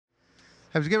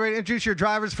As we get ready to introduce your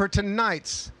drivers for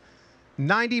tonight's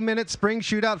 90-minute Spring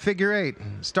Shootout Figure 8,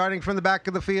 starting from the back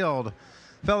of the field.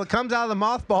 Fella comes out of the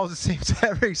mothballs, it seems,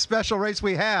 every special race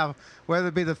we have, whether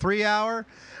it be the 3-hour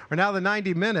or now the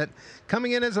 90-minute.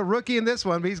 Coming in as a rookie in this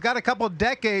one, but he's got a couple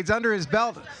decades under his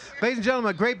belt. Ladies and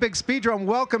gentlemen, great big Speedrome.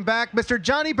 Welcome back. Mr.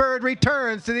 Johnny Bird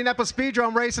returns to the Indianapolis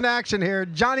Speedrome race in action here.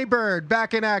 Johnny Bird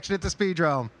back in action at the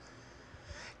Speedrome.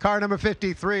 Car number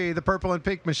 53, the purple and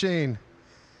pink machine.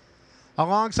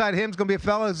 Alongside him is going to be a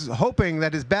fellow who's hoping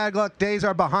that his bad luck days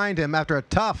are behind him after a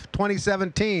tough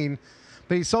 2017.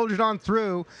 But he soldiered on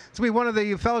through. It's going to be one of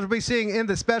the fellows we'll be seeing in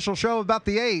the special show about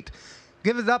the 8.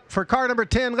 Give it up for car number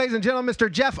 10, ladies and gentlemen,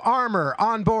 Mr. Jeff Armour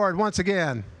on board once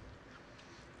again.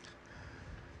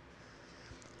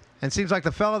 And seems like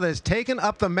the fellow that has taken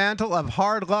up the mantle of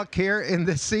hard luck here in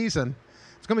this season.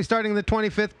 It's going to be starting in the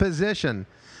 25th position.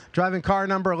 Driving car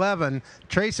number 11,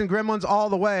 tracing gremlins all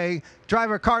the way.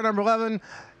 Driver car number 11,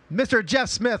 Mr. Jeff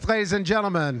Smith, ladies and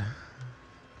gentlemen.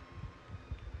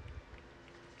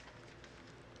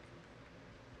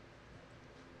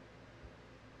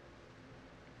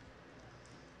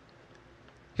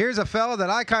 Here's a fella that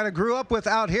I kind of grew up with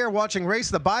out here watching race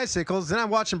the bicycles. Then I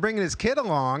watched him bringing his kid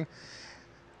along.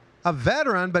 A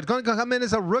veteran, but going to come in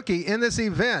as a rookie in this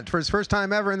event for his first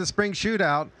time ever in the Spring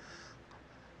Shootout.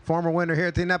 Former winner here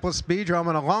at the Indianapolis Speedrome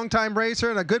and a longtime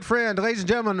racer and a good friend. Ladies and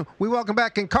gentlemen, we welcome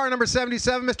back in car number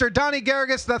 77, Mr. Donnie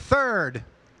Garrigus III.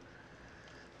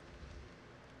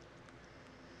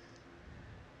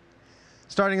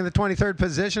 Starting in the 23rd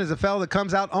position is a fellow that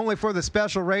comes out only for the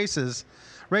special races.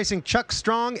 Racing Chuck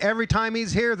Strong every time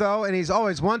he's here, though, and he's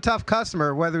always one tough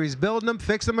customer, whether he's building them,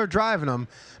 fixing them, or driving them.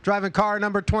 Driving car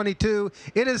number 22,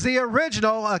 it is the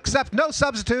original, except no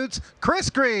substitutes, Chris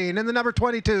Green in the number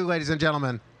 22, ladies and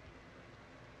gentlemen.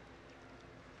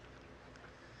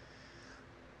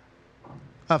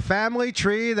 A family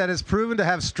tree that has proven to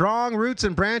have strong roots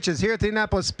and branches here at the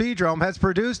Indianapolis Speedrome has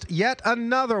produced yet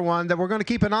another one that we're going to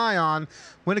keep an eye on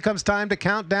when it comes time to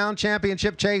count down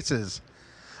championship chases.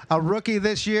 A rookie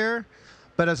this year,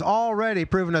 but has already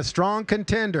proven a strong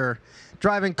contender.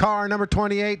 Driving car number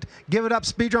 28, give it up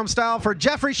Speedrome style for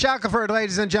Jeffrey Shackelford,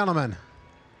 ladies and gentlemen.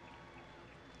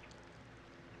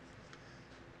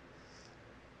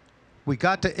 We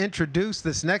got to introduce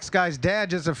this next guy's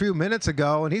dad just a few minutes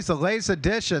ago, and he's the latest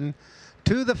addition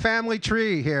to the family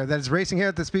tree here that is racing here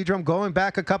at the Speedrome going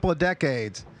back a couple of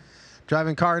decades.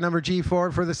 Driving car number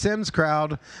G4 for the Sims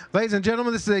crowd. Ladies and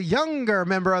gentlemen, this is a younger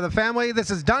member of the family. This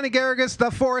is Donnie Garrigus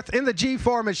IV in the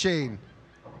G4 machine.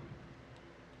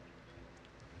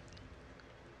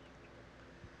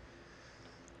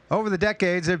 Over the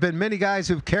decades, there have been many guys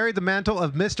who've carried the mantle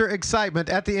of Mr. Excitement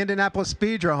at the Indianapolis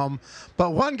Speedrome, but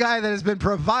one guy that has been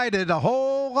provided a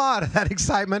whole lot of that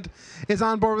excitement is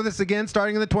on board with us again,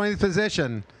 starting in the 20th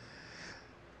position.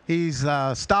 He's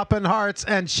stopping hearts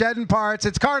and shedding parts.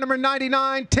 It's car number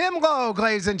 99, Tim Logue,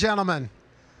 ladies and gentlemen.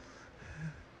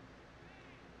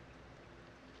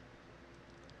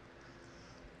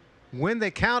 When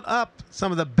they count up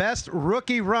some of the best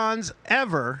rookie runs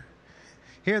ever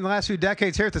here in the last few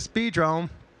decades here at the Speedrome,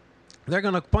 they're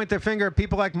going to point their finger at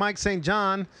people like Mike St.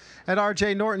 John, at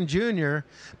R.J. Norton Jr.,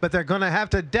 but they're going to have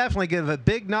to definitely give a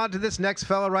big nod to this next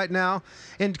fella right now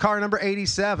in car number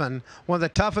 87, one of the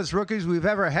toughest rookies we've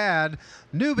ever had.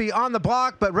 Newbie on the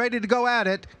block, but ready to go at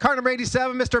it. Car number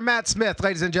 87, Mr. Matt Smith,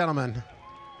 ladies and gentlemen.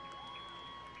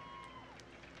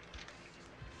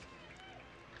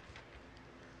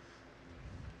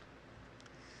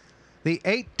 The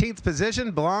 18th position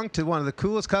belonged to one of the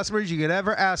coolest customers you could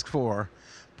ever ask for.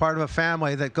 Part of a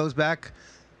family that goes back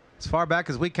as far back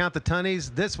as we count the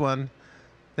Tunnies. This one,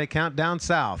 they count down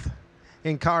south.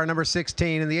 In car number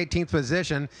 16 in the 18th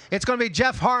position, it's going to be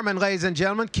Jeff Harmon, ladies and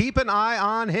gentlemen. Keep an eye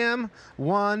on him.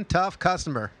 One tough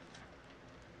customer.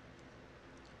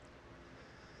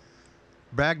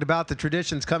 Bragged about the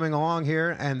traditions coming along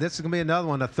here, and this is going to be another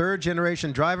one, a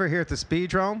third-generation driver here at the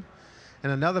Speedrome.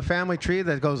 And another family tree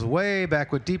that goes way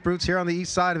back with deep roots here on the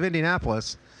east side of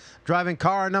Indianapolis. Driving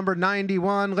car number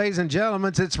 91, ladies and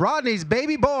gentlemen, it's Rodney's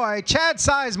baby boy, Chad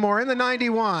Sizemore in the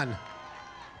 91.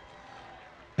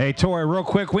 Hey, Tori, real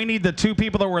quick, we need the two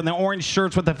people that were in the orange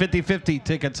shirts with the 50-50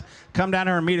 tickets. Come down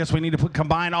here and meet us. We need to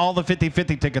combine all the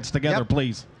 50-50 tickets together,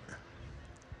 please.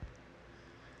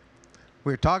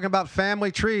 We're talking about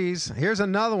family trees. Here's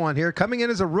another one here, coming in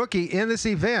as a rookie in this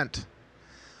event.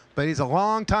 But he's a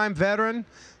longtime veteran,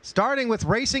 starting with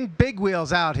racing big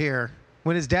wheels out here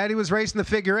when his daddy was racing the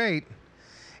figure 8.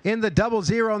 In the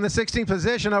 00 in the 16th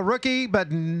position, a rookie,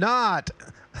 but not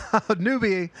a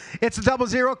newbie. It's the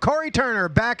 00, Corey Turner,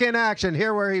 back in action,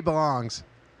 here where he belongs.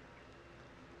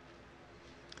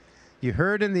 You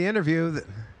heard in the interview, and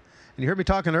you heard me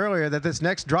talking earlier, that this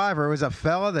next driver was a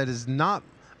fella that is not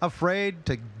afraid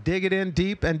to dig it in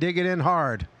deep and dig it in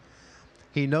hard.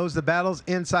 He knows the battles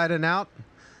inside and out,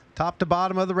 top to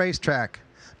bottom of the racetrack.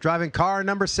 Driving car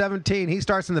number 17. He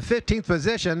starts in the 15th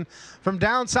position from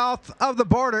down south of the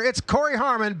border. It's Corey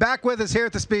Harmon back with us here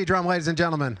at the Speedrome, ladies and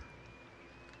gentlemen.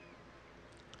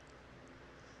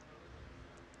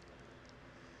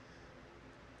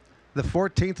 The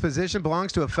 14th position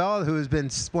belongs to a fellow who has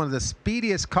been one of the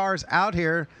speediest cars out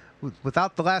here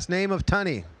without the last name of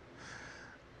Tunney.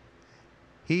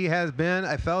 He has been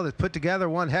a fellow that's put together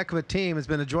one heck of a team. It's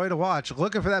been a joy to watch.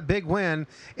 Looking for that big win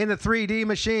in the 3D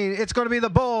machine. It's going to be the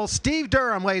Bull, Steve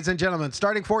Durham, ladies and gentlemen,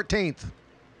 starting 14th.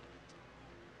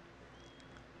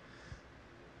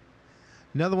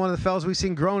 Another one of the fellows we've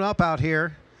seen grown up out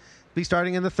here. Be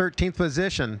starting in the 13th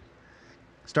position.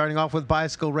 Starting off with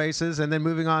bicycle races and then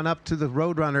moving on up to the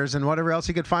road runners and whatever else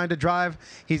he could find to drive.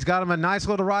 He's got him a nice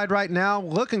little ride right now,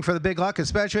 looking for the big luck,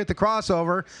 especially at the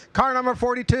crossover. Car number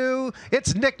 42,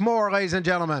 it's Nick Moore, ladies and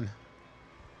gentlemen.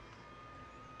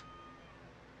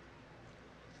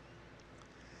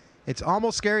 It's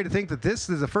almost scary to think that this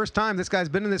is the first time this guy's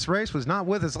been in this race, was not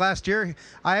with us last year.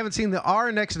 I haven't seen the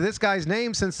R next to this guy's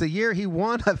name since the year he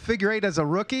won a figure eight as a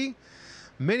rookie.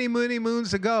 Many, many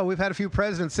moons ago. We've had a few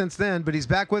presidents since then, but he's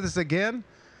back with us again.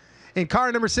 In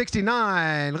car number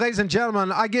 69, ladies and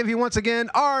gentlemen, I give you once again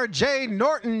R.J.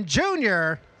 Norton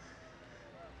Jr.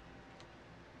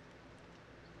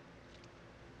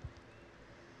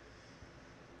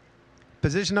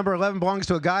 Position number 11 belongs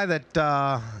to a guy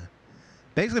that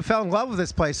basically fell in love with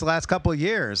this place the last couple of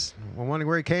years. We're wondering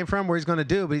where he came from, what he's going to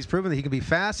do, but he's proven that he can be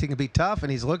fast, he can be tough,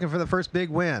 and he's looking for the first big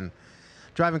win.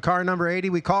 Driving car number 80,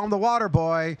 we call him the Water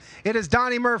Boy. It is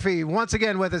Donnie Murphy once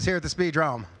again with us here at the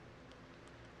Speedrome.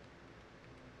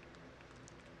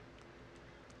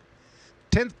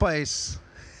 10th place,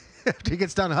 after he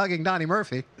gets done hugging Donnie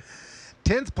Murphy,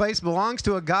 10th place belongs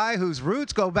to a guy whose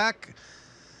roots go back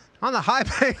on the high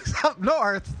banks up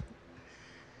north.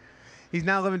 He's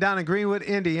now living down in Greenwood,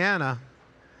 Indiana.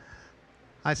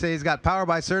 I say he's got power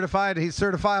by certified. He's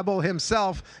certifiable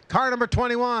himself. Car number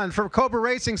 21 for Cobra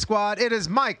Racing Squad. It is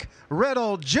Mike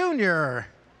Riddle Jr.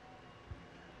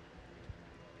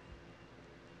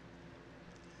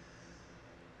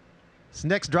 This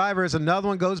next driver is another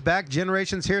one, goes back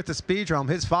generations here at the Speedrome.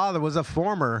 His father was a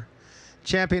former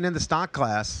champion in the stock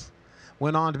class.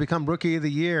 Went on to become Rookie of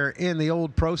the Year in the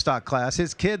old Pro Stock class.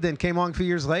 His kid then came on a few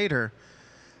years later.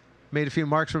 Made a few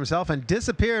marks for himself and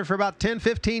disappeared for about 10,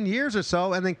 15 years or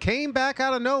so, and then came back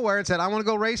out of nowhere and said, I want to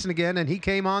go racing again, and he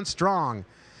came on strong.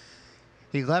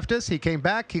 He left us, he came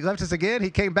back, he left us again, he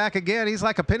came back again. He's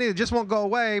like a penny that just won't go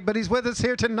away, but he's with us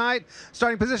here tonight,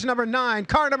 starting position number 9,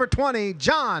 car number 20,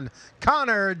 John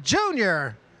Connor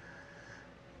Jr.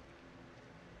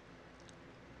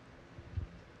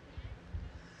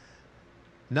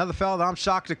 Another fellow that I'm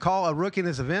shocked to call a rookie in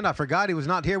this event. I forgot he was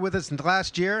not here with us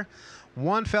last year.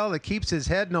 One fellow that keeps his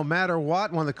head no matter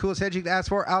what. One of the coolest heads you can ask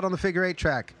for out on the figure eight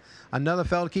track. Another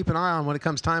fellow to keep an eye on when it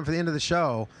comes time for the end of the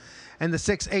show. And the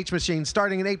 6H machine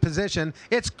starting in 8th position.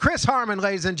 It's Chris Harmon,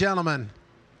 ladies and gentlemen.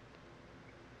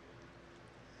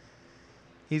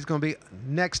 He's going to be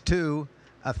next to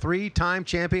a 3-time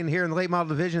champion here in the late model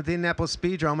division at the Indianapolis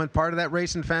Speedrome, and part of that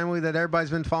racing family that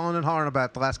everybody's been following and hollering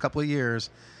about the last couple of years.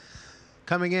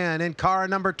 Coming in car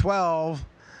number 12,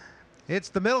 it's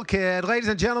the middle kid, ladies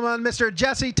and gentlemen, Mr.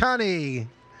 Jesse Tunney.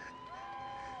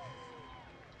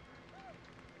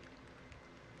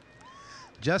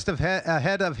 Just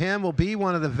ahead of him will be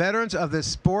one of the veterans of this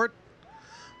sport,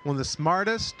 one of the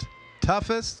smartest,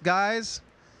 toughest guys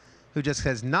who just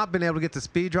has not been able to get the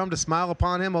Speedrome to smile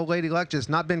upon him. Old Lady Luck just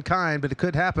not been kind, but it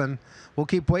could happen. We'll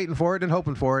keep waiting for it and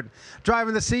hoping for it.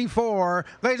 Driving the C4,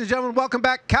 ladies and gentlemen, welcome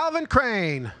back, Calvin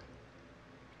Crane.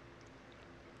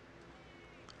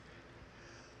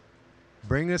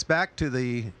 Bringing us back to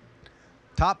the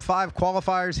top 5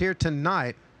 qualifiers here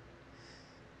tonight.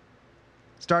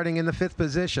 Starting in the 5th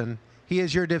position, he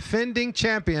is your defending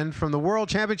champion from the World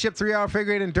Championship 3-hour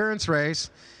figure eight endurance race.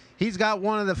 He's got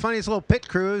one of the funniest little pit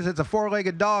crews. It's a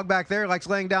 4-legged dog back there, likes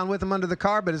laying down with him under the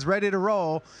car, but is ready to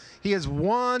roll. He is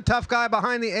one tough guy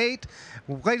behind the 8.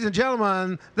 Ladies and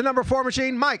gentlemen, the number 4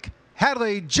 machine, Mike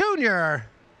Hadley Jr.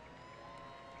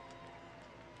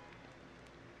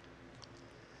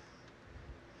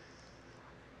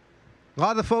 A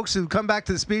lot of the folks who come back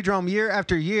to the Speedrome year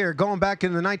after year, going back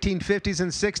in the 1950s and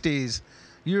 60s,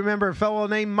 you remember a fellow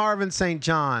named Marvin St.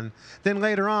 John. Then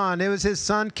later on, it was his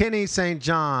son, Kenny St.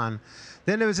 John.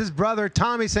 Then it was his brother,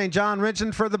 Tommy St. John,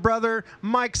 wrenching for the brother,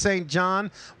 Mike St. John.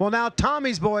 Well, now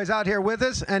Tommy's boy is out here with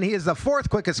us, and he is the 4th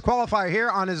quickest qualifier here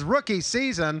on his rookie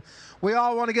season. We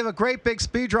all want to give a great big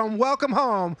Speedrome welcome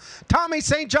home. Tommy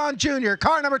St. John Jr.,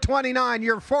 car number 29,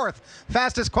 your 4th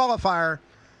fastest qualifier.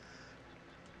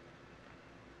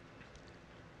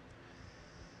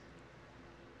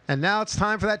 And now it's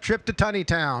time for that trip to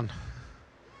Tunnytown.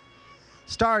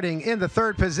 Starting in the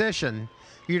 3rd position,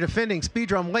 your defending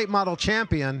Speedrome late model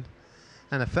champion,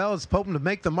 and the fella's hoping to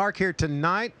make the mark here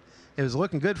tonight. It was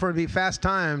looking good for him to be fast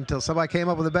time until somebody came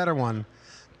up with a better one.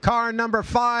 Car number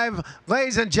 5,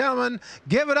 ladies and gentlemen,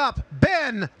 give it up,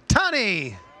 Ben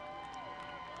Tunney.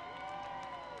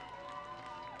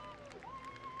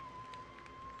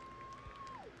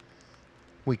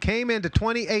 We came into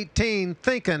 2018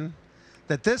 thinking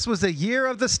that this was the year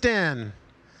of the Sten.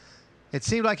 It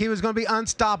seemed like he was going to be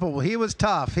unstoppable. He was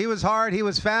tough. He was hard. He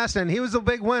was fast. And he was the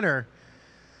big winner.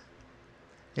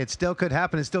 It still could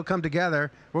happen and still come together.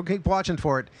 We'll keep watching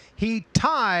for it. He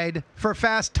tied for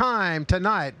fast time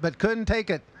tonight, but couldn't take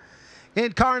it.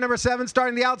 In car number 7,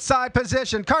 starting the outside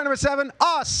position. Car number 7,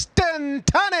 Austin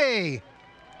Tunney.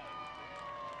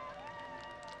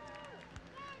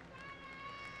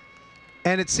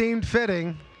 And it seemed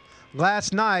fitting.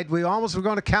 Last night, we almost were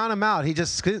going to count him out. He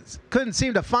just couldn't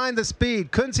seem to find the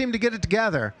speed, couldn't seem to get it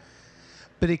together.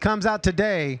 But he comes out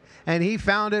today, and he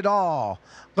found it all.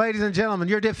 Ladies and gentlemen,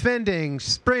 your defending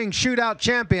Spring Shootout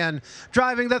champion,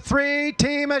 driving the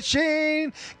 3-team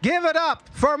machine. Give it up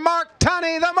for Mark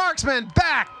Tunney, the marksman,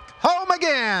 back home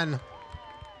again.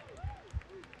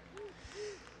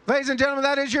 Ladies and gentlemen,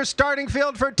 that is your starting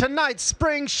field for tonight's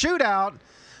Spring Shootout.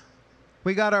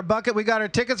 We got our bucket. We got our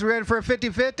tickets. We ready for a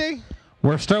 50-50?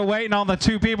 We're still waiting on the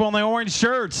 2 people in the orange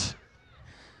shirts.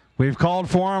 We've called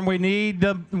for them. We need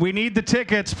the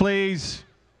tickets, please.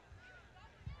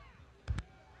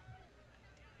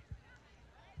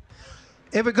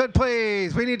 If we could,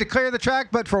 please. We need to clear the track,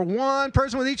 but for 1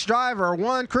 person with each driver,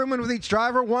 1 crewman with each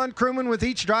driver, 1 crewman with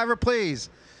each driver, please.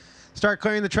 Start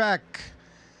clearing the track.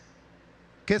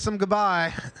 Kiss them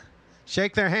goodbye.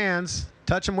 Shake their hands.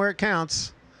 Touch them where it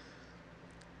counts.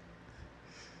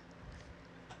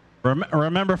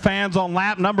 Remember, fans, on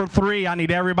lap number 3, I need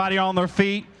everybody on their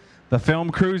feet. The film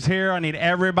crew's here. I need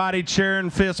everybody cheering,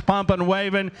 fist pumping,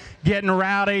 waving, getting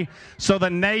rowdy, so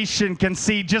the nation can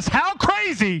see just how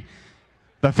crazy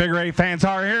the figure 8 fans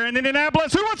are here in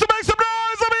Indianapolis. Who wants to make some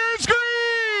noise? Let me hear you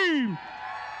scream.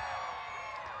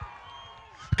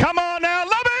 Come on now,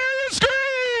 let me hear you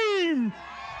scream.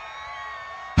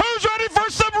 Who's ready for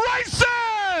some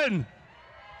racing?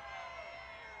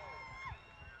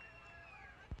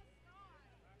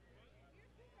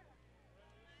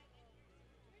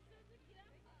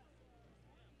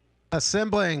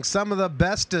 Assembling some of the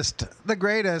bestest, the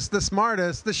greatest, the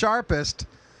smartest, the sharpest.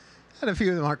 And a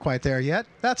few of them aren't quite there yet.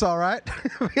 That's all right.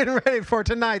 We're getting ready for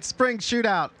tonight's Spring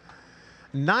Shootout.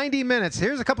 90 minutes.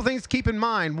 Here's a couple things to keep in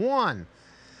mind. 1,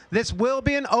 this will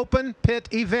be an open pit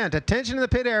event. Attention to the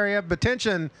pit area, but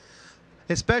attention,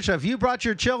 especially if you brought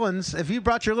your chillins, if you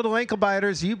brought your little ankle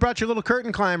biters, you brought your little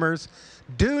curtain climbers,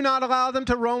 do not allow them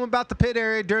to roam about the pit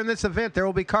area during this event. There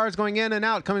will be cars going in and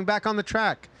out, coming back on the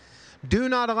track. Do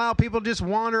not allow people to just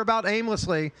wander about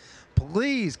aimlessly.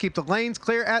 Please keep the lanes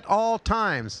clear at all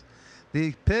times.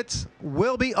 The pits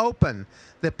will be open.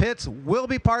 The pits will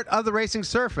be part of the racing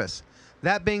surface.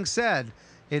 That being said,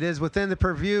 it is within the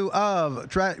purview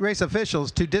of race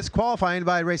officials to disqualify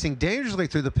anybody racing dangerously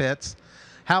through the pits.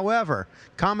 However,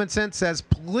 common sense says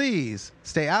please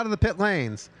stay out of the pit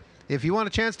lanes. If you want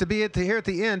a chance to be here at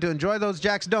the end to enjoy those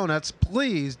Jack's Donuts,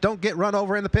 please don't get run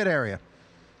over in the pit area.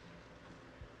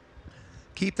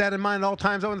 Keep that in mind at all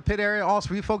times over in the pit area. Also,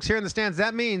 for you folks here in the stands,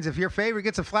 that means if your favorite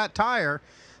gets a flat tire,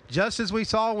 just as we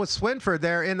saw with Swinford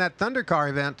there in that Thunder Car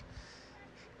event,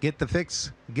 get it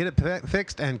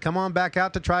fixed, and come on back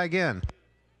out to try again.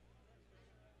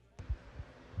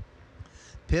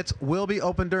 Pits will be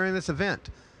open during this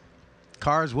event.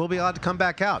 Cars will be allowed to come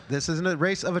back out. This isn't a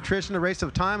race of attrition, a race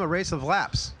of time, a race of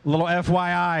laps. Little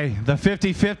FYI, the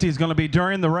 50-50 is going to be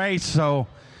during the race, so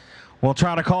we'll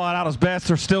try to call it out as best.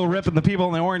 They're still ripping. The people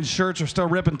in the orange shirts are still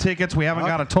ripping tickets. We haven't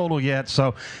got a total yet,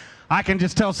 so I can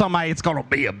just tell somebody it's going to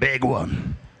be a big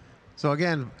one. So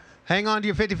again, hang on to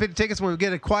your 50-50 tickets. When we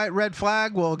get a quiet red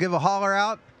flag, we'll give a holler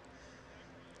out.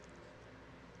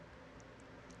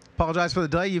 Apologize for the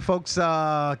delay. You folks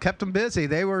kept them busy.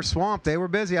 They were swamped. They were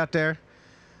busy out there.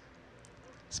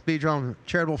 Speedrome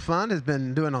Charitable Fund has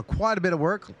been doing quite a bit of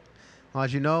work. Well,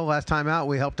 as you know, last time out,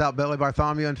 we helped out Billy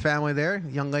Bartholomew and family there.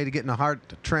 Young lady getting a heart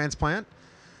transplant.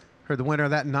 Heard the winner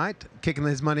of that night, kicking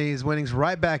his winnings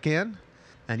right back in.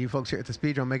 And you folks here at the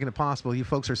Speedrome making it possible. You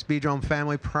folks are Speedrome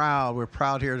family proud. We're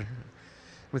proud here.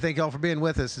 We thank you all for being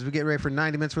with us as we get ready for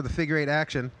 90 minutes worth of figure eight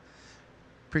action.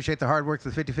 Appreciate the hard work the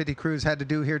 50-50 crews had to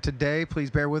do here today. Please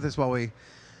bear with us while we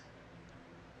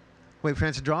wait for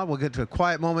fans to draw. We'll get to a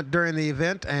quiet moment during the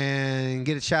event and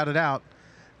get it shouted out.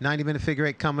 90-minute figure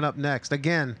eight coming up next.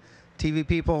 Again, TV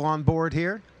people on board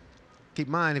here. Keep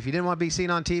in mind, if you didn't want to be seen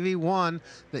on TV, one,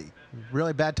 the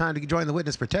really bad time to join the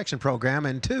witness protection program,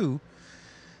 and two,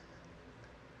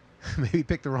 maybe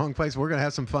pick the wrong place. We're going to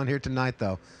have some fun here tonight,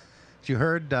 though. As you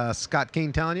heard Scott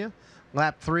Keene telling you,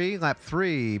 lap three,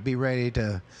 be ready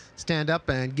to stand up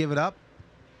and give it up.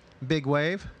 Big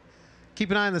wave.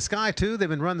 Keep an eye on the sky, too. They've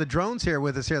been running the drones here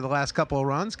with us here the last couple of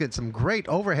runs. Get some great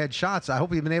overhead shots. I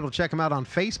hope you've been able to check them out on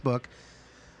Facebook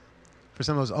for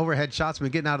some of those overhead shots.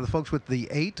 We've been getting out of the folks with the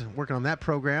 8, working on that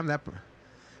program, that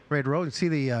ready to roll. You can see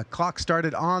the clock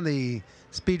started on the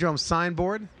Speedrome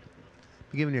signboard.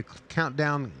 Be giving you a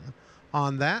countdown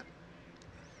on that.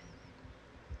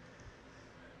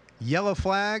 Yellow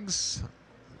flags.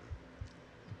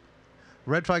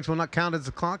 Red flags will not count as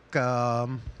the clock.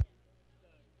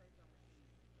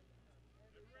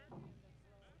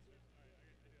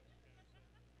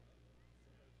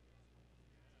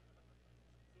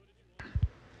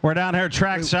 We're down here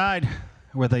trackside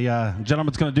where the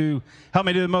gentleman's going to help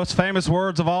me do the most famous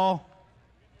words of all.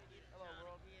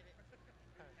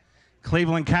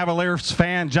 Cleveland Cavaliers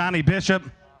fan Johnny Bishop.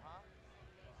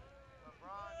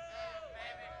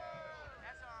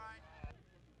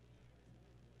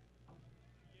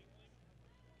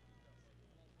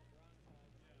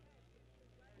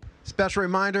 Special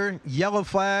reminder, yellow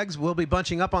flags will be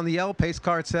bunching up on the yellow, pace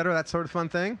car, etc., that sort of fun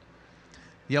thing.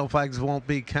 Yellow flags won't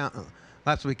be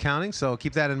laps will be counting, so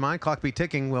keep that in mind. Clock be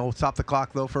ticking. We'll stop the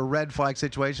clock, though, for red flag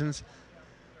situations.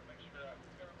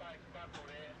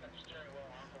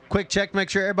 Quick check, make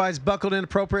sure everybody's buckled in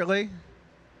appropriately.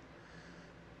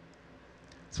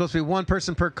 It's supposed to be one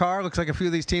person per car. Looks like a few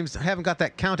of these teams haven't got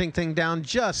that counting thing down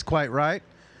just quite right.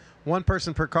 One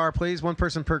person per car, please. One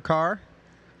person per car.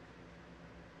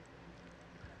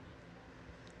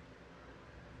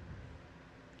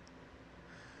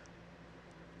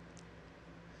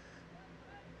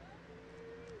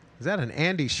 Is that an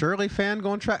Andy Shirley fan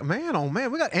going track? Man, oh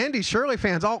man, we got Andy Shirley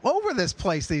fans all over this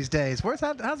place these days.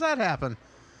 How's that happen?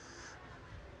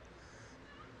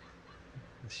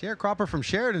 Sharecropper from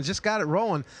Sheridan just got it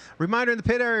rolling. Reminder in the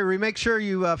pit area, make sure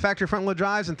you factory front wheel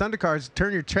drives and Thunder cars.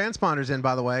 Turn your transponders in,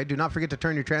 by the way. Do not forget to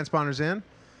turn your transponders in.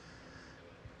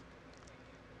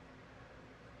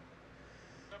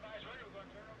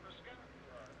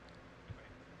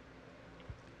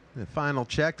 The final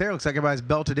check there. Looks like everybody's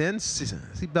belted in.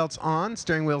 Seat belts on.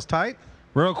 Steering wheel's tight.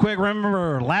 Real quick,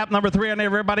 remember, lap number 3, I need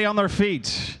everybody on their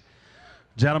feet.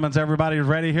 Gentlemen, everybody's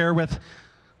ready here with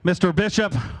Mr.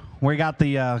 Bishop. We got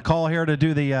the call here to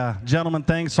do the gentleman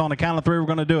thing, so on the count of 3, we're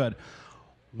going to do it.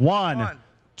 One,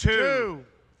 two,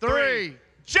 three.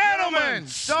 Gentlemen,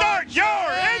 start your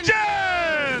engines!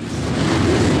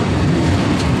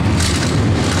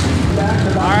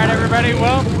 All right, everybody.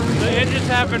 Well, the engines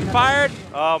have been fired.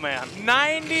 Oh, man.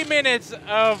 90 minutes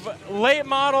of late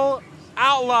model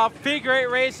Outlaw figure eight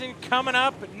racing coming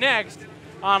up next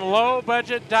on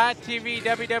lowbudget.tv,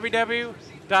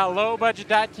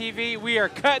 www.lowbudget.tv. We are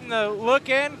cutting the look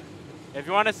in. If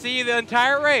you want to see the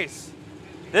entire race,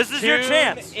 this is your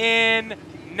chance. Tune in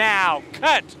now.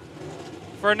 Cut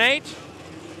for Nate,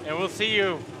 and we'll see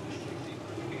you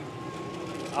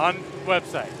on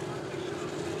website.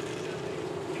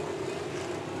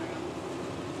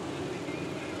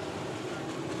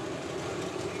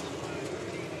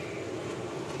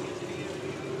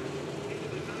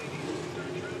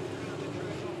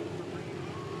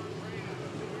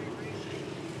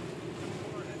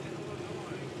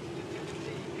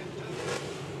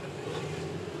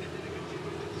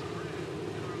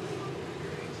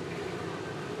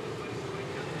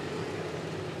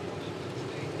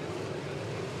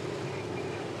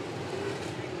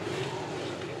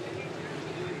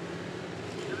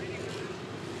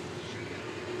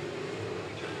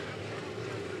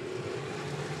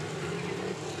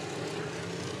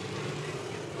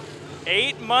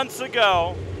 Eight months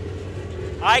ago,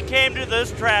 I came to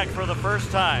this track for the first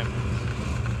time.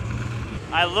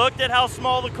 I looked at how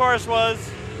small the course was,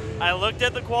 I looked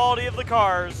at the quality of the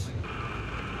cars,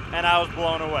 and I was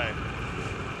blown away.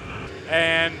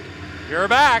 And you're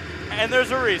back. And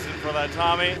there's a reason for that,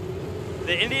 Tommy.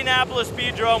 The Indianapolis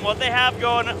Speedrome, what they have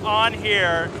going on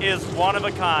here is one of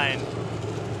a kind.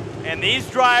 And these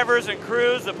drivers and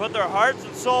crews that put their hearts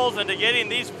and souls into getting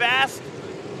these fast,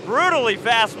 brutally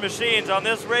fast machines on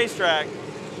this racetrack,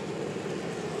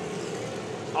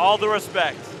 all the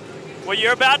respect. What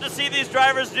you're about to see these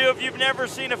drivers do, if you've never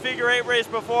seen a figure 8 race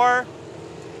before,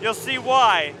 you'll see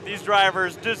why these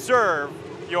drivers deserve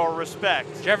your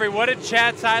respect. Jeffrey, what did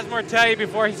Chad Sizemore tell you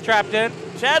before he strapped in?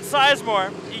 Chad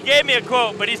Sizemore, he gave me a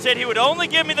quote, but he said he would only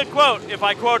give me the quote if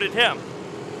I quoted him.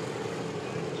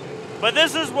 But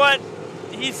this is what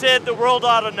he said the world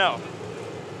ought to know.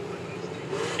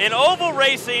 In oval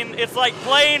racing, it's like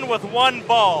playing with one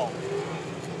ball.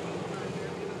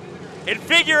 In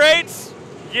figure 8s,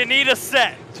 you need a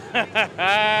set.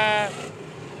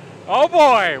 Oh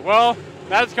boy, well,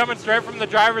 that's coming straight from the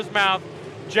driver's mouth.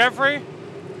 Jeffrey,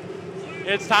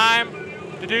 it's time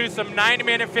to do some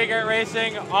 90-minute figure 8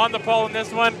 racing. On the pole in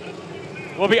this one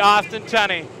will be Austin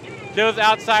Tunney. Goes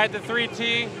outside the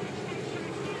 3T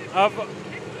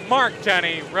of Mark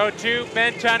Tunney. Row 2,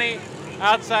 Ben Tunney.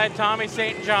 Outside Tommy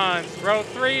St. John's. Row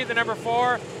 3, the number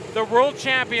 4, the world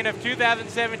champion of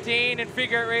 2017 in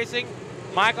figure 8 racing,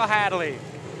 Michael Hadley.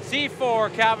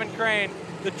 C4, Calvin Crane.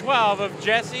 The 12 of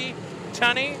Jesse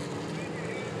Tunney.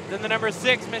 Then the number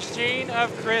 6 machine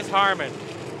of Chris Harmon.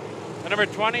 The number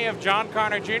 20 of John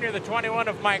Connor Jr., the 21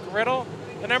 of Mike Riddle.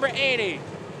 The number 80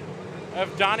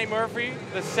 of Donnie Murphy.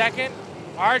 The 2nd,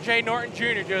 RJ Norton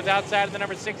Jr. goes outside of the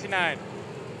number 69.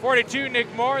 42,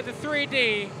 Nick Moore. The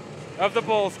 3D of the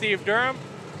Bull, Steve Durham.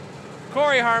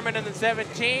 Corey Harmon in the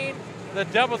 17. The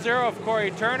 00 of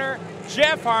Corey Turner.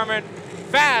 Jeff Harmon,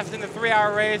 fast in the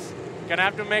 3-hour race. Gonna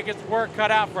have to make his work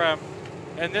cut out for him.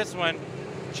 And this one,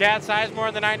 Chad Sizemore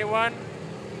in the 91.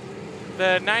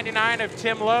 The 99 of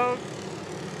Tim Lowe.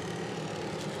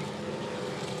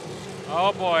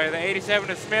 Oh boy, the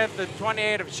 87 of Smith, the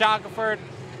 28 of Shackelford.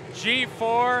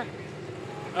 G4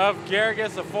 of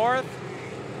Garrigus the 4th.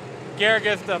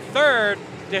 Garrigus the 3rd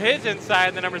to his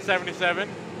inside, the number 77.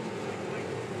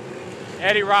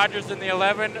 Eddie Rogers in the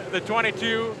 11, the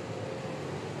 22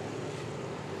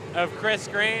 of Chris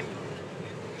Green.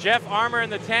 Jeff Armour in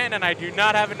the 10, and I do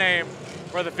not have a name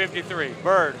for the 53.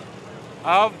 Bird.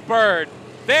 Of Bird.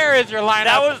 There is your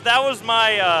lineup. That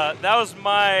was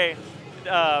my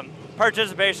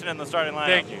participation in the starting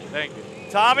lineup. Thank you.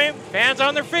 Tommy, fans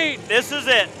on their feet. This is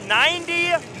it.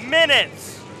 90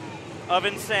 minutes of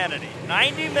insanity.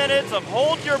 90 minutes of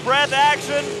hold your breath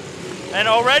action, and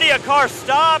already a car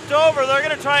stopped over. They're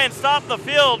going to try and stop the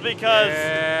field because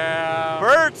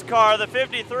Bird's car, the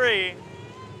 53,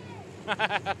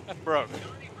 broke.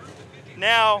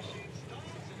 Now,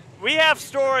 we have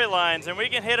storylines, and we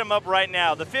can hit them up right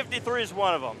now. The 53 is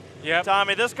one of them. Yep.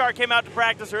 Tommy, this car came out to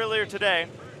practice earlier today,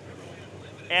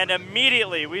 and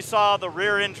immediately we saw the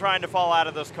rear end trying to fall out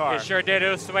of this car. It sure did. It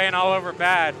was swaying all over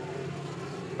bad.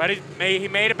 But he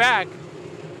made it back.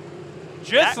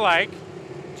 Just like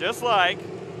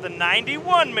the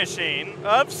 91 machine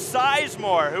of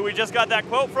Sizemore, who we just got that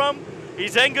quote from.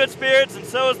 He's in good spirits, and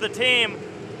so is the team.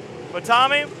 But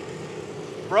Tommy,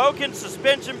 broken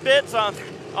suspension bits on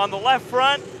the left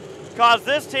front caused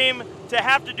this team to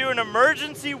have to do an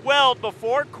emergency weld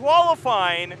before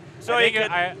qualifying. So I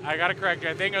got to correct you.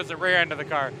 I think it was the rear end of the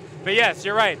car. But yes,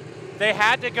 you're right. They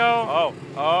had to go.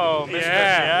 Oh,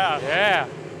 yeah.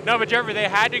 No, but Jeffrey, they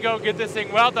had to go get this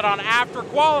thing welded on after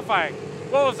qualifying.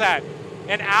 What was that?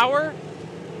 An hour?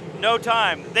 No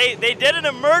time. They did an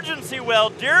emergency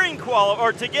weld during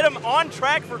to get him on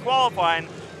track for qualifying,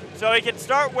 so he can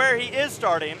start where he is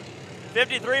starting.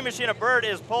 53 machine of Bird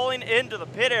is pulling into the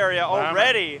pit area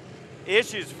already.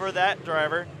 Issues for that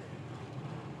driver.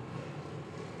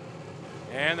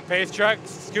 And the pace truck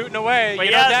scooting away. But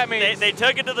you know what that means. They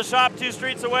took it to the shop 2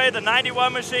 streets away. The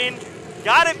 91 machine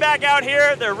got it back out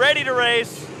here. They're ready to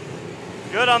race.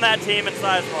 Good on that team at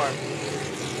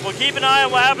Sizemore. We'll keep an eye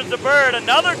on what happens to Bird.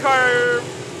 Another car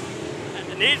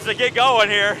needs to get going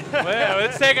here. Well,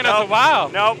 it's taking us a while.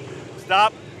 Nope.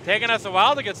 Stop. Taking us a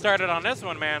while to get started on this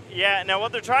one, man. Yeah, now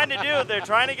what they're trying to do, they're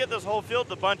trying to get this whole field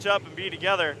to bunch up and be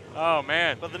together. Oh,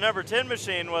 man. But the number 10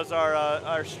 machine was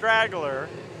our straggler.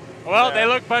 Well, they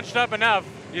look bunched up enough.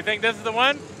 You think this is the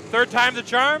one? Third time's a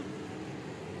charm?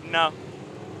 No.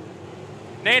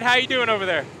 Nate, how you doing over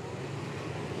there?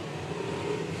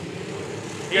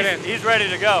 He's ready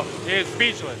to go. He is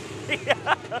speechless.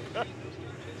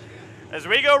 As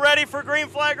we go ready for green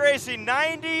flag racing,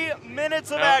 90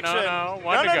 minutes of action. No.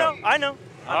 One to go. I know.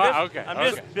 I'm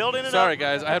just building it up. Sorry,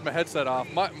 guys. I had my headset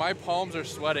off. My palms are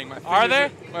sweating.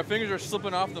 My fingers are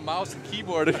slipping off the mouse and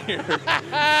keyboard in here.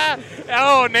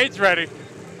 Oh, Nate's ready.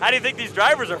 How do you think these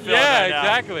drivers are feeling right now?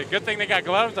 Exactly. Good thing they got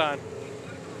gloves on.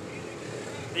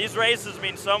 These races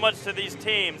mean so much to these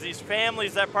teams, these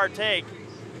families that partake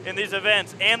in these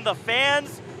events, and the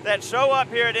fans that show up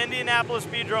here at Indianapolis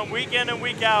Speedrome week in and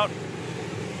week out.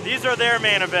 These are their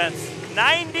main events.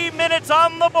 90 minutes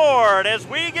on the board as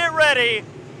we get ready.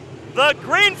 The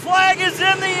green flag is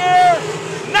in the air.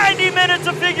 90 minutes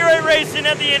of figure eight racing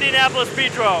at the Indianapolis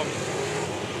Speedrome.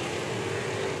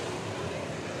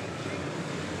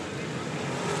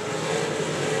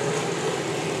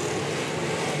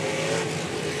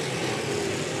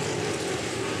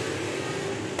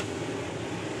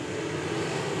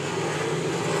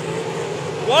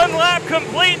 One lap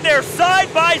complete, they're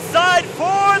side by side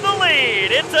for the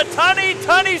lead. It's a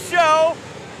Tunny show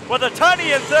with a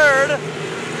Tunny in third.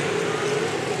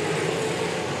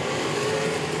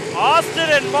 Austin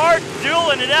and Mark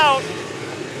dueling it out.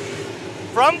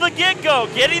 From the get-go,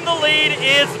 getting the lead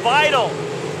is vital.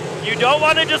 You don't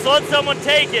want to just let someone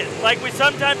take it like we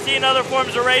sometimes see in other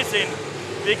forms of racing,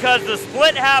 because the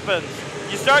split happens.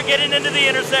 You start getting into the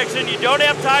intersection, you don't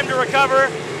have time to recover,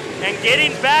 and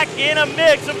getting back in a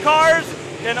mix of cars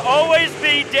can always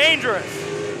be dangerous.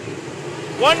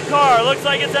 One car looks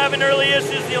like it's having early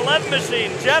issues, the 11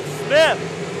 machine, Jeff Smith.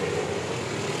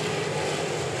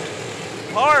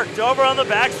 Parked over on the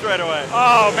back straightaway.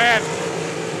 Oh man,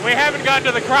 we haven't gotten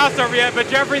to the crossover yet, but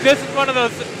Jeffrey, this is one of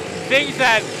those things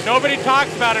that nobody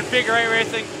talks about in figure eight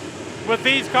racing with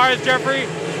these cars, Jeffrey.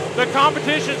 The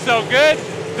competition's so good.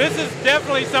 This is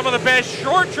definitely some of the best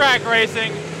short track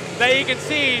racing that you can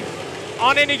see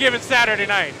on any given Saturday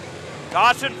night.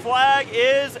 Caution flag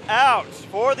is out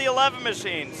for the 11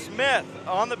 machine. Smith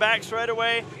on the back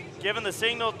straightaway, giving the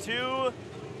signal to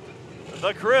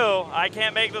the crew. I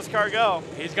can't make this car go.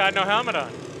 He's got no helmet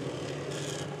on.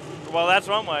 Well, that's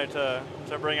one way to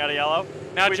bring out a yellow.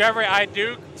 Now, Jeffrey, I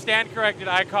do stand corrected.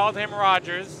 I called him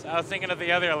Rogers. I was thinking of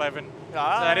the other 11. So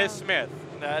that is Smith.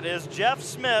 That is Jeff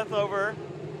Smith over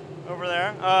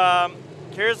there.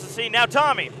 Here's the scene. Now,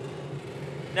 Tommy,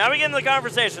 now we get into the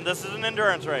conversation. This is an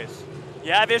endurance race.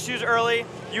 You have issues early,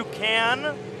 you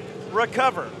can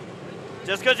recover.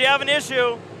 Just because you have an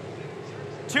issue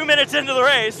 2 minutes into the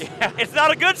race, it's not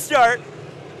a good start,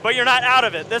 but you're not out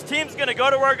of it. This team's going to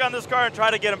go to work on this car and try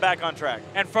to get them back on track.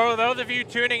 And for those of you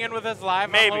tuning in with us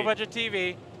live on Low Budget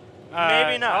TV,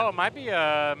 maybe not. Oh, it might be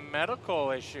a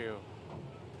medical issue.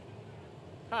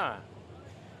 Huh.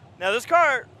 Now this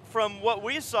car, from what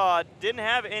we saw, didn't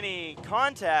have any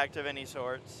contact of any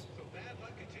sorts.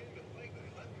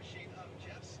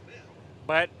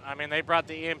 But, I mean, they brought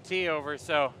the EMT over,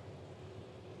 so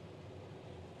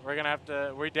we're going to have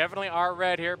to, we definitely are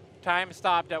red here. Time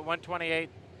stopped at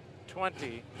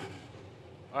 1:28:20.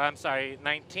 Oh, I'm sorry,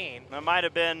 19. That might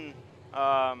have been,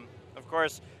 of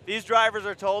course, these drivers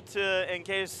are told to, in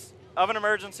case of an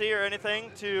emergency or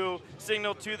anything, to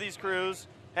signal to these crews,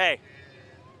 hey,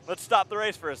 let's stop the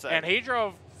race for a second. And he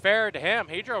drove fair to him.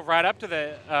 He drove right up to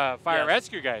the fire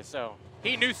rescue guys, so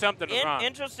he knew something was wrong.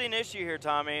 Interesting issue here,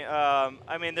 Tommy.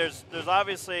 I mean, there's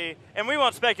obviously, and we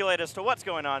won't speculate as to what's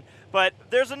going on, but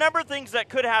there's a number of things that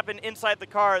could happen inside the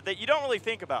car that you don't really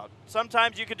think about.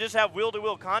 Sometimes you could just have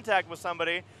wheel-to-wheel contact with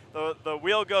somebody. The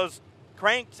wheel goes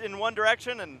cranked in one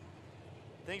direction, and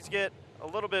things get a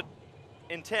little bit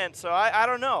intense. So I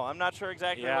don't know. I'm not sure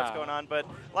exactly what's going on. But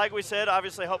like we said,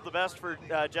 obviously hope the best for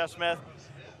Jeff Smith.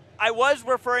 I was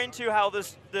referring to how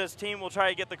this team will try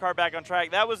to get the car back on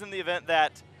track. That was in the event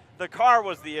that the car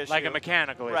was the issue. Like a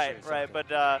mechanical issue. Right.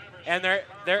 But and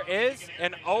there is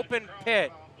an open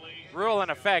pit rule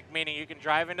in effect, meaning you can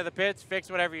drive into the pits,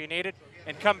 fix whatever you needed,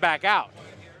 and come back out.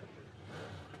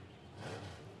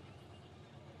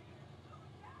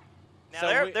 Now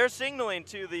so they're signaling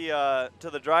to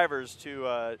the drivers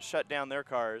to shut down their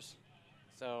cars.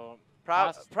 So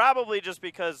probably just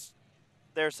because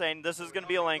they're saying this is going to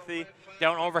be a lengthy.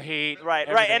 Don't overheat. Right.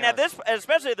 And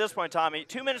especially at this point, Tommy,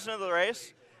 2 minutes into the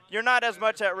race, you're not as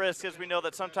much at risk as we know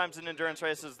that sometimes in endurance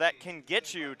races that can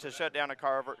get you to shut down a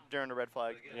car during the red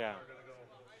flag. Yeah.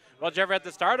 Well, Jeffrey, at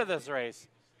the start of this race,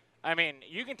 I mean,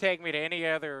 you can take me to any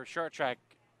other short track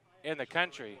in the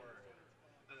country.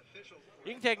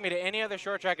 You can take me to any other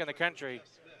short track in the country,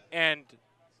 and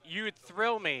you would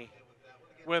thrill me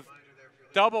with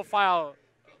double file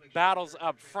battles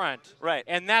up front. Right.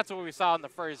 And that's what we saw in the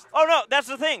first. Oh, no, that's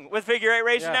the thing with figure eight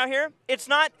racing out here. It's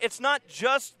not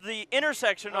just the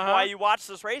intersection of why you watch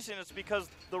this racing. It's because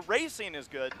the racing is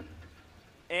good.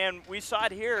 And we saw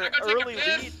it here, early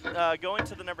lead going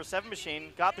to the number 7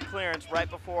 machine, got the clearance right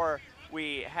before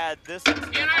we had this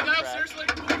incident on the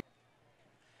track.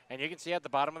 And you can see at the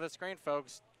bottom of the screen,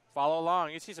 folks, follow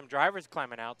along. You see some drivers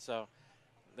climbing out, so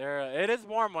it is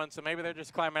warm one, so maybe they're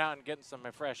just climbing out and getting some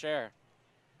fresh air.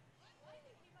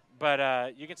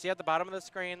 But you can see at the bottom of the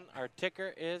screen, our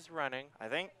ticker is running. I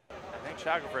think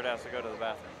Shackelford has to go to the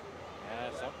bathroom.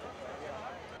 Yeah, something.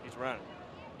 He's running.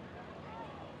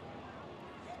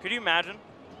 Could you imagine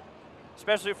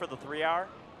especially for the 3-hour.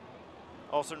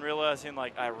 All of a sudden realizing,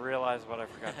 like, I realized what I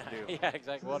forgot to do. Yeah,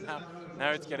 exactly. Well, now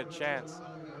it's get a chance.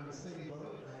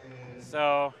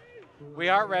 So we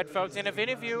are red, folks. And if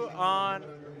any of you on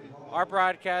our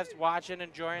broadcast watching,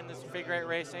 enjoying this figure 8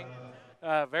 racing,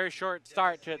 very short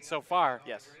start to it so far.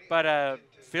 Yes. But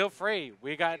feel free.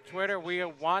 We got Twitter. We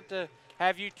want to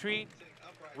have you tweet.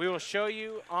 We will show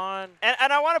you on.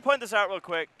 And I want to point this out real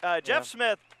quick. Jeff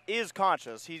Smith is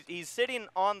conscious. He's sitting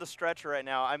on the stretcher right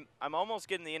now. I'm almost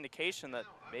getting the indication that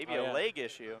maybe a leg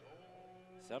issue.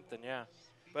 Something, yeah.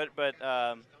 But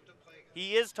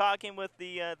he is talking with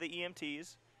the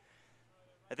EMTs.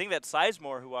 I think that's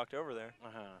Sizemore who walked over there.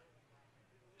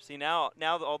 See, now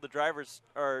all the drivers,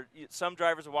 or some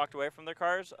drivers have walked away from their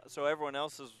cars, so everyone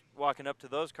else is walking up to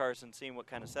those cars and seeing what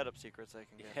kind of setup secrets they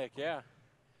can get. Heck yeah.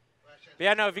 But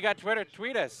yeah, no, if you got Twitter,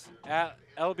 tweet us at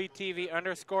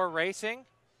LBTV_racing,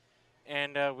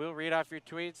 and we'll read off your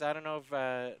tweets. I don't know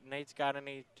if Nate's got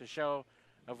any to show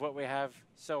of what we have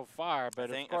so far, but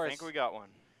of course, I think we got one.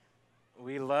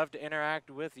 We love to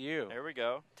interact with you. There we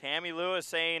go. Tammy Lewis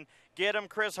saying, get him,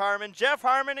 Chris Harmon, Jeff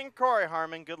Harmon, and Corey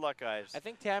Harmon. Good luck, guys. I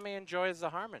think Tammy enjoys the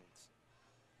Harmons.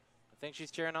 I think she's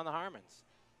cheering on the Harmons.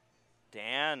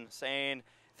 Dan saying,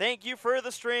 thank you for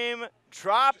the stream.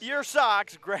 Drop your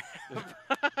socks, grab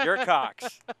your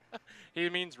cocks. He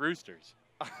means roosters.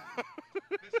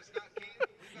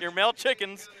 Your male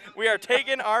chickens. We are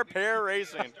taking our pair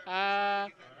racing.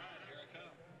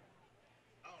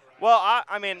 Well,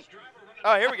 I mean,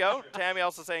 oh, here we go. Tammy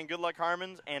also saying good luck,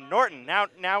 Harmons and Norton.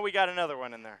 Now we got another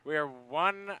one in there. We are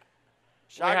one.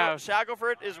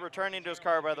 Shackelford is returning to his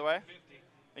car, by the way.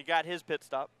 He got his pit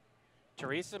stop.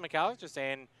 Teresa McAllister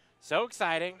saying, so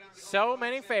exciting, so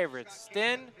many favorites.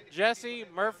 Stin, Jesse,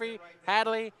 Murphy,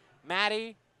 Hadley,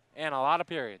 Maddie, and a lot of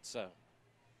periods. So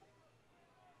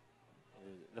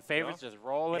the favorites just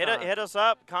rolling hit us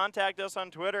up. Contact us on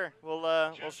Twitter.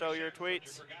 We'll show your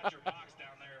tweets.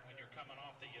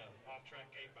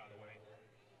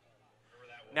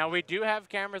 Now, we do have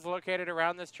cameras located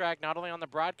around this track, not only on the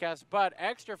broadcast, but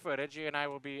extra footage you and I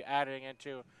will be adding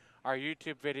into our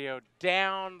YouTube video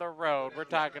down the road. We're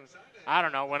talking, I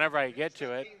don't know, whenever I get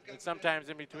to it. It's sometimes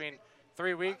in between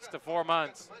 3 weeks to 4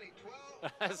 months.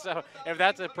 So if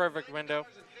that's a perfect window.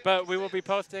 But we will be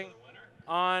posting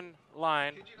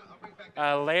online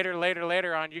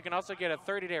later on. You can also get a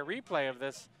 30-day replay of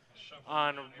this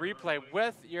on replay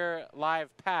with your live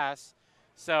pass.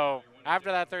 So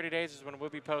after that 30 days is when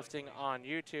we'll be posting on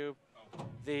YouTube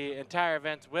the entire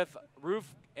event with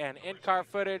roof and in-car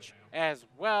footage, as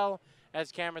well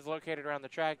as cameras located around the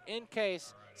track in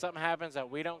case something happens that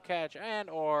we don't catch, and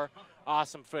or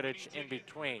awesome footage in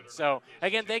between. So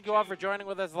again, thank you all for joining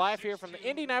with us live here from the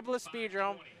Indianapolis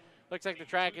Speedrome. Looks like the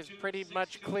track is pretty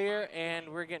much clear, and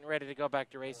we're getting ready to go back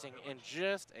to racing in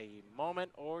just a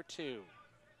moment or two.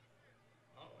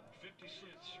 50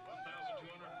 cents,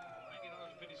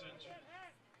 $1,290.50.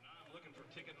 Now I'm looking for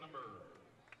ticket number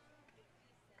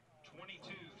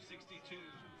 2262-520.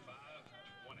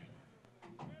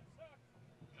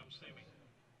 Come see me.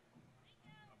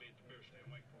 I'll be at the beer stand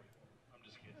waiting for you. I'm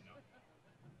just kidding. No.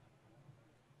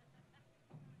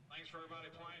 Thanks for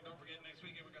everybody playing. Don't forget, next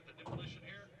weekend we got the demolition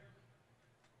here.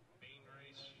 Bean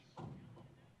race. And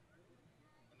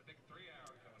the big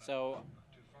 3-hour coming So up.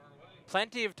 Too far away.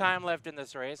 plenty of time left in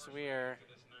this race. We are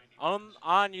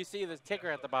on you see the ticker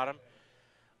at the bottom.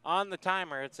 On the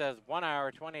timer, it says 1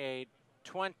 hour, 28:20.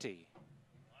 So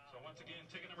once again,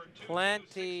 ticket number 2.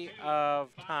 Plenty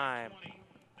of time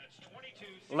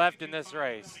left in this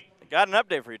race. Got an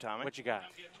update for you, Tommy. What you got?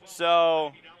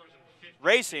 So,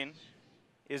 racing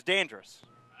is dangerous.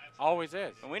 Always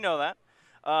is. And we know that.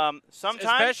 Sometimes,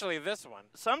 especially this one.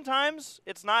 Sometimes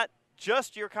it's not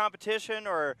just your competition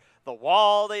or the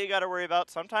wall that you got to worry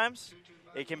about. Sometimes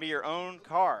it can be your own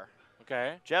car.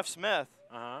 Okay. Jeff Smith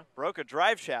broke a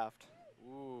drive shaft,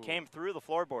 came through the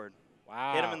floorboard,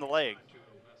 hit him in the leg.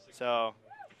 So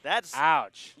that's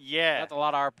ouch. Yeah, that's a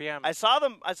lot of RPM. I saw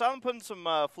them putting some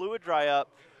fluid dry up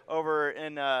over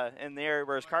in the area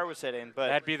where his car was sitting. But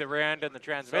that'd be the rear end and the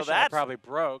transmission so that probably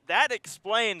broke. That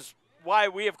explains why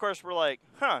we, of course, were like,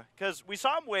 huh, because we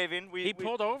saw him waving. He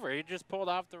pulled over. He just pulled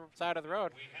off the side of the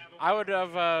road. I would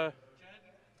have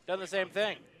done the same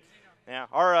thing. Yeah,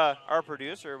 our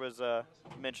producer was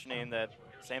mentioning that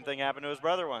same thing happened to his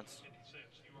brother once.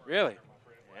 Really?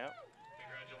 Yeah.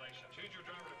 Congratulations. Who's your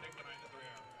driver to pick the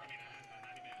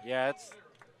 90 Yeah, it's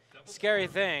a scary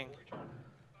thing.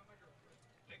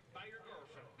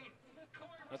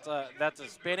 That's a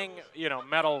spinning,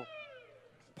 metal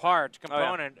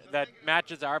component that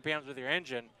matches the RPMs with your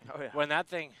engine. Oh, yeah. When that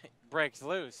thing breaks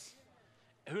loose,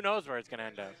 who knows where it's going to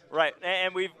end up. Right,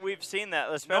 and we've seen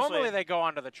that, especially. Normally they go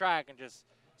onto the track and just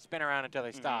spin around until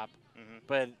they stop,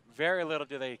 but very little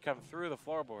do they come through the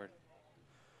floorboard.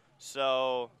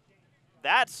 So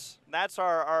that's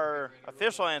our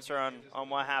official answer on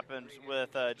what happened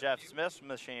with Jeff Smith's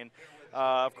machine.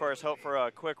 Of course, hope for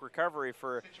a quick recovery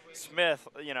for Smith.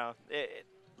 You know,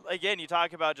 again, you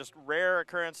talk about just rare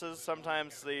occurrences.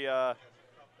 Sometimes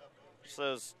just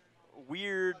those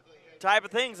weird type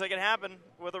of things that can happen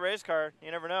with a race car.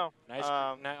 You never know. Nice.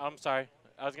 I'm sorry.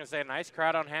 I was going to say, nice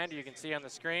crowd on hand. You can see on the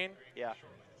screen. Yeah.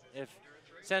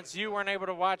 Since you weren't able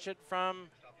to watch it from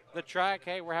the track,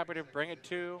 hey, we're happy to bring it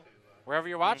to wherever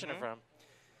you're watching it from.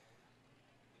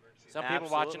 Some people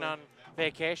watching on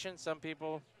vacation. Some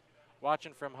people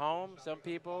watching from home. Some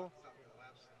people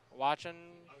watching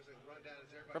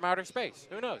from outer space.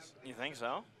 Who knows? You think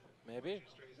so? Maybe.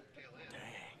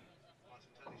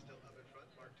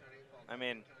 I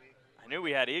mean, I knew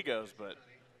we had egos, but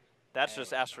that's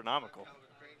just astronomical.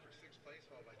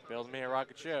 Build me a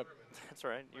rocket ship. That's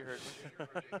right. You heard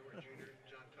me.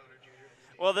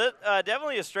 Well,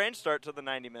 definitely a strange start to the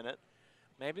 90-minute.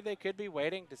 Maybe they could be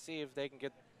waiting to see if they can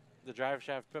get the drive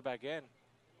shaft put back in.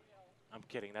 I'm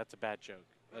kidding. That's a bad joke.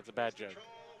 That's a bad joke.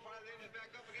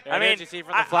 I mean, you see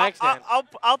from the flag stand.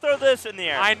 I'll throw this in the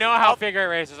air. I know how figure eight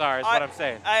races are, is what I'm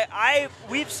saying.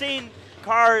 We've seen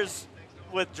cars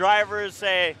with drivers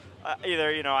say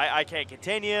either, you know, I can't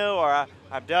continue, or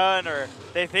I'm done, or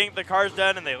they think the car's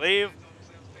done and they leave,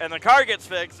 and the car gets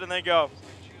fixed and they go,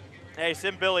 hey,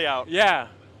 send Billy out. Yeah.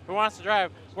 Who wants to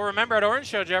drive? Well, remember at Orange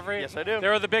Show, Jeffrey? Yes, I do.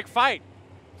 There was the big fight.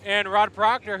 And Rod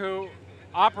Proctor, who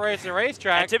operates the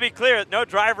racetrack. And to be clear, no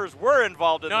drivers were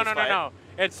involved in this fight. No.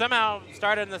 It somehow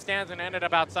started in the stands and ended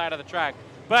up outside of the track.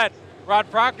 But Rod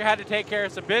Proctor had to take care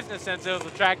of some business since it was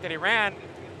the track that he ran.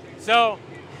 So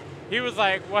he was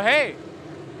like, well, hey,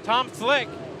 Tom Smith,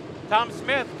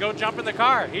 go jump in the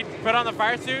car. He put on the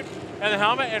fire suit and the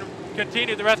helmet and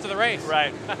continued the rest of the race.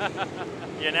 Right.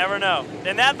 You never know.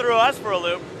 And that threw us for a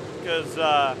loop because,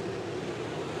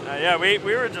 yeah, we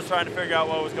were just trying to figure out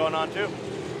what was going on, too.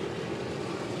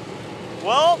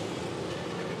 Well,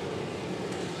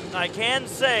 I can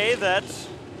say that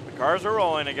the cars are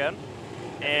rolling again,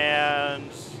 and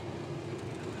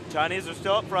Chinese are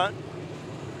still up front.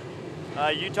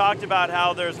 You talked about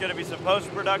how there's going to be some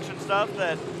post-production stuff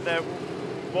that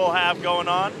we'll have going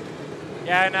on.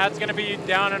 Yeah, and that's going to be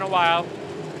down in a while.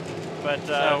 But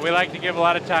so we like to give a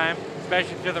lot of time,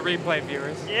 especially to the replay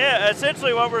viewers. Yeah,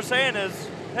 essentially what we're saying is,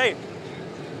 hey.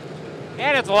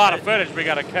 And it's a lot of footage we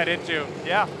got to cut into.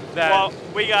 Yeah. Well,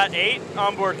 we got 8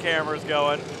 onboard cameras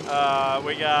going.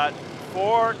 We got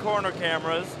 4 corner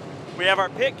cameras. We have our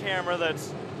pit camera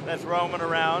that's roaming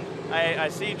around. I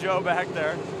see Joe back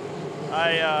there.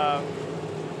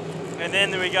 And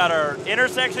then we got our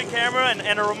intersection camera,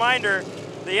 and a reminder,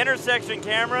 the intersection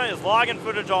camera is logging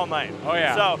footage all night. Oh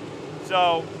yeah.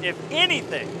 So if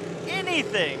anything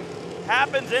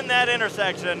happens in that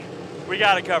intersection, we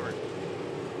got it covered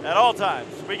at all times.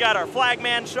 We got our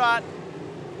flagman shot,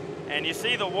 and you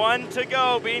see the 1 to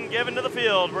go being given to the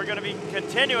field. We're going to be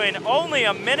continuing only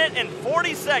 1 minute and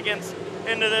 40 seconds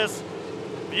into this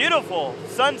beautiful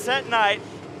sunset night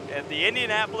at the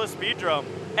Indianapolis Speedrome.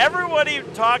 Everybody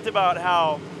talked about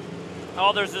how,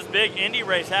 there's this big Indy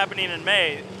race happening in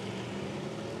May,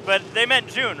 but they meant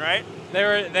June, right?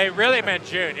 They really meant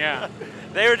June, yeah.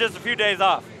 They were just a few days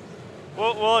off.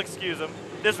 We'll excuse them.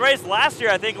 This race last year,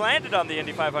 I think, landed on the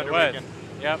Indy 500 weekend.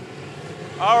 Yep.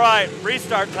 All right,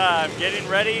 restart time. Getting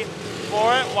ready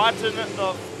for it. Watching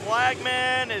the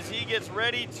flagman as he gets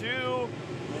ready to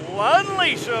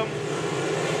unleash him.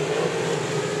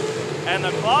 And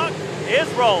the clock is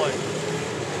rolling.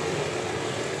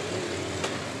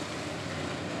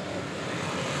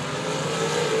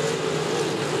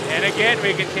 And again,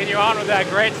 we continue on with that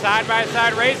great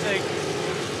side-by-side racing.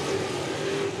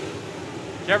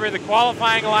 Jeffrey, the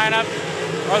qualifying lineup,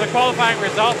 or the qualifying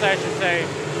results, I should say,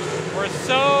 were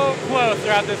so close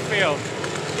throughout this field.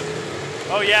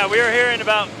 Oh yeah, we were hearing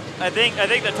about, I think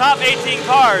the top 18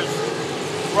 cars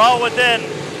were all within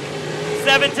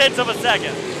 0.7 of a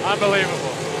second.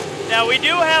 Unbelievable. Now we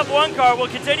do have one car, we'll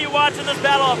continue watching this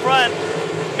battle up front.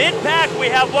 Mid-pack, we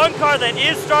have one car that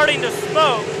is starting to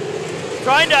smoke.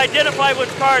 Trying to identify which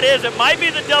car it is. It might be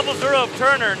the 00 of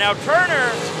Turner. Now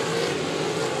Turner,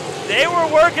 they were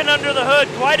working under the hood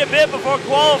quite a bit before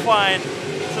qualifying.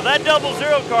 So that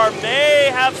 00 car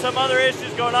may have some other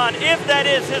issues going on. If that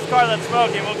is his car that's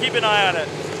smoking, we'll keep an eye on it.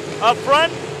 Up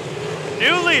front,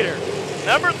 new leader,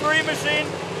 number 3 machine.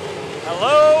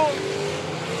 Hello,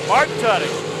 Mark Tutting.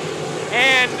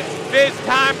 And this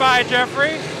time by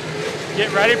Jeffrey,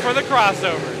 Get ready for the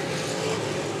crossover.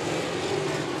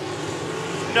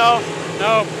 No.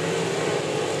 Nope.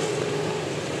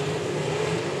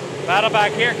 Battle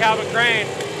back here, Calvin Crane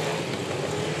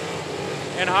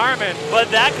and Harmon.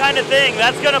 But that kind of thing,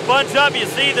 that's going to bunch up. You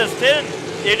see this 10.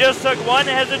 You just took one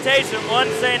hesitation, one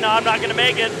saying, no, I'm not going to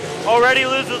make it. Already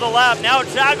loses a lap. Now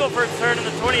Shackelford's turn in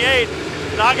the 28.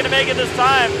 Not going to make it this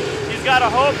time. He's got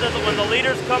to hope that when the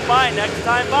leaders come by next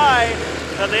time by,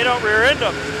 that they don't rear end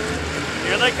them.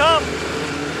 Here they come.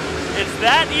 It's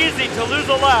that easy to lose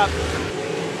a lap.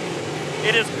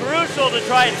 It is crucial to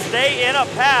try and stay in a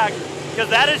pack because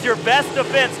that is your best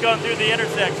defense going through the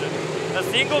intersection. A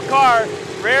single car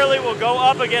rarely will go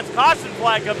up against caution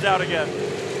flag comes out again.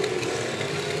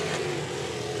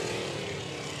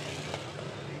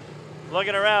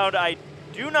 Looking around, I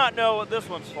do not know what this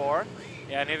one's for.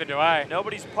 Yeah, neither do I.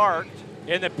 Nobody's parked.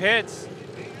 In the pits.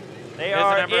 They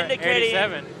are number indicating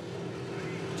 87.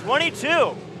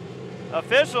 22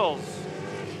 officials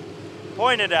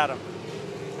pointed at him.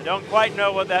 I don't quite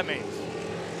know what that means.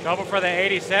 Trouble for the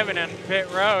 87 in pit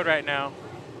road right now.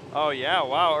 Oh yeah,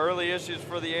 wow, early issues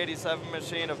for the 87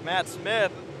 machine of Matt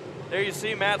Smith. There you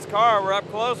see Matt's car, we're up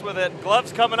close with it.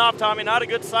 Gloves coming off, Tommy, not a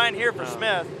good sign here for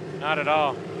Smith. Not at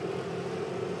all.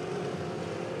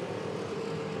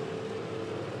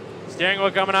 Steering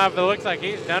wheel coming off, it looks like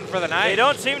he's done for the night. They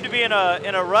don't seem to be in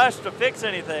a rush to fix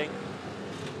anything.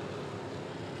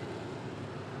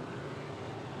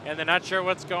 And they're not sure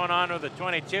what's going on with the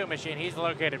 22 machine. He's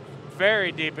located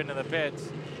very deep into the pits.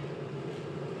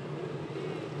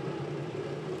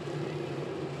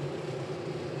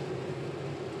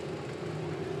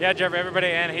 Yeah, Jeffrey, everybody,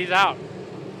 and he's out.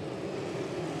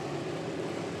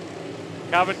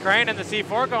 Calvin Crane and the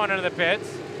C4 going into the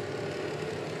pits.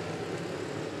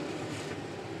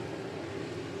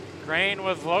 Crane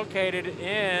was located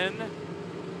in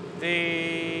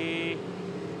the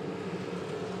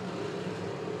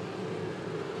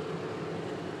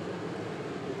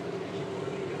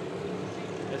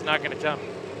it's not going to tell me.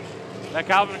 That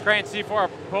Calvin Crane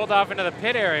C4 pulled off into the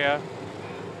pit area.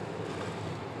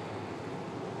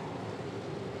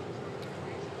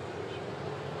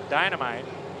 Dynamite.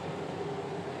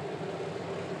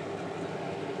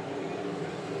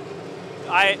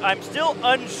 I'm still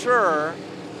unsure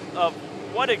of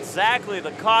what exactly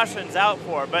the caution's out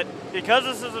for, but because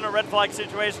this isn't a red flag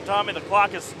situation, Tommy, the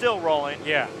clock is still rolling.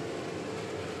 Yeah.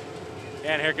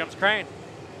 And here comes Crane.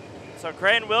 So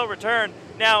Crane will return.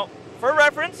 Now, for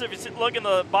reference, if you look in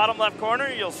the bottom left corner,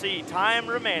 you'll see time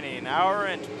remaining, hour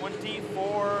and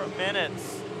 24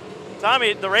 minutes.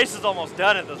 Tommy, the race is almost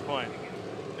done at this point.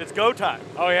 It's go time.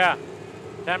 Oh, yeah.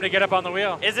 Time to get up on the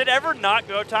wheel. Is it ever not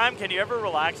go time? Can you ever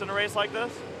relax in a race like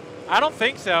this? I don't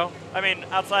think so. I mean,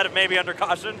 outside of maybe under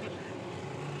caution.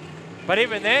 But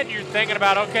even then, you're thinking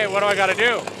about, okay, what do I got to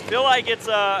do? Feel like it's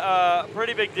a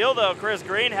pretty big deal, though. Chris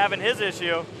Green having his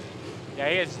issue. Yeah,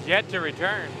 he has yet to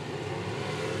return.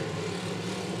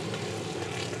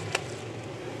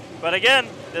 But again,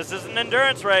 this is an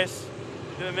endurance race,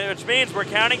 which means we're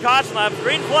counting caution laps.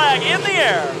 Green flag in the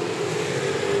air.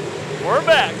 We're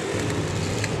back.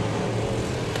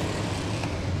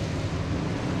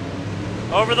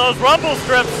 Over those rumble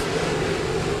strips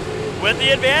with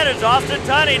the advantage. Austin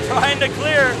Tunney trying to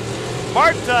clear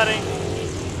Mark Tunney.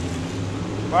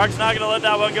 Mark's not going to let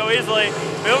that one go easily.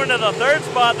 Moving to the third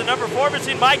spot, the number 4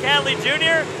 machine, Mike Hanley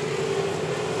Jr.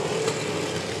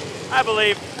 I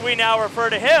believe we now refer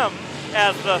to him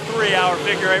as the 3-hour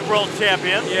figure 8 world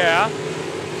champion. Yeah.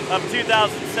 Of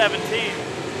 2017.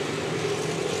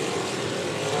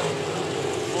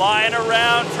 Flying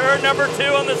around turn number 2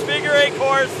 on this figure 8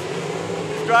 course.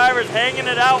 These drivers hanging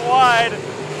it out wide.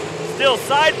 Still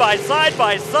side by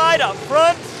side up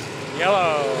front.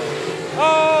 Yellow.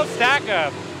 Oh, stack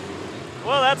up.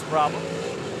 Well, that's a problem.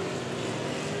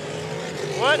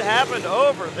 What happened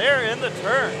over there in the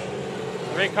turn?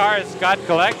 The big car is got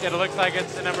collected. It looks like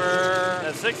it's the number...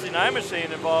 A 69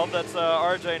 machine involved. That's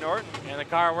R.J. Norton. And the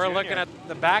car we're Junior. looking at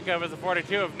the back of is the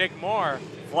 42 of Nick Moore.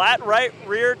 Flat right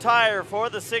rear tire for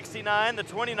the 69. The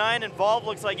 29 involved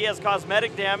looks like he has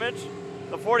cosmetic damage.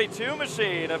 The 42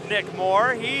 machine of Nick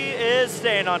Moore, he is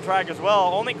staying on track as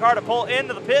well. Only car to pull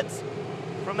into the pits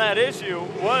from that issue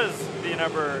was the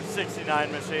number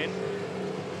 69 machine.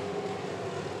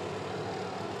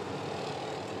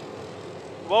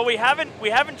 Well, we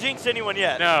haven't jinxed anyone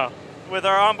yet. No. With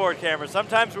our onboard camera.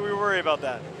 Sometimes we worry about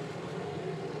that.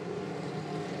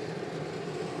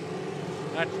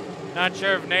 Not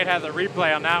sure if Nate has a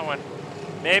replay on that one.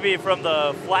 Maybe from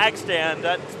the flag stand.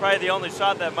 That's probably the only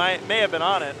shot that may have been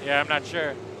on it. Yeah, I'm not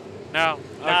sure. No.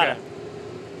 Got Okay. it.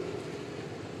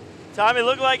 Tommy,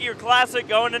 looked like your classic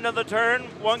going into the turn.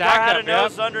 One car had a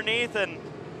nose underneath,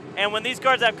 and when these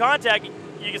cars have contact,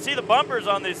 you can see the bumpers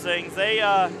on these things.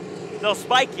 They'll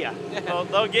spike you.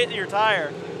 They'll get your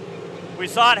tire. We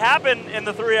saw it happen in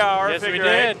the 3-hour figure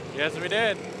eight. Yes, we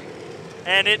did.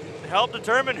 And it helped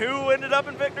determine who ended up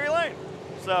in victory lane.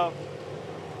 So,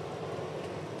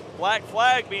 black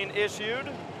flag being issued.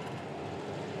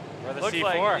 For the Looks C4.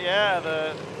 like, yeah,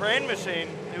 the crane machine,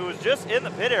 who was just in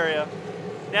the pit area.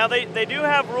 Now, they do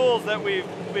have rules that we've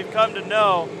come to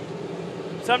know.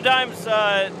 Sometimes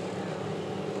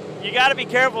you got to be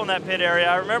careful in that pit area.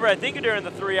 I remember, I think during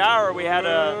the 3-hour, we had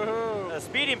a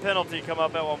speeding penalty come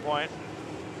up at one point.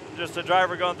 Just a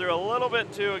driver going through a little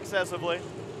bit too excessively.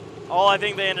 All I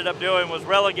think they ended up doing was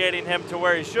relegating him to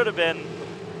where he should have been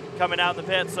coming out in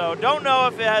the pit. So don't know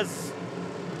if it has,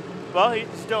 well, he's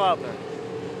still out there.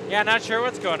 Yeah, not sure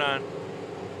what's going on.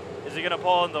 Is he going to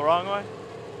pull in the wrong way?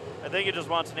 I think he just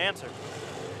wants an answer.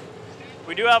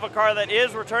 We do have a car that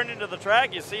is returning to the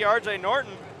track. You see RJ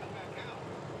Norton.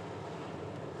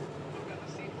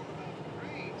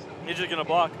 He's just going to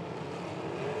block.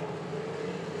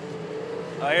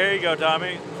 Oh, here you go,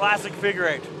 Tommy. Classic figure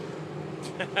eight.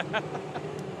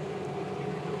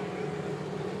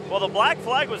 Well, the black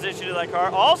flag was issued to that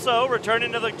car. Also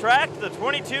returning to the track, the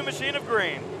 22 machine of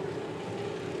green.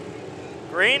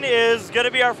 Green is going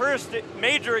to be our first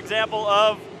major example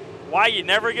of why you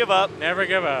never give up. Never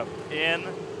give up. In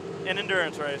an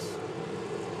endurance race.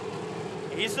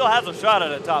 He still has a shot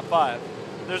at a top 5.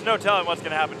 There's no telling what's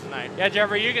going to happen tonight. Yeah,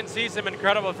 Jeffrey, you can see some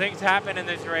incredible things happen in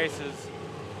these races.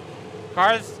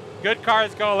 Good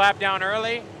cars go a lap down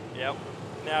early. Yep.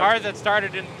 Now, cars that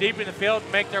started deep in the field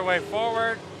make their way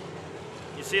forward.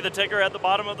 You see the ticker at the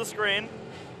bottom of the screen.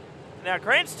 Now,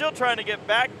 Crane's still trying to get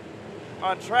back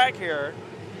on track here.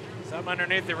 Something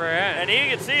underneath the rear end. And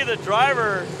you can see the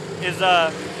driver is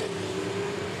not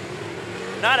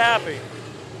happy.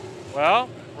 Well,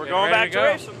 we're going back to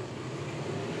racing.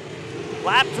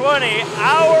 Lap 20,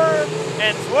 hour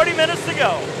and 20 minutes to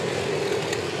go.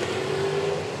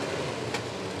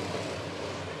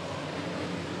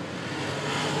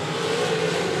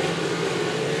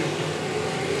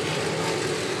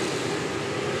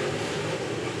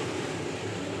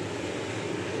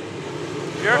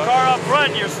 Your car up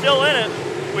front, you're still in it.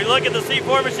 We look at the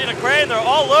C4 machine of Crane, they're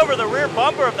all over the rear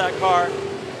bumper of that car.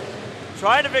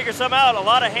 Trying to figure some out. A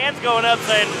lot of hands going up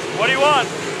saying, what do you want?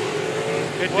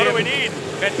 What do we need?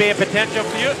 Could be a potential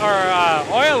fuel or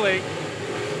oil leak.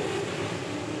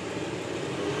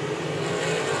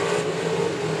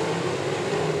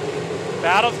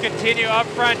 Battles continue up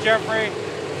front, Jeffrey.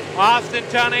 Austin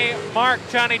Tunney, Mark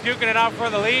Tunney duking it out for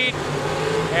the lead.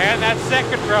 And that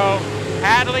second row,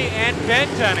 Hadley and Ben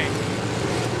Tunney.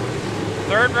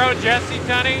 Third row, Jesse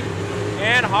Tunney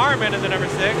and Harmon in the number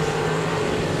 6.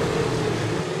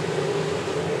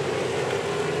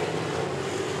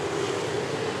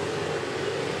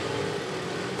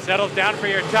 Settles down for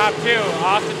your top 2.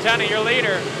 Austin Tunney, your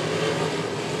leader.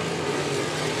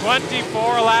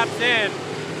 24 laps in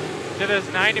to this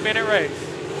 90-minute race.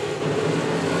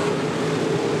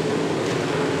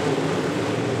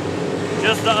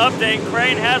 Just to update,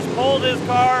 Crane has pulled his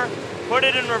car, put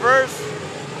it in reverse.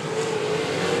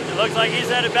 It looks like he's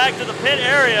headed back to the pit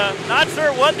area. Not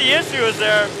sure what the issue is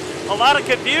there. A lot of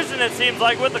confusion, it seems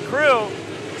like, with the crew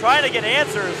trying to get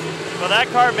answers. But that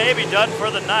car may be done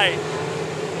for the night.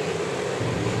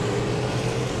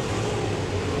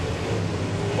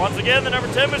 Once again, the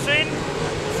number 10 machine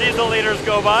sees the leaders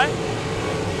go by.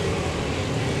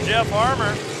 Jeff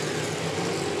Armour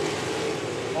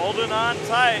holding on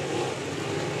tight.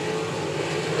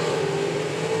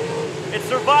 It's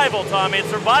survival, Tommy. It's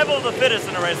survival of the fittest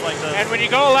in a race like this. And when you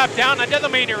go a lap down, that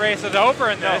doesn't mean your race is over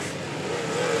in this.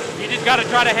 You just got to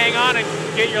try to hang on and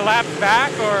get your laps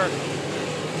back, or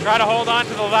try to hold on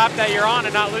to the lap that you're on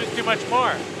and not lose too much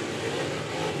more.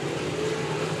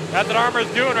 That's what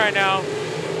Armour's doing right now.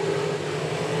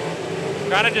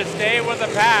 Trying to just stay with the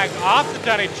pack. Austin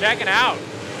Tunney checking out.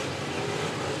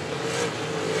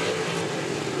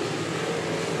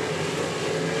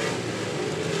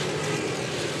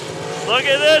 Look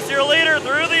at this, your leader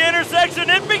through the intersection.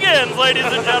 It begins, ladies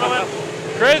and gentlemen.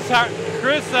 Chris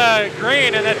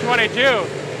Green in that 22.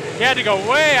 He had to go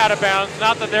way out of bounds.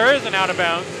 Not that there is an out of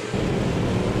bounds.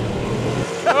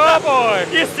 Oh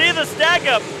boy. You see the stack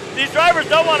up. These drivers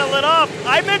don't want to let off.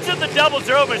 I mentioned the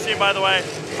 00 machine, by the way.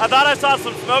 I thought I saw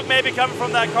some smoke maybe coming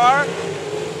from that car.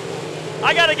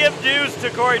 I got to give dues to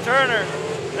Corey Turner.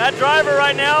 That driver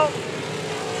right now,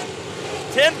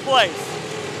 10th place.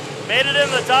 Made it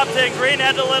in the top 10. Green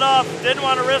had to let off. Didn't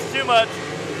want to risk too much.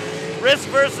 risk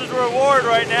versus reward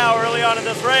right now early on in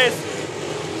this race.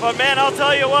 But man, I'll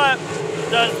tell you what,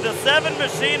 does the 7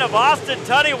 machine of Austin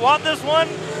Tunney want this one?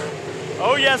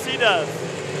 Oh yes, he does.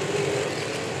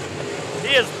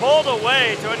 He is pulled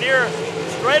away to a near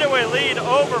straightaway lead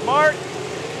over Mark.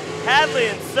 Hadley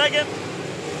in second.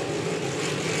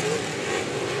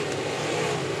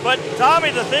 But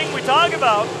Tommy, the thing we talk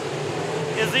about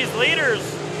is these leaders.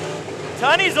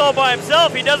 Tunney's all by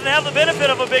himself. He doesn't have the benefit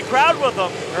of a big crowd with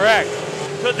him. Correct.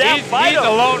 Could that fight him? He's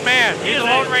a lone man. He's a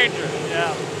lone ranger.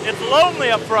 Yeah. It's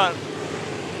lonely up front.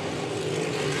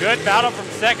 Good battle from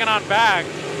second on back.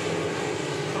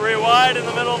 3 wide in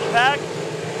the middle of the pack.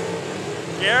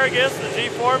 Garrigus, the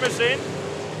G4 machine,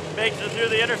 makes it through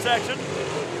the intersection.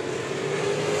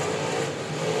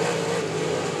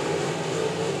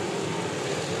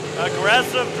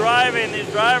 Aggressive driving. These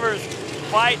drivers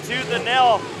fight tooth and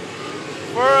nail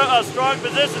for a strong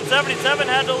position. 77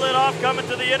 had to lid off coming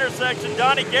to the intersection.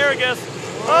 Donnie Garrigus.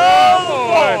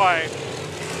 Oh boy!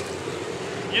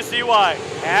 You see why.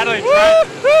 Hadley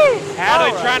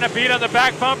trying to beat on the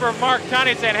back bumper of Mark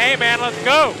Tunney, saying, hey man, let's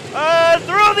go.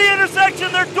 Through the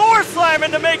intersection, they're door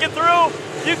slamming to make it through.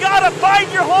 You gotta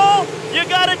find your hole. You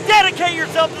gotta dedicate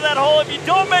yourself to that hole. If you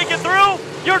don't make it through,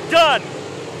 you're done.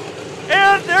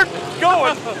 And they're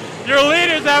going. Your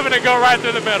leader's having to go right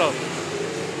through the middle.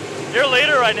 Your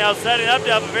leader right now is setting up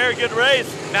to have a very good race.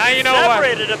 Now you know why.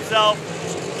 Separated himself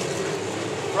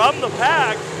from the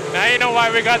pack. Now you know why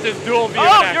we got this dual view.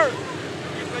 Oh,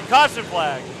 caution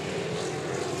flag.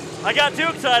 I got too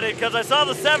excited because I saw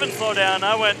the 7 slow down.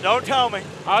 I went, don't tell me.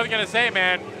 I was going to say,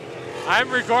 man, I'm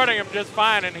recording him just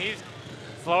fine, and he's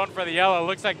flowing for the yellow.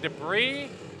 Looks like debris.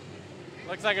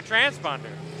 Looks like a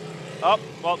transponder. Oh,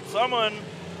 well, someone.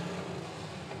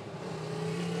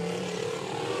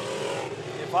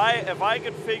 If I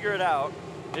could figure it out.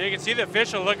 You can see the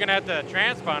official looking at the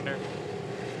transponder.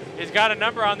 He's got a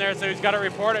number on there, so he's got to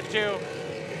report it to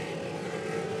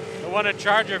the one in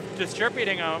charge of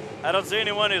distributing them. I don't see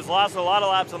anyone who's lost a lot of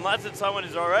laps, unless it's someone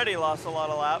who's already lost a lot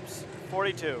of laps.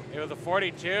 42. It was a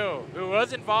 42 who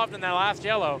was involved in that last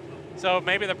yellow, so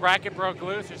maybe the bracket broke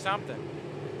loose or something.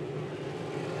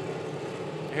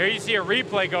 Here you see a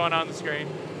replay going on the screen.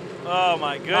 Oh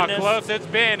my goodness. How close it's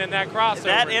been in that crossover.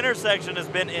 That intersection has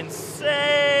been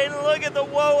insane. Look at the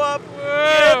whoa up.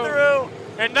 Whoa. Get through.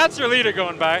 And that's your leader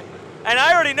going by. And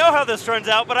I already know how this turns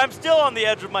out, but I'm still on the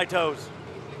edge of my toes.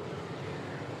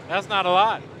 That's not a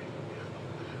lot.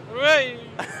 I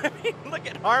mean, look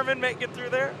at Harmon making it through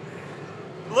there.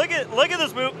 Look at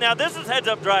this move. Now this is heads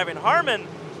up driving. Harmon,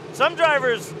 some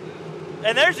drivers,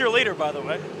 and there's your leader, by the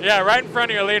way. Yeah, right in front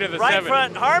of your leader, the 7. Right in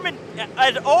front. Harmon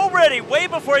had already, way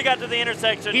before he got to the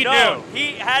intersection, he knew.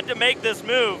 He had to make this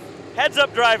move. Heads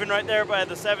up driving right there by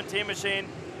the 17 machine.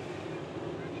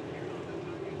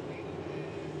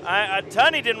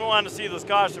 Tunney didn't want to see this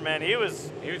caution, man. He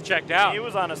was checked out. He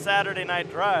was on a Saturday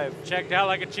night drive. Checked out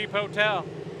like a cheap hotel.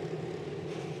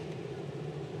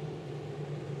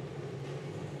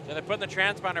 So they're putting the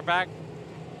transponder back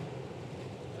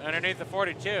underneath the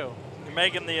 42. You're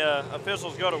making the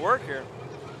officials go to work here.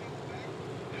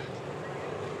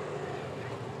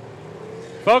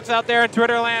 Folks out there in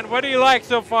Twitter land, what do you like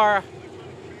so far?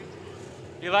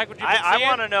 Do you like what you've been seeing? I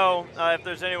want to know if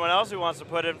there's anyone else who wants to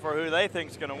put in for who they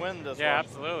think is going to win this one. Yeah,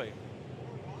 absolutely.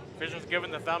 Officials giving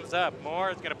the thumbs up.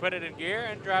 Moore is going to put it in gear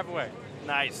and drive away.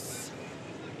 Nice.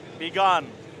 Be gone.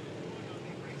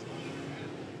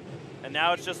 And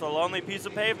now it's just a lonely piece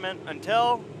of pavement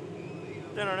until.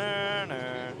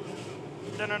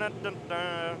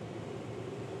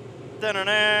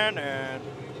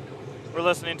 We're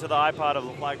listening to the iPod of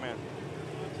the flagman.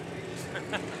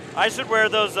 I should wear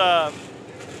those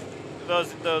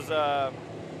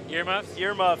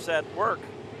earmuffs at work.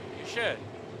 You should.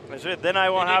 I should. Then I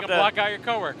won't have to block out your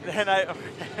coworker. Then I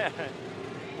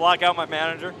block out my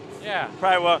manager. Yeah.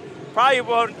 Probably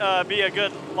won't be a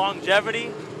good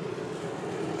longevity.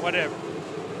 Whatever.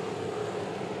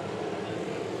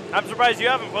 I'm surprised you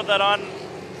haven't put that on,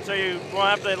 so you won't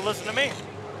have to listen to me.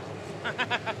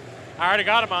 I already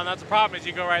got him on. That's the problem, is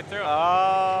you go right through.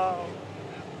 Oh.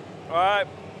 All right.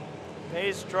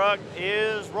 Pace truck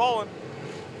is rolling.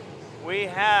 We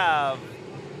have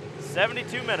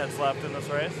 72 minutes left in this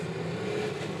race.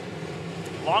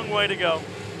 Long way to go.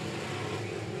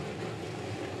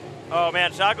 Oh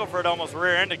man, Shackelford almost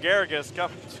rear-ended Garrigus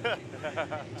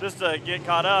just to get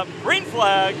caught up. Green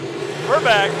flag. We're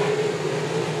back.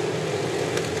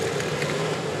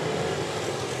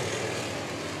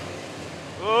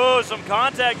 Oh, some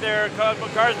contact there.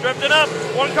 Car's drifting up.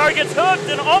 One car gets hooked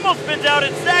and almost spins out.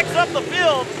 It stacks up the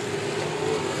field.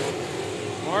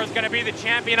 Moore's going to be the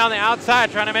champion on the outside,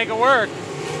 trying to make it work.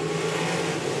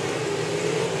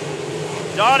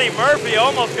 Donnie Murphy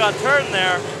almost got turned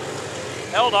there.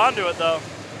 Held on to it, though.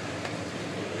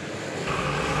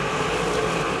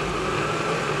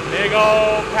 Big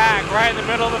old pack right in the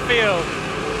middle of the field.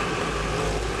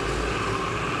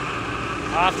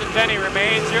 Austin Denny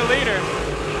remains your leader.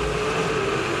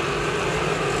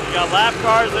 You got lap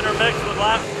cars intermixed with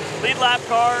lead lap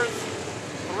cars.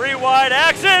 3 wide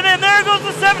action, and there goes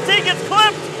the 17, gets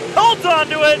clipped, holds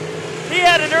onto it. He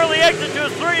had an early exit to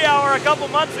his 3-hour a couple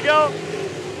months ago.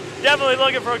 Definitely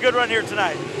looking for a good run here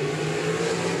tonight.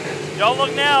 Don't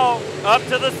look now, up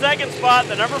to the second spot,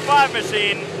 the number 5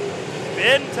 machine,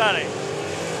 Ben Tunney.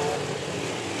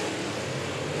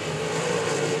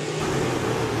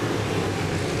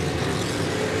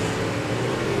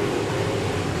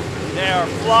 They are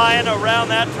flying around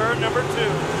that turn number 2.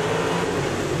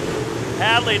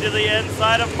 Hadley to the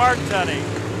inside of Mark Tunney.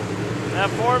 That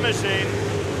 4 machine.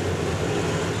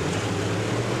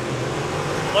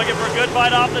 Looking for a good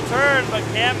bite off the turn, but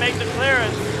can't make the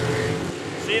clearance.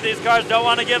 See, these cars don't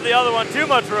want to give the other one too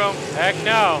much room. Heck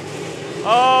no.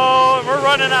 Oh, and we're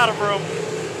running out of room.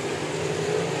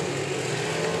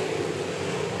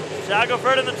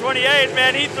 Shackelford in the 28,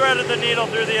 man, he threaded the needle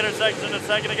through the intersection a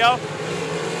second ago.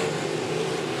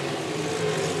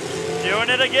 Doing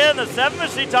it again, the 7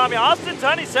 machine, Tommy. Austin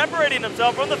Tunney separating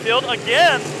himself from the field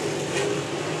again.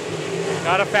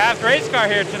 Got a fast race car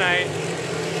here tonight.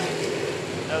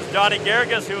 That was Johnny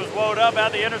Garrigus who was woed up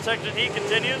at the intersection. He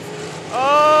continues.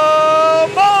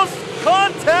 Almost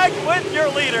contact with your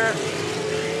leader.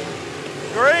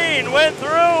 Green went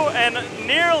through and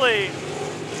nearly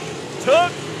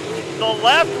took the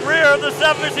left rear of the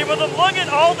 7 machine. But look at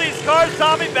all these cars,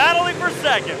 Tommy, battling for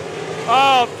second.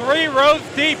 Oh, 3 rows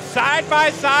deep, side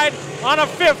by side on a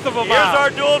 1/5 of a mile. Here's our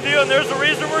dual view, and there's the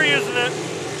reason we're using it.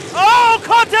 Oh,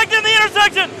 contact in the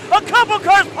intersection. A couple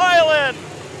cars pile in.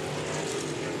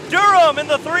 Durham in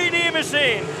the 3D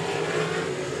machine.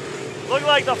 Look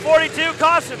like the 42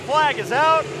 caution flag is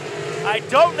out. I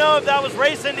don't know if that was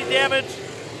race ending damage,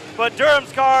 but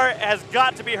Durham's car has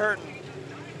got to be hurting.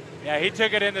 Yeah, he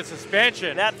took it into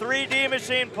suspension. That 3D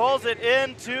machine pulls it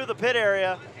into the pit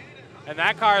area. And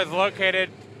that car is located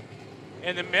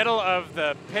in the middle of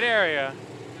the pit area,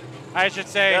 I should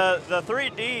say. The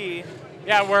 3D.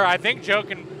 Yeah, where I think Joe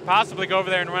can possibly go over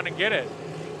there and run and get it.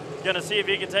 Gonna see if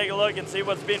he can take a look and see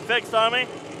what's being fixed on me.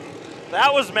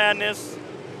 That was madness.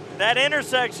 That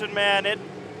intersection, man, it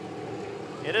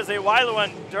is a wily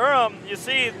one. Durham, you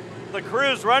see the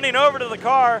crews running over to the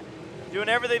car, doing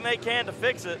everything they can to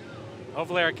fix it.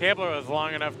 Hopefully our cable was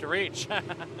long enough to reach.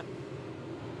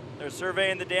 They're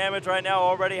surveying the damage right now,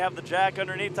 already have the jack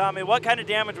underneath. Tommy, what kind of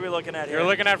damage are we looking at here? You're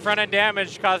looking at front end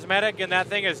damage, cosmetic, and that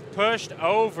thing is pushed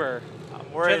over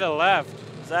to the left.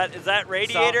 Is that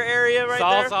radiator area right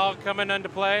there? Sal's all coming into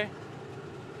play?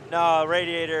 No,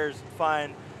 radiator's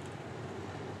fine.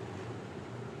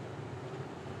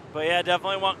 But yeah,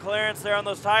 definitely want clearance there on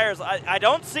those tires. I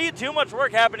don't see too much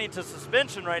work happening to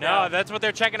suspension right now. No, that's what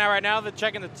they're checking out right now. They're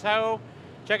checking the toe,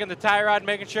 checking the tie rod,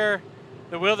 making sure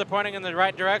the wheels are pointing in the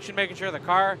right direction, making sure the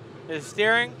car is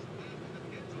steering.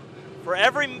 For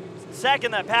every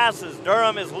second that passes,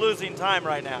 Durham is losing time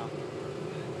right now.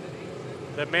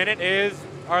 The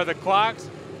the clock's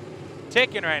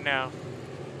ticking right now.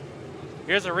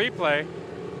 Here's a replay.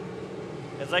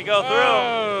 As they go through.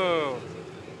 Oh.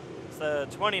 It's the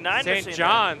 29 machine. St.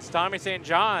 John's, Tommy St.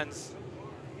 John's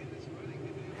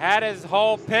had his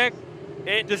whole pick.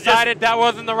 It decided that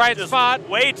wasn't the right spot.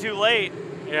 Way too late.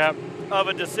 Yep. Of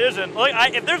a decision. Look,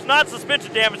 if there's not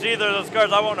suspension damage to either of those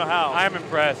cars, I won't know how. I'm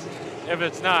impressed if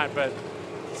it's not, but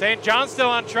St. John's still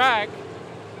on track.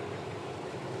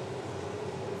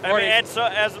 I mean, and so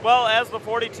as well as the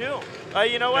 42.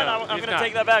 You know what? No, I'm going to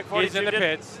take that back. 42 he's in the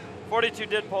pits. 42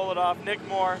 did pull it off. Nick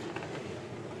Moore.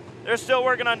 They're still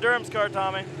working on Durham's car,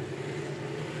 Tommy.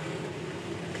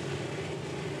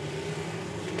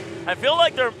 I feel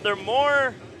like they're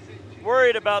more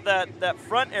worried about that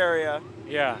front area.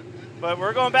 Yeah. But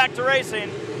we're going back to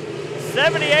racing.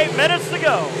 78 minutes to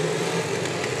go.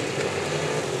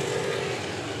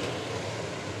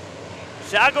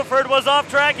 Shackelford was off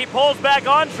track. He pulls back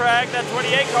on track, that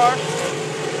 28 car.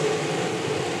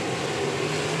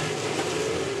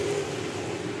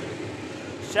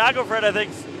 Shackelford, I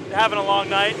think, is having a long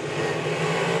night.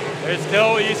 There's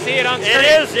still, you see it on screen.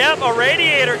 It is, yep, a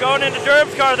radiator going into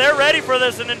Durham's car. They're ready for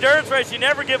this, an endurance race. You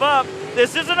never give up.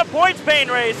 This isn't a points pain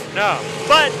race. No.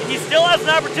 But he still has an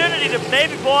opportunity to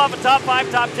maybe pull off a top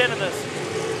 5, top 10 in this.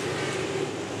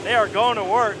 They are going to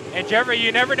work. And Jeffrey,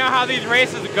 you never know how these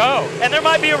races go. And there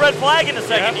might be a red flag in a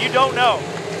second. Yep. You don't know.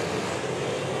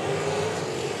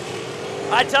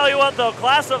 I tell you what, though,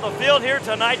 class of the field here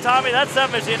tonight, Tommy, that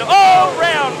 7 machine. Oh,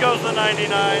 round goes the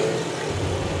 99.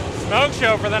 Smoke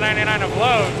show for the 99 of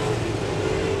Lowe.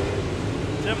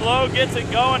 Tim Lowe gets it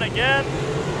going again.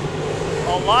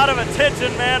 A lot of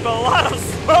attention, man, but a lot of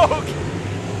smoke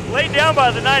laid down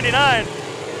by the 99.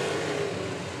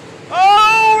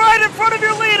 Oh, right in front of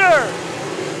your leader.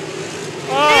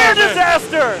 Near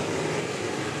disaster.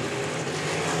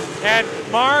 And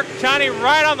Mark Tunney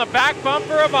right on the back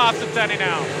bumper of Austin Tunney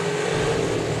now.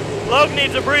 Logue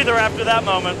needs a breather after that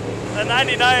moment. The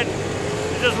 99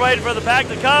 is just waiting for the pack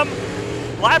to come.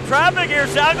 Lap traffic here,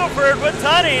 Shackelford with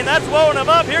Tunney, and that's blowing him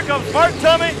up. Here comes Mark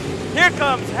Tunney. Here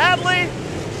comes Hadley.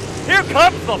 Here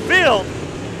comes the field.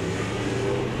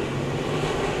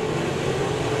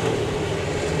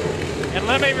 And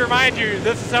let me remind you,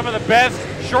 this is some of the best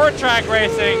short track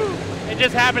racing. It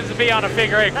just happens to be on a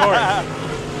figure 8 course.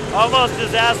 Almost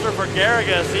disaster for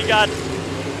Garrigus. He got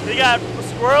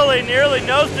squirrely, nearly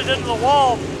nosed it into the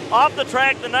wall. Off the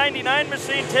track, the 99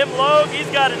 machine, Tim Logue, he's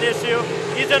got an issue.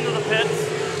 He's into the pits.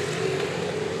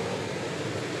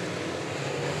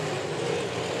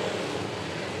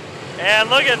 And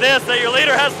look at this, that your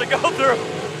leader has to go through.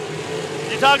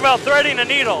 You talk about threading a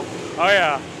needle. Oh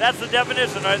yeah. That's the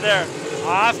definition right there.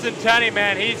 Austin Tunney,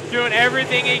 man, he's doing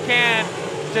everything he can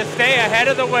to stay ahead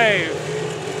of the wave.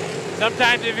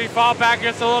 Sometimes if you fall back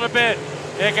just a little bit,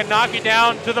 it can knock you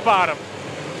down to the bottom.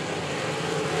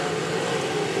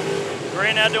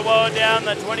 Green had to woe it down,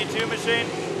 the 22 machine.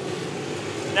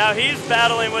 Now he's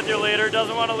battling with your leader,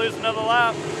 doesn't want to lose another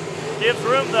lap. Gives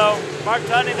room though. Mark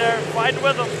Tunney there, fighting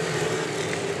with him.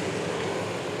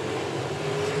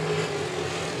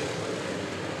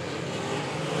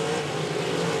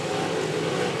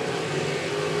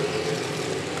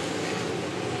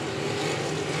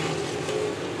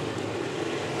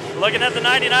 Looking at the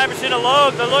 99 machine of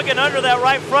Logue, they're looking under that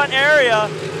right front area,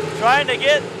 trying to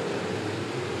get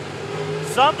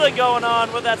something going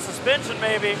on with that suspension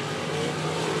maybe.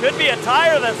 Could be a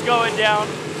tire that's going down.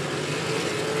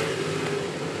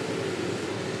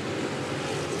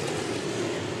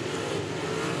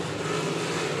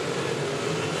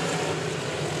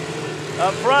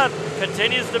 Up front,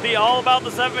 continues to be all about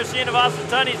the 7 machine of Austin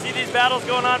Tunney. See these battles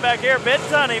going on back here. Ben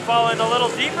Tunney falling a little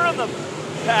deeper in the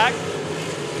pack.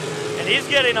 And he's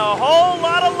getting a whole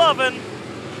lot of loving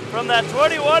from that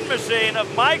 21 machine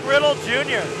of Mike Riddle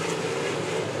Jr.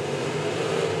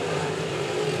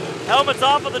 Helmet's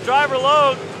off of the driver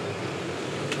Logue.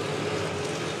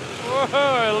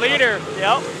 Whoa, leader.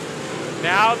 Yep.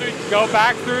 Now we go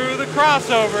back through the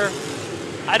crossover.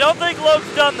 I don't think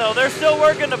Logue's done though. They're still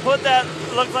working to put that,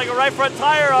 looks like a right front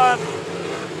tire on.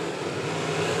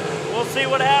 We'll see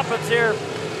what happens here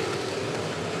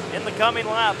in the coming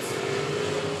laps.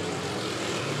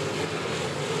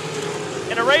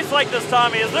 In a race like this,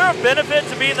 Tommy, is there a benefit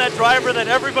to being that driver that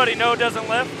everybody knows doesn't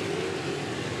lift?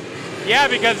 Yeah,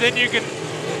 because then you can,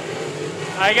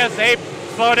 I guess they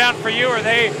slow down for you or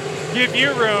they give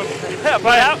you room. Yeah,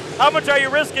 but how much are you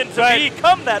risking to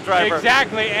become that driver?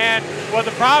 Exactly, and what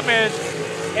the problem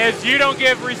is you don't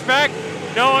give respect,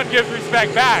 no one gives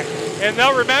respect back. And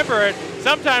they'll remember it.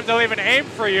 Sometimes they'll even aim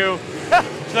for you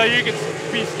so you can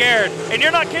be scared. And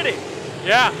you're not kidding.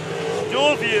 Yeah.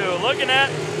 Dual view, looking at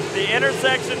the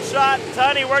intersection shot.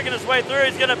 Tunney working his way through.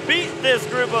 He's going to beat this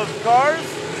group of cars.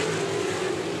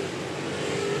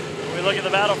 We look at the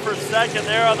battle for second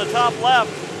there on the top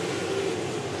left.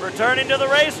 Returning to the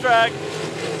racetrack.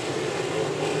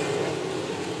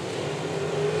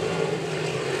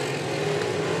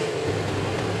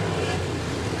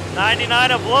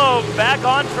 '99 of Logue back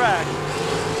on track.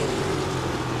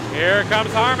 Here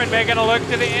comes Harmon making a look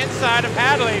to the inside of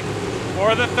Hadley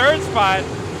for the 3rd spot.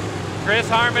 Chris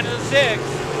Harmon in the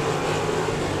 6th.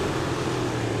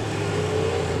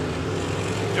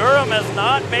 Durham has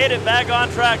not made it back on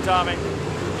track, Tommy.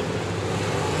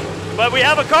 But we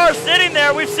have a car sitting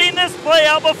there. We've seen this play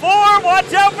out before.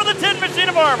 Watch out for the 10 machine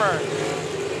of armor.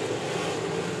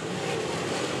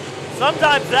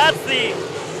 Sometimes that's the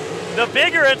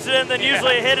bigger incident than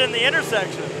usually a hit in the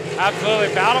intersection.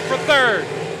 Absolutely, battle for 3rd.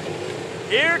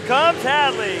 Here comes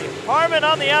Hadley. Harmon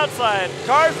on the outside.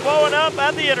 Cars blowing up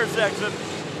at the intersection.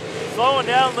 Slowing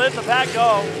down, letting the pack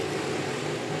go.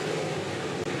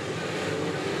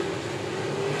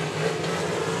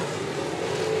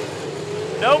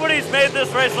 Nobody's made this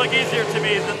race look easier to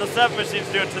me than the 7 machine's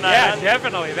doing tonight. Yeah,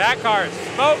 definitely. That car is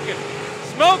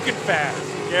smoking fast.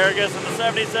 Garrigus in the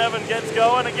 77 gets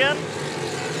going again.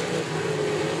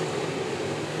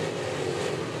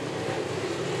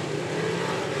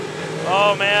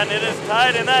 Oh man, it is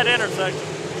tight in that intersection.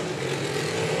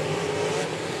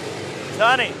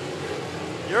 Tunney,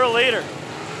 you're a leader.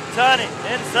 Tunney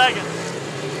in second.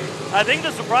 I think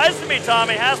the surprise to me,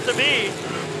 Tommy, has to be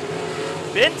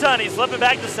Ben Tunney slipping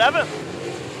back to 7th.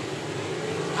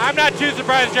 I'm not too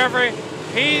surprised, Jeffrey.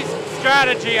 He's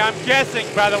strategy, I'm guessing,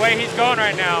 by the way he's going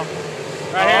right now.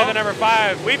 Right here, the number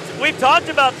 5. We've talked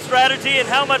about strategy and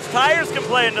how much tires can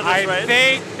play into this race. I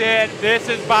think that this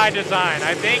is by design.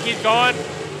 I think he's going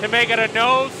to make it a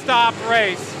no-stop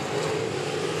race.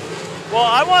 Well,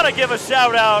 I want to give a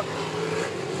shout out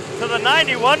to the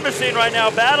 91 machine right now,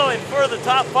 battling for the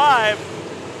top 5.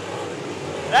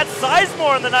 That's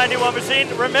Sizemore in the 91 machine.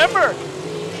 Remember,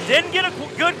 didn't get a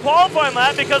good qualifying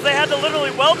lap because they had to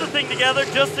literally weld the thing together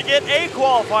just to get a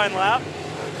qualifying lap.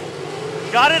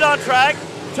 Got it on track,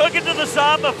 took it to the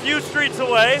shop a few streets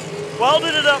away,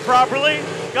 welded it up properly,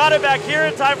 got it back here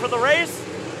in time for the race.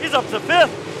 He's up to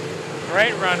 5th.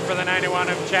 Great run for the 91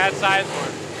 of Chad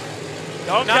Sizemore.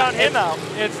 Don't count him out.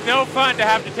 It's no fun to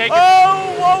have to take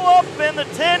whoa, up, and the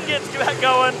 10 gets back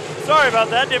going. Sorry about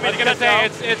that, didn't mean to cut say,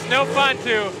 it's no fun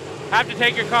to have to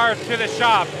take your car to the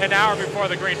shop an hour before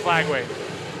the green flag wait.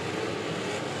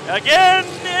 Again,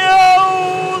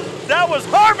 no! That was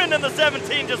Harmon in the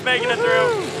 17 just making it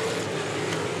through.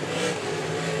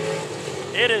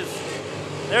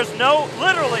 There's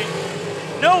literally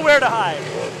nowhere to hide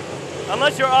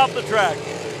unless you're off the track.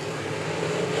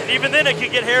 And even then it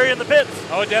could get hairy in the pits.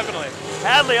 Oh, definitely.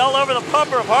 Hadley all over the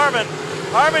bumper of Harmon.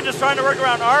 Harmon just trying to work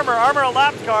around Armour. Armour a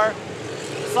lapped car.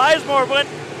 Sizemore went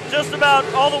just about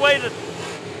all the way to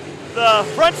the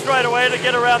front straightaway to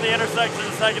get around the intersection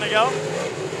a second ago.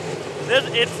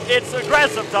 It's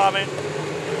aggressive, Tommy.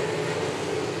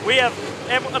 We have,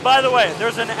 and by the way,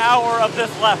 there's an hour of this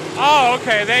left. Oh,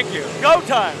 okay, thank you. Go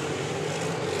time.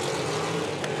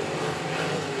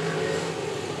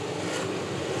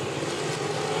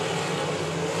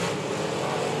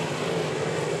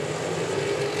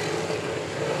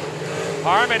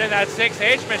 Harmon in that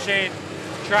 6H machine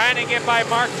trying to get by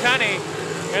Mark Tunney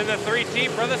in the 3T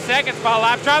for the second spot.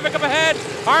 Lap traffic up ahead.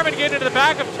 Harmon getting into the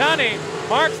back of Tunney.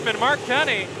 Marksman, Mark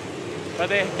Tunney. But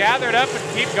they gathered up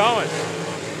and keep going.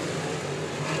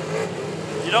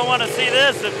 You don't want to see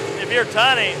this if you're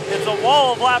Tunney. It's a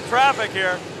wall of lap traffic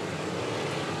here.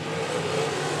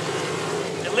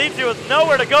 It leaves you with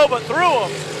nowhere to go but through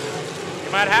them.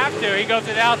 You might have to. He goes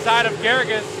to the outside of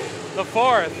Garrigus, the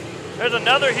 4th. There's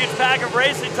another huge pack of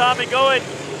racing, Tommy, going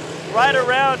right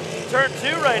around turn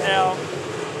 2 right now.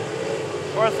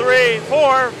 Or 3,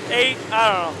 4, 8,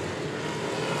 I don't know.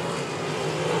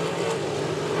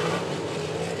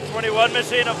 21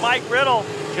 machine of Mike Riddle.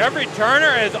 Jeffrey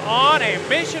Turner is on a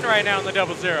mission right now in the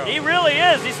 00. He really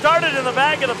is. He started in the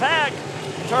back of the pack.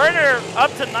 Turner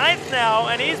up to 9th now,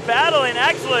 and he's battling.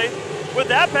 Actually, with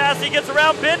that pass, he gets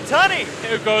around Ben Tunney,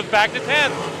 who goes back to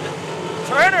 10th.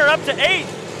 Turner up to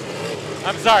 8th.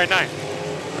 I'm sorry, 9th.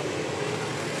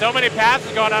 So many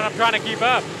passes going on, I'm trying to keep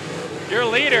up. Your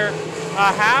leader,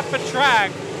 a half a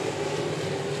track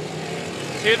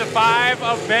to the 5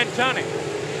 of Ben Tunney.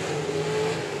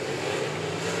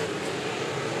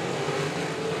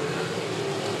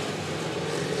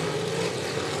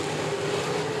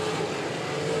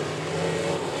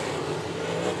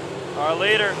 Our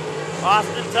leader,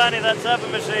 Austin Tunney, that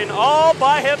 7 machine, all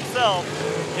by himself.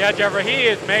 Yeah, Jeffrey, he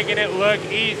is making it look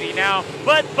easy now.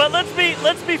 But let's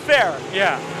be fair.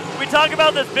 Yeah. We talk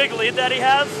about this big lead that he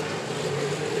has.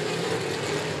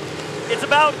 It's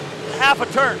about half a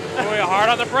turn. Boy, hard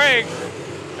on the brakes.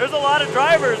 There's a lot of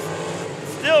drivers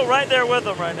still right there with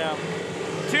him right now.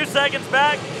 2 seconds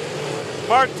back,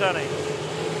 Mark Tunney.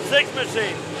 6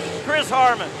 machine, Chris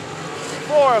Harmon.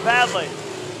 4 of Hadley.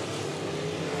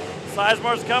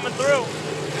 Sizemore's coming through.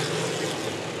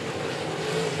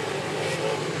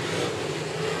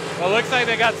 Well, looks like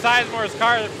they got Sizemore's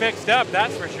car fixed up,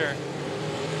 that's for sure.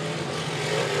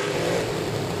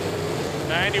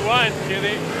 91 to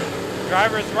the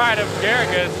driver's right of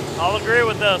Garrigus. I'll agree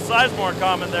with the Sizemore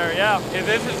comment there, yeah. And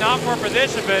this is not for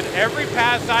position, but every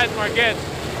pass Sizemore gets,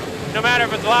 no matter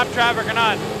if it's lap traffic or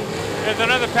not, is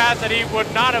another pass that he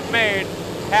would not have made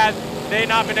had they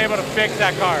not been able to fix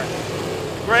that car.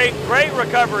 Great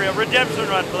recovery, a redemption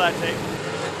run for that team.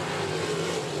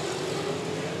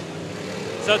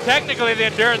 So technically the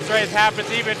endurance race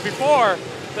happens even before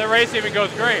the race even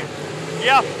goes green.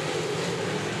 Yeah.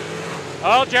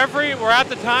 Well, Jeffrey, we're at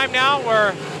the time now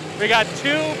where we got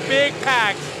 2 big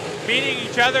packs meeting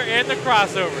each other in the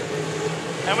crossover.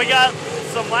 And we got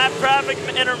some lap traffic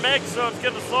intermixed, so it's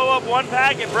going to slow up one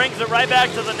pack. It brings it right back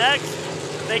to the next.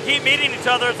 They keep meeting each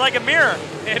other. It's like a mirror.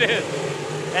 It is.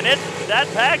 And that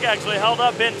pack actually held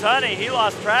up Ben Tunney. He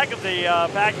lost track of the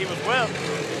pack he was with.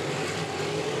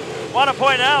 Want to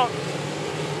point out,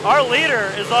 our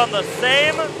leader is on the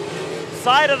same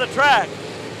side of the track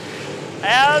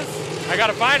as... I got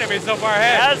to find him. He's so far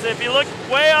ahead. As if you look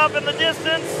way up in the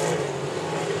distance,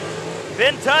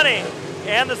 Ben Tunney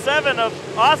and the 7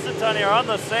 of Austin Tunney are on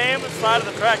the same side of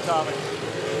the track, Tommy.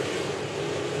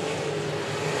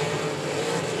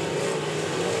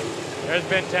 There's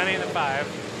Ben Tunney in the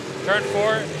 5. Turn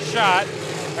 4 shot,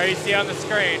 or you see on the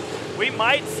screen. We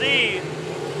might see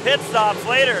pit stops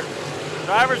later.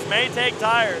 Drivers may take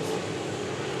tires.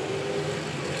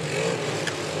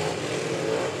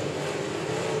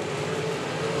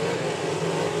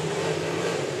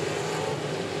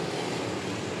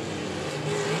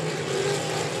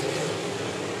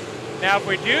 Now, if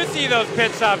we do see those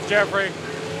pit stops, Jeffrey,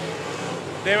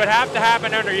 they would have to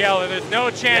happen under yellow. There's no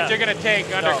chance you're going to take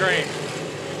under green.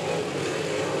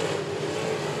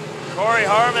 Corey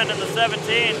Harmon in the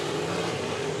 17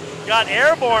 got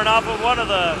airborne off of one of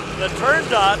the turn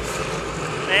dots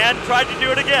and tried to do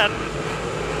it again.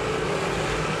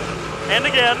 And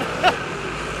again.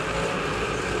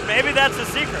 Maybe that's the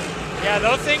secret. Yeah,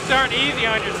 those things aren't easy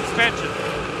on your suspension.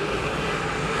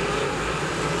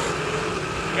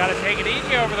 You got to take it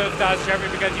easy over those dots, Jeffrey,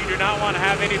 because you do not want to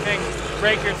have anything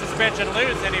break your suspension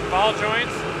loose. Any ball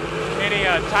joints, any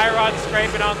tie rods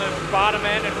scraping on the bottom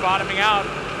end and bottoming out,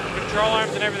 control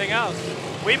arms and everything else.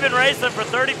 We've been racing for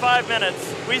 35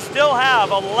 minutes. We still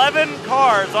have 11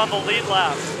 cars on the lead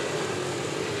lap.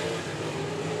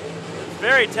 It's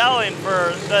very telling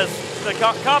for the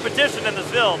competition in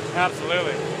this field.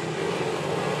 Absolutely.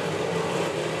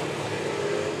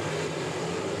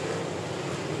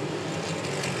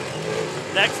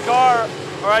 Next car,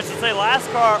 or I should say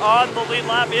last car on the lead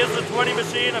lap is the 20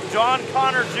 machine of John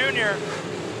Connor Jr.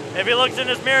 If he looks in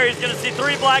his mirror, he's going to see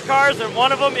 3 black cars, and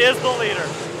one of them is the leader.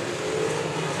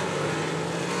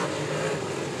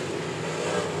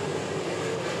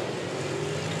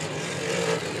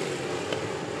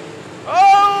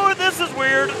 Oh, this is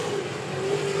weird.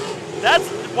 That's,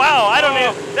 wow, I don't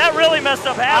know. That really messed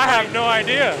up Hadley. I have no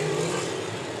idea.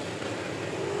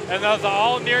 And those are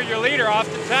all near your leader,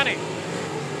 Austin Tunney.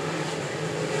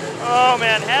 Oh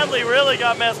man, Hadley really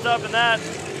got messed up in that.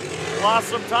 Lost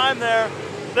some time there.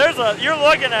 You're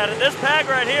looking at it. This pack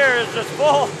right here is just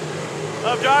full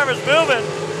of drivers moving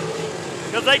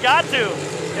because they got to.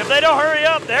 If they don't hurry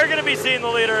up, they're going to be seeing the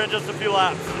leader in just a few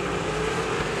laps.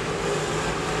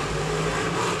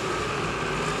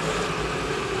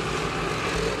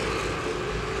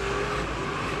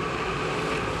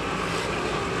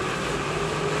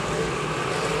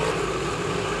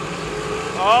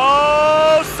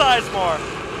 Oh, Sizemore.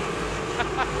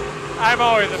 I'm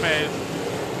always amazed.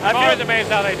 I'm always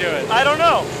amazed how they do it. I don't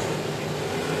know.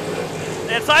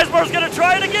 And Sizemore's going to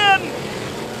try it again.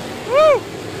 Woo!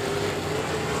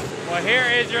 Well, here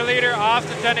is your leader,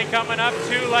 Austin Tunney, coming up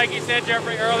to, like you said,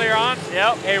 Jeffrey, earlier on,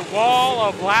 a wall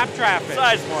of lap traffic.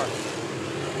 Sizemore.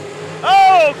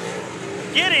 Oh,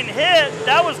 getting hit.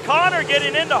 That was Connor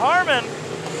getting into Harmon.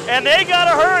 And they got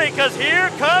to hurry because here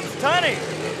comes Tunney.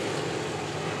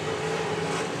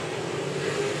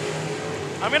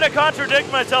 I'm going to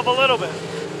contradict myself a little bit.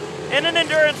 In an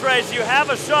endurance race, you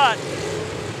have a shot.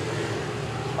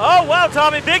 Oh, wow,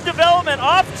 Tommy, big development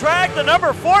off track, the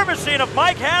number 4 machine of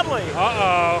Mike Hadley.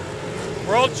 Uh-oh.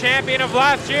 World champion of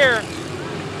last year,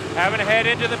 having to head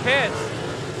into the pits.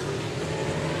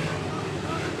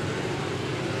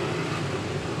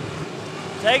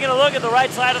 Taking a look at the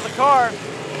right side of the car.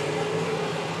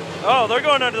 Oh, they're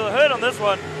going under the hood on this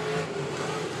one.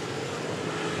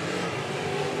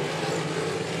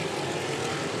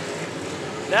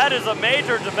 That is a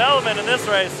major development in this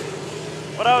race.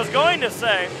 What I was going to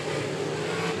say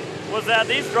was that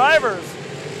these drivers,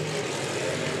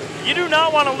 you do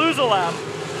not want to lose a lap.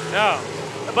 No.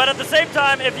 But at the same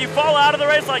time, if you fall out of the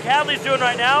race like Hadley's doing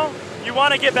right now, you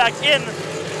want to get back in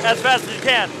as fast as you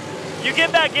can. You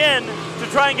get back in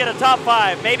to try and get a top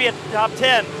 5, maybe a top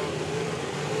 10.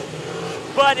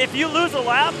 But if you lose a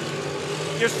lap,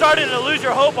 you're starting to lose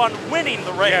your hope on winning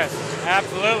the race. Yes.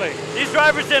 Absolutely. These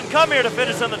drivers didn't come here to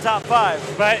finish in the top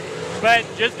 5. But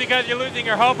just because you're losing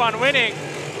your hope on winning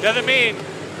doesn't mean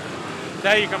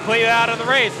that you're completely out of the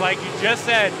race. Like you just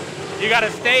said, you got to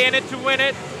stay in it to win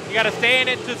it. You got to stay in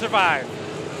it to survive.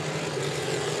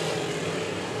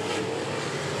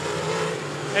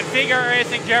 In figure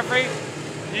racing, Jeffrey,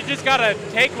 you just got to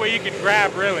take what you can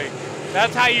grab, really.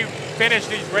 That's how you finish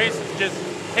these races. Just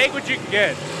take what you can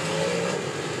get.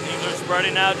 Things are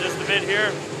spreading out just a bit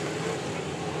here.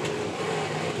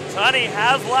 Tunney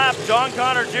has lapped John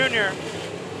Connor Jr.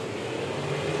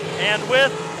 And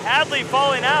with Hadley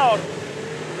falling out,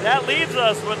 That leaves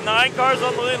us with 9 cars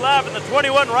on the lead lap, and the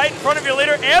 21 right in front of your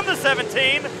leader, and the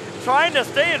 17 trying to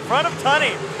stay in front of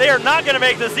Tunney. They are not going to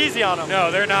make this easy on him.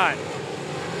 No, they're not.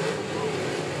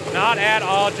 Not at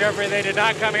all, Jeffrey. They did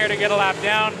not come here to get a lap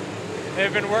down.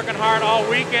 They've been working hard all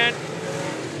weekend,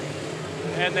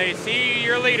 and they see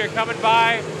your leader coming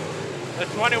by, the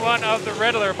 21 of the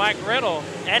Riddler, Mike Riddle.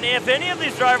 And if any of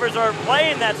these drivers are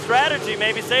playing that strategy,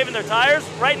 maybe saving their tires,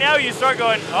 right now you start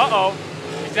going, uh-oh.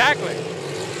 Exactly.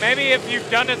 Maybe if you've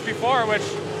done this before, which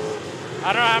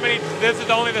I don't know how many, this is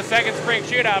only the second spring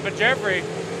shootout, but Jeffrey,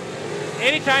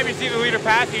 anytime you see the leader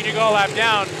pass you and you go a lap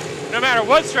down, no matter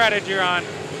what strategy you're on,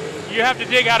 you have to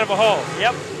dig out of a hole.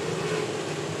 Yep.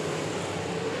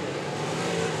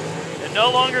 It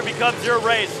no longer becomes your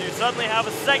race. You suddenly have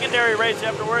a secondary race you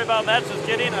have to worry about, and that's just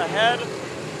getting ahead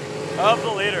of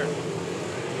the leader.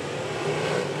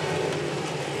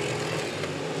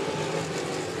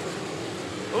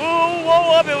 Ooh,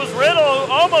 whoa up, it was Riddle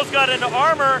who almost got into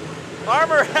Armour.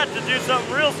 Armour had to do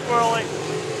something real squirrely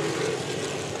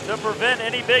to prevent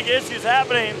any big issues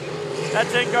happening. That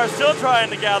 10 car still trying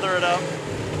to gather it up.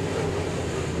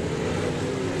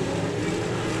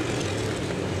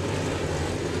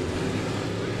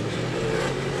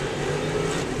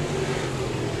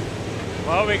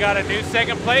 Well, we got a new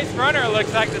second place runner. It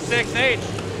looks like the 6H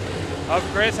of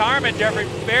Chris Harmon. Jeffrey,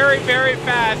 very, very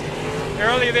fast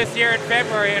early this year in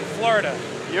February in Florida.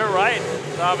 You're right,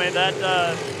 Tommy.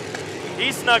 That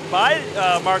he snuck by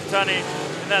Mark Tunney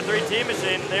in that 3T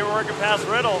machine. They were working past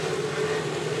Riddle.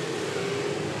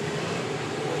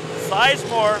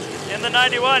 Sizemore in the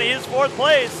 91. He is 4th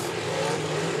place.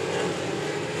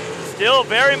 Still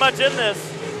very much in this.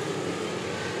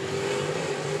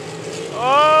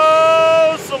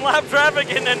 Oh, some lap traffic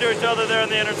getting into each other there in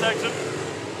the intersection.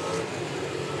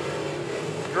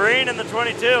 Green in the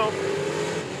 22.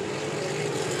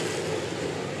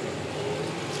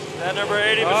 That number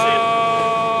 80 machine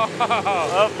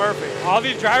of Murphy. All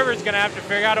these drivers are going to have to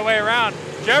figure out a way around.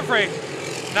 Jeffrey,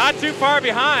 not too far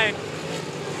behind.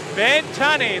 Ben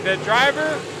Tunney, the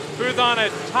driver who's on a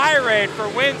tirade for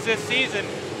wins this season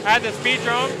at the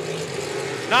Speedrome,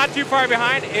 not too far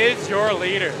behind, is your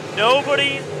leader.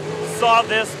 Nobody saw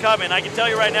this coming. I can tell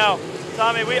you right now,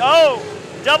 Tommy,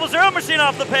 0-0 machine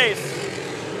off the pace.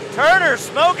 Turner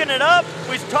smoking it up.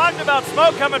 We talked about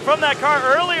smoke coming from that car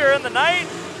earlier in the night.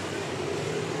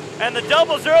 And the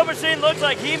 0-0 machine looks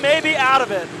like he may be out of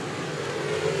it.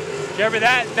 Jeffrey,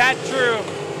 that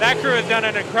crew has done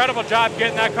an incredible job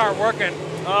getting that car working.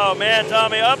 Oh man,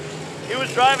 Tommy, he was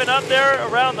driving up there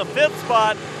around the 5th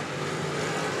spot.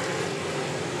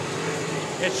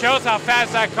 It shows how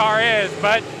fast that car is,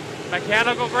 but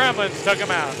mechanical gremlins took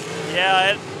him out.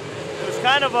 Yeah, it was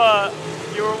kind of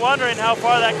you were wondering how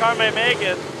far that car may make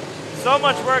it. So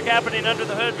much work happening under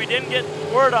the hood. We didn't get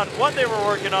word on what they were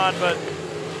working on, but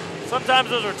sometimes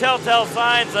those are telltale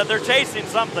signs that they're chasing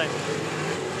something.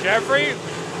 Jeffrey,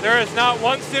 there is not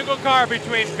one single car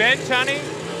between Ben Tunney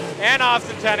and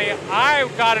Austin Tunney.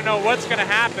 I've got to know what's going to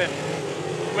happen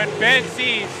when Ben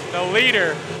sees the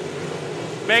leader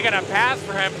making a pass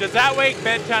for him. Does that wake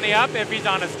Ben Tunney up if he's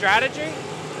on a strategy?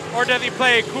 Or does he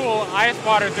play it cool, ice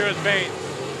water through his veins?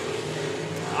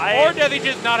 Or does he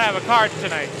just not have a card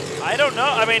tonight? I don't know.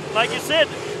 I mean, like you said,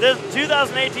 the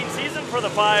 2018 season for the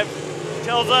 5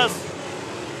 tells us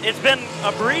it's been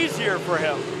a breeze here for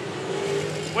him.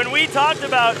 When we talked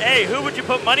about, hey, who would you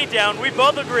put money down, we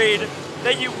both agreed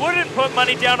that you wouldn't put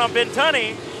money down on Ben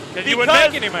Tunney because you wouldn't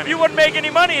make any money. You wouldn't make any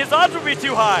money. His odds would be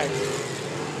too high.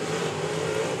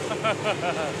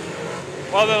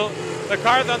 Well, the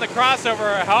cars on the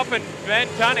crossover are helping Ben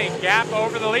Tunney gap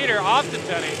over the leader, Austin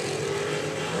Tunney.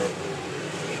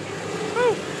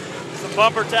 Woo. Some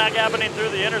bumper tack happening through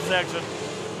the intersection.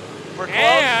 We're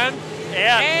close.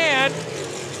 And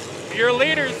your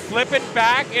leader's slipping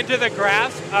back into the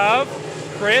grasp of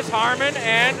Chris Harmon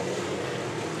and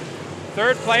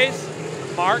 3rd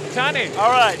place, Mark Tunney.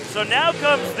 All right, so now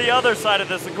comes the other side of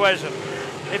this equation.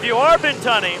 If you are Ben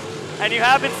Tunney and you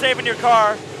have been saving your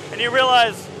car and you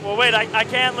realize, well, wait, I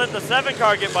can't let the 7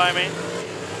 car get by me,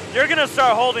 you're going to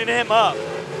start holding him up.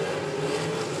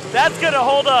 That's going to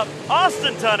hold up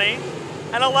Austin Tunney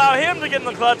and allow him to get in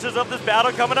the clutches of this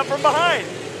battle coming up from behind.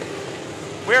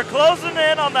 We're closing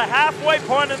in on the halfway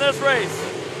point in this race.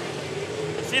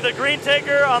 See the green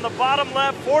taker on the bottom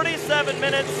left, 47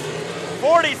 minutes,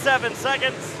 47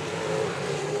 seconds.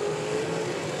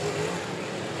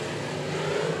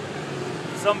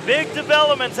 Some big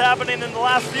developments happening in the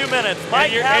last few minutes.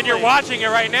 And you're watching it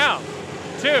right now,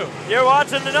 too. You're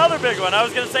watching another big one. I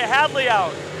was going to say Hadley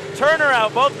out, Turner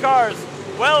out, both cars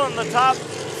well in the top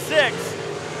 6.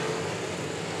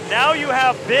 Now you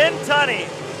have Ben Tunney,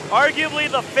 arguably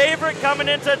the favorite coming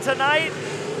into tonight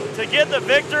to get the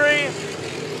victory.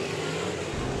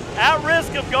 At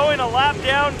risk of going a lap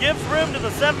down, gives room to the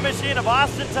 7 machine of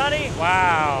Austin Tunney.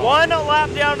 Wow. 1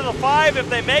 lap down to the 5 if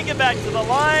they make it back to the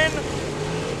line.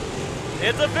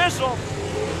 It's official.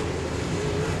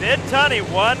 Ben Tunney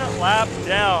 1 lap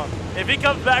down. If he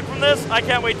comes back from this, I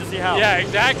can't wait to see how. Yeah,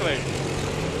 exactly.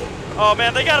 Oh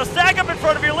man, they got to stack up in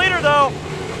front of your leader though.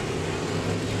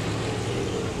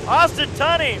 Austin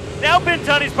Tunney. Now Ben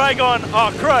Tunney's probably going,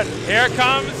 oh crud. Here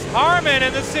comes Harmon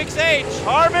in the 6H.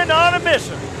 Harmon on a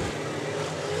mission.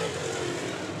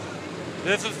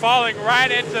 This is falling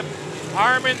right into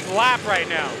Harmon's lap right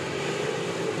now.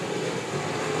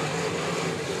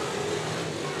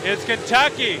 Is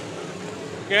Kentucky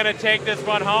gonna take this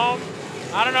one home?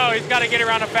 I don't know, he's gotta get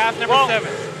around a fast number 7.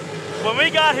 When we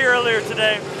got here earlier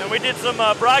today, and we did some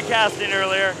broadcasting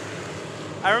earlier,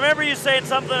 I remember you saying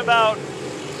something about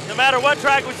no matter what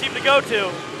track we seem to go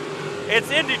to,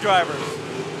 it's Indy drivers.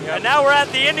 Yep. And now we're at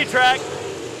the Indy track.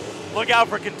 Look out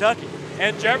for Kentucky.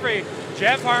 And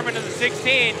Jeff Harmon in the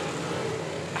 16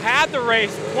 had the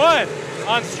race won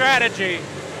on strategy,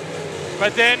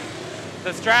 but then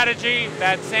the strategy,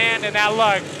 that sand, and that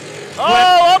luck.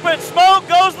 Oh, up in smoke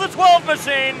goes the 12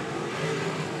 machine.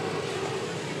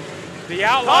 The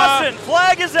Outlaw. Caution,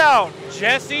 flag is out.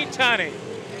 Jesse Tunney.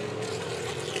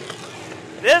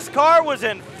 This car was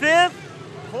in 5th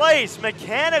place.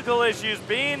 Mechanical issues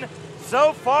being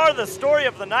so far the story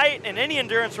of the night. In any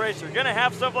endurance race, you're gonna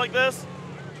have stuff like this.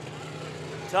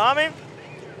 Tommy,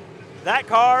 that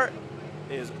car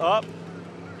is up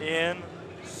in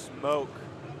smoke.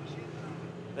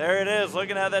 There it is,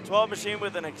 looking at that 12 machine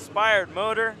with an expired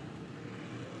motor.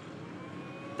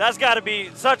 That's got to be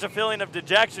such a feeling of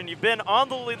dejection. You've been on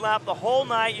the lead lap the whole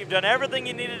night. You've done everything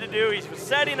you needed to do. He's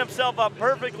setting himself up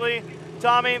perfectly.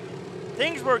 Tommy,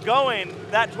 things were going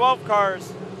that 12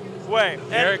 car's way.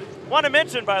 And want to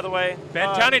mention, by the way, Ben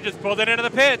Tunney just pulled it into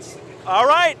the pits. All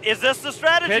right, is this the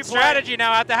strategy? Pit strategy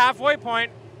now at the halfway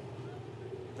point.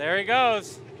 There he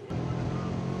goes.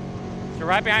 So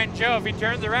right behind Joe, if he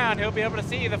turns around, he'll be able to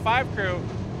see the 5 crew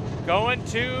going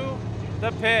to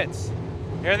the pits.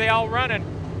 Here they all running.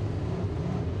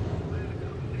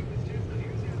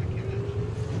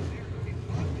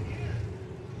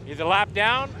 He's a lap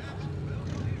down.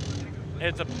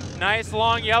 It's a nice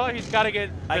long yellow. He's got to get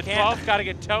the 12's got to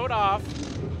get towed off.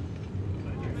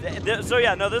 So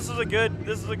yeah, no, this is a good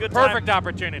perfect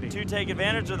opportunity to take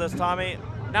advantage of this, Tommy.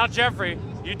 Now Jeffrey,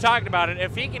 you talked about it.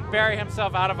 If he can bury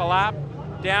himself out of a lap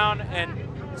down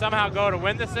and somehow go to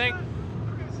win this thing,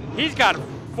 he's got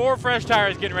 4 fresh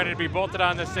tires getting ready to be bolted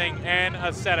on this thing and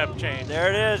a setup change.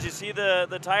 There it is. You see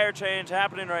the tire change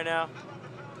happening right now.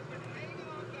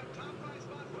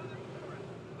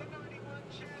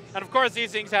 And of course,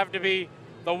 these things have to be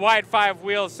the wide 5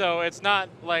 wheels, so it's not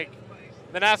like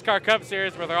the NASCAR Cup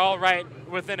Series where they're all right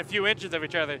within a few inches of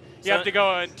each other. You have to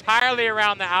go entirely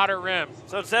around the outer rim.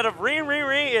 So instead of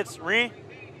it's re.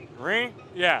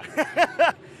 Yeah.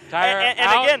 Tire and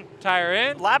out, again, tire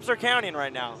in. Laps are counting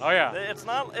right now. Oh yeah. It's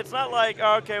not like,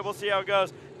 oh, okay, we'll see how it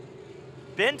goes.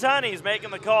 Ben Tunney's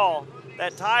making the call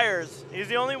that tires. He's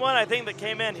the only one I think that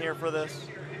came in here for this,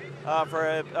 for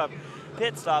a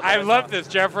pit stop. I love this,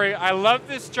 Jeffrey. I love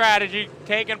this strategy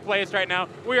taking place right now.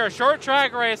 We are short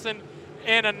track racing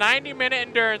in a 90-minute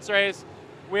endurance race.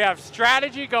 We have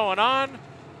strategy going on.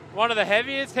 One of the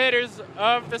heaviest hitters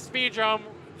of the Speedrome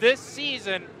this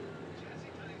season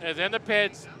is in the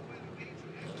pits.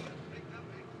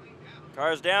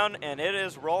 Car's down, and it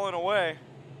is rolling away.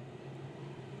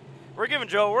 We're giving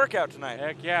Joe a workout tonight.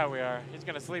 Heck yeah, we are. He's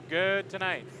going to sleep good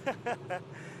tonight.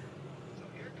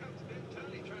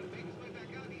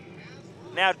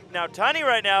 Now Tunney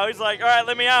right now, he's like, all right,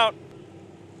 let me out.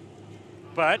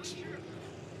 But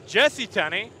Jesse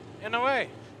Tunney in the way.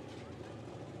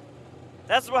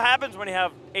 That's what happens when you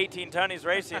have 18 Tunneys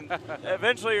racing.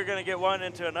 Eventually, you're going to get one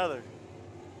into another.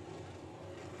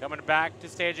 Coming back to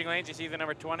staging lanes, you see the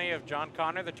number 20 of John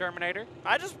Connor, the Terminator.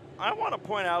 I want to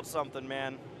point out something,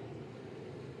 man.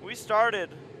 We started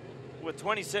with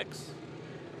 26.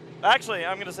 Actually,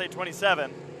 I'm going to say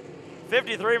 27.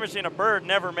 53 machine of Bird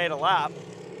never made a lap.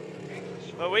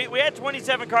 But we had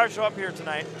 27 cars show up here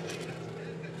tonight.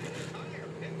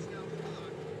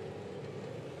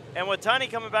 And with Tunney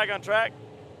coming back on track,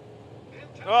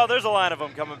 well, there's a line of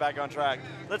them coming back on track.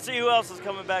 Let's see who else is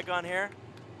coming back on here.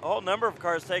 A whole number of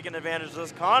cars taking advantage of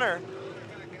this. Connor,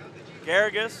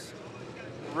 Garrigus,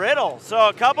 Riddle. So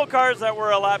a couple cars that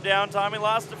were a lap down. Tommy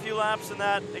lost a few laps in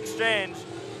that exchange.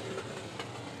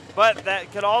 But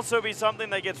that could also be something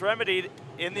that gets remedied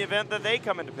in the event that they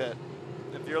come into pit.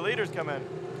 if your leaders come in.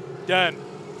 Done.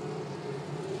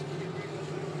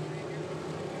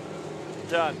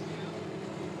 Done.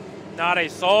 Not a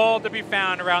soul to be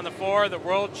found around the 4, the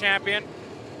world champion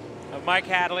of Mike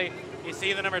Hadley. You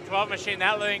see the number 12 machine,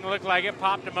 that thing looked like it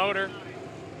popped a motor.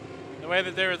 The way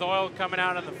that there was oil coming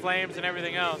out of the flames and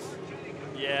everything else.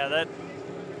 Yeah,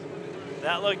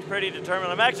 that looked pretty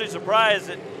determined. I'm actually surprised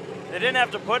that they didn't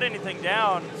have to put anything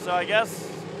down, so I guess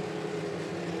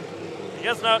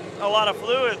not a lot of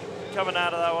fluid coming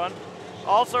out of that one.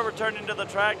 Also returned into the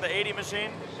track, the 80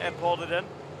 machine, and pulled it in.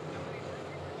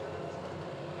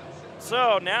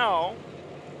 So now,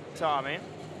 Tommy,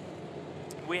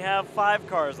 we have 5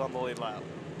 cars on the lead lap.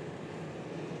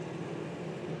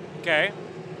 Okay.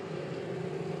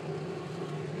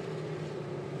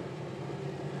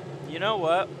 You know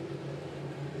what?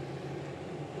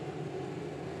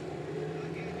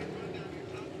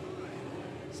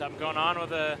 Something going on with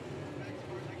the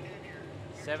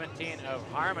 17 of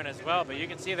Harmon as well, but you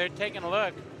can see they're taking a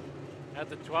look at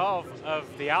the 12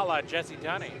 of the Outlaw, Jesse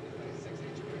Tunney.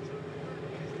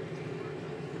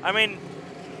 I mean,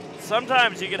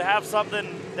 sometimes you could have something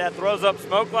that throws up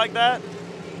smoke like that.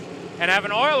 And have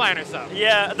an oil line or something.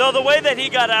 Yeah, though the way that he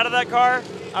got out of that car,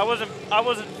 I wasn't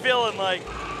feeling like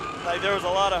there was a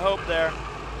lot of hope there.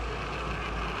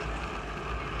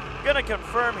 I'm gonna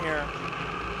confirm here,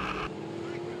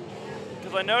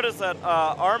 because I noticed that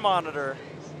our monitor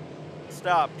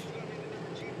stopped.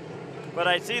 But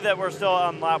I see that we're still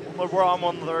on lap, we're on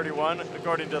 131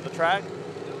 according to the track.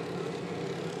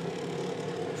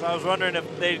 So I was wondering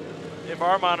if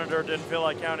our monitor didn't feel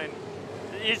like counting.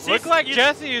 Looks like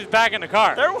Jesse is back in the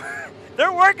car.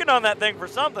 They're working on that thing for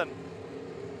something.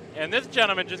 And this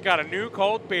gentleman just got a new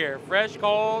cold beer, fresh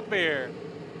cold beer.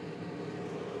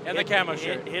 And the camo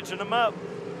shirt. Hitching them up.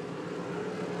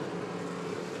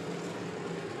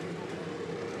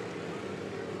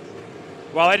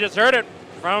 Well, I just heard it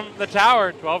from the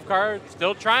tower. 12 car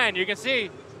still trying. You can see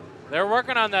they're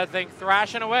working on that thing,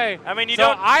 thrashing away. I mean,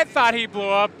 I thought he blew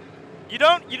up. You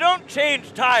don't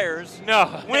change tires. No,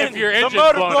 when if your the engine's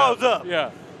motor blown blows up.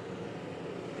 Yeah.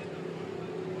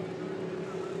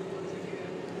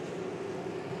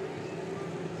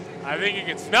 I think you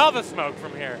can smell the smoke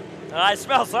from here. I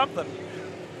smell something.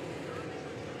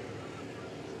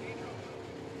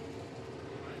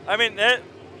 I mean,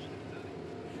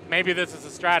 maybe this is a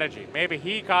strategy. Maybe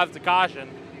he caused the caution.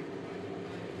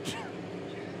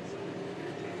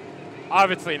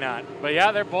 Obviously not. But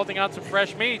yeah, they're bolting out some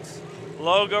fresh meats.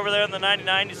 Logue over there in the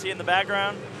 99 you see in the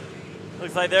background.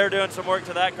 Looks like they're doing some work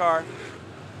to that car.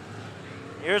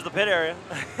 Here's the pit area,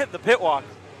 the pit walk.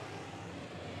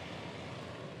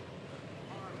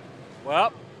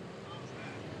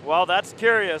 Well, that's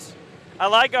curious.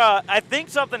 I think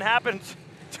something happened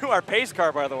to our pace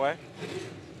car, by the way.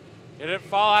 Did it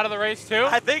fall out of the race too?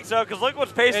 I think so, because look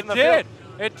what's pacing the field.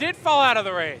 It did fall out of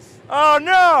the race. Oh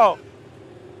no!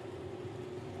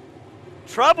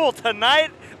 Trouble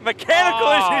tonight. Mechanical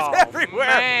issues everywhere.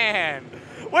 Man.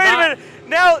 Wait a minute.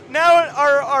 Now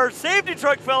our safety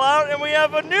truck fell out, and we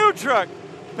have a new truck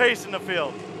pacing the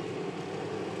field.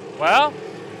 Well.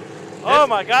 Oh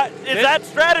my God! Is that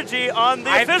strategy on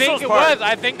the officials' part? I think it was.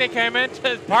 I think they came in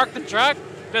to park the truck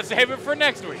to save it for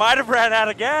next week. Might have ran out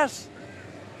of gas.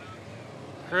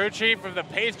 Crew chief of the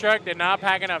pace truck did not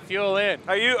pack enough fuel in.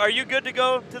 Are you good to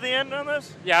go to the end on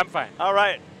this? Yeah, I'm fine. All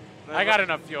right. I got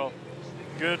enough fuel.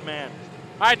 Good man.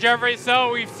 All right, Jeffrey,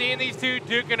 so we've seen these two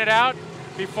duking it out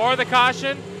before the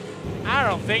caution. I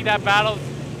don't think that battle's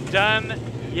done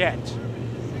yet.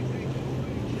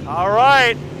 All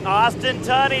right, Austin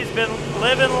Tunney's been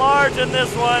living large in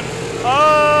this one.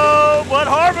 Oh, but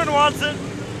Harmon wants it.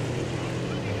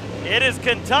 It is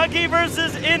Kentucky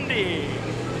versus Indy.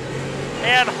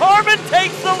 And Harmon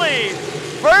takes the lead.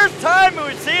 First time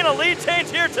we've seen a lead change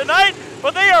here tonight,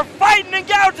 but they are fighting and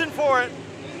gouging for it.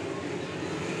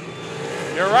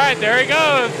 You're right, there he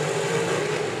goes.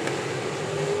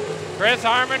 Chris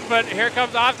Harmon, but here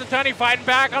comes Austin Tunney fighting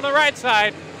back on the right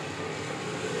side.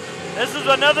 This is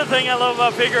another thing I love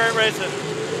about figure eight racing.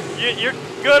 You're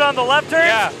good on the left turns?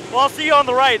 Yeah. Well, I'll see you on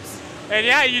the rights. And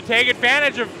yeah, you take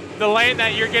advantage of the lane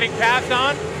that you're getting passed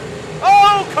on.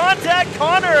 Oh, contact.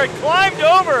 Connor had climbed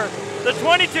over the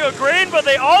 22 of green, but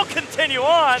they all continue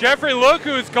on. Jeffrey, look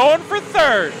who's going for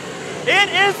third. It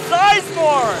is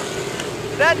Sizemore.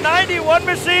 That 91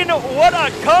 machine, what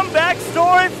a comeback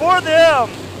story for them.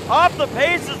 Off the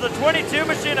pace is the 22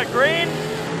 machine of green.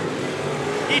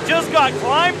 He just got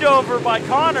climbed over by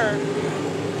Connor,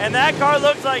 and that car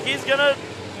looks like he's gonna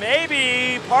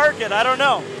maybe park it, I don't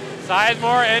know.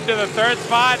 Sizemore into the third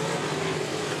spot.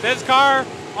 This car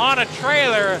on a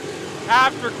trailer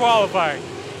after qualifying.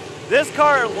 This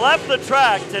car left the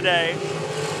track today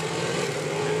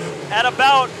at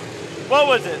about, what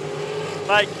was it,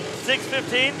 like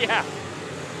 6:15? Yeah.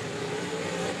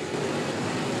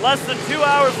 Less than 2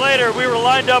 hours later, we were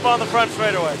lined up on the front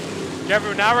straightaway.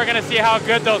 Jeffrey, now we're going to see how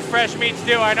good those fresh meats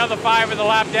do. I know the 5 is a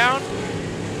lap down.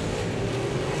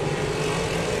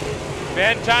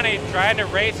 Ben Tunney trying to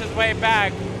race his way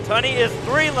back. Tunney is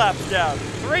 3 laps down.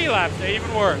 3 laps,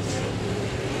 even worse.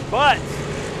 But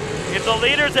if the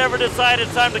leaders ever decide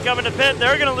it's time to come into pit,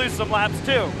 they're going to lose some laps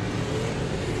too.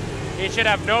 He should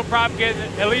have no problem getting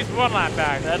at least 1 lap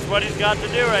back. That's what he's got to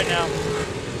do right now.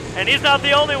 And he's not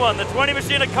the only one. The 20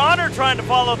 machine of Connor trying to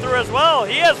follow through as well.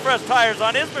 He has fresh tires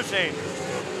on his machine.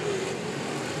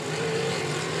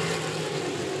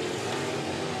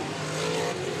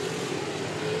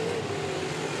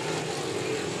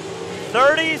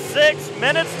 "36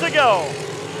 minutes to go.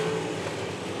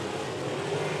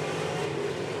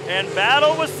 And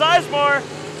battle with Sizemore.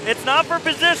 It's not for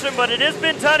position, but it is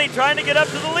Ben Tunney trying to get up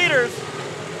to the leaders.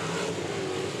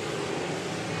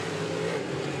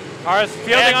 Cars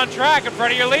fielding on track in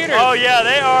front of your leaders. Oh yeah,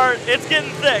 they are. It's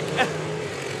getting thick.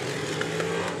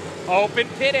 Open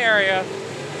pit area.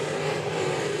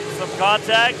 Some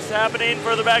contacts happening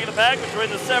further back in the pack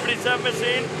between the 77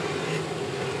 machine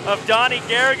of Donnie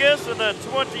Garrigus and the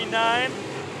 29.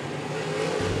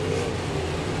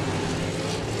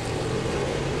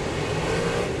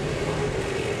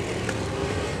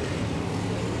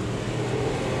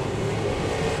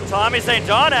 Tommy St.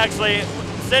 John actually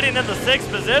sitting in the 6th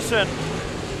position.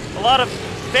 A lot of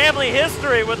family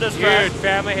history with this track. Huge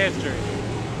family history.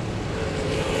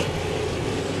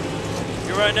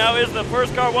 Here right now is the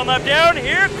first car 1 lap down.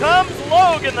 Here comes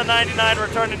Logan, the 99,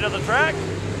 returning to the track.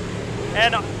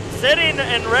 And sitting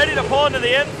and ready to pull into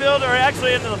the infield, or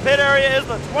actually into the pit area, is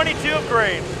the 22 of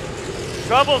green.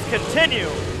 Troubles continue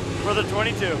for the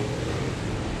 22.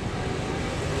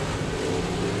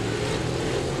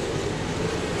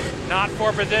 Not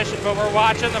for position, but we're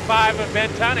watching the 5 of Ben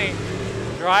Tunney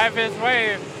drive his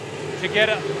way to get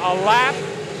a lap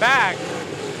back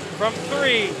from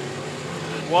 3.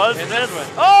 Was in this one.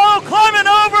 Oh, climbing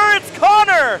over, it's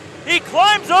Connor! He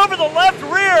climbs over the left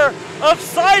rear of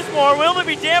Sizemore. Will there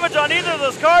be damage on either of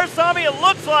those cars, Tommy? It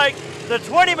looks like the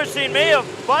 20 machine may have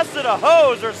busted a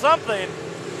hose or something.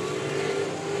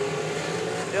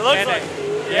 It looks like,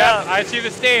 yeah, I see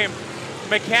the steam.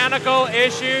 Mechanical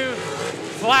issue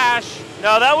slash.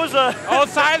 No, that was a. Oh,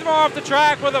 Sizemore off the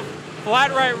track with a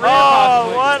flat right rear.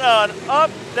 Oh, what an up.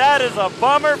 That is a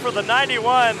bummer for the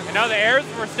 91. I know the airs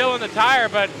were still in the tire,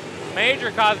 but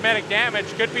major cosmetic damage.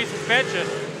 Could be suspension.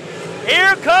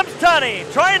 Here comes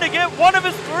Tunney, trying to get one of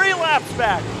his 3 laps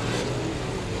back.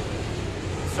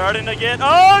 Starting to get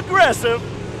aggressive.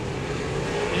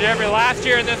 Jeffrey, last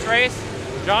year in this race,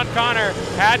 John Connor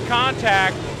had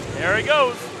contact. There he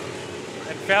goes.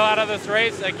 And fell out of this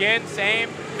race again, same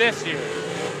this year.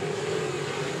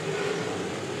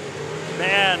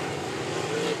 Man,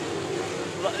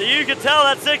 you can tell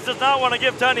that 6 does not want to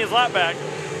give Tunney his lap back.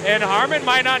 And Harmon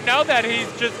might not know that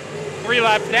he's just 3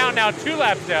 laps down, now 2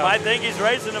 laps down. I think he's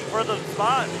racing him for the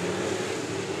spot.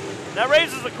 That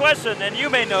raises a question, and you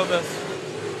may know this.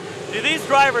 Do these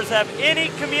drivers have any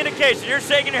communication? You're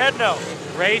shaking your head no.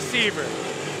 Receiver.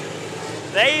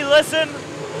 They listen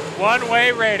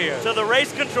one-way radio to the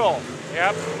race control.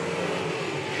 Yep.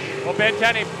 Well, Ben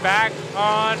Tunney back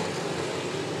on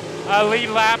a lead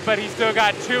lap, but he's still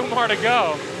got 2 more to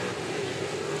go.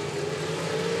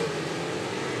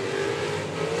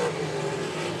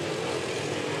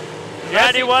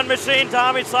 Yes, 91 machine,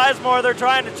 Tommy Sizemore, they're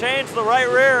trying to change the right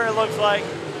rear, it looks like.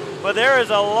 But there is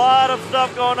a lot of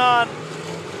stuff going on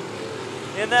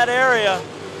in that area.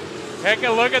 Take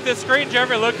a look at the screen,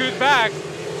 Jeffrey. Look who's back.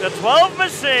 The 12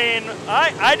 machine,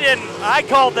 I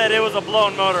called that it was a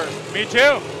blown motor. Me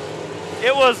too.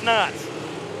 It was not.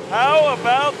 How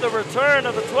about the return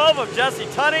of the 12 of Jesse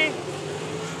Tunney?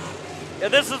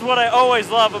 And this is what I always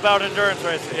love about endurance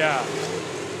racing. Yeah.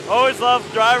 Always love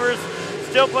drivers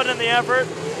still putting in the effort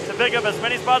to pick up as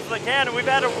many spots as they can. And we've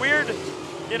had a weird,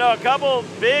 a couple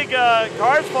big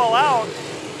cars fall out.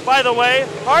 By the way,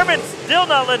 Harmon's still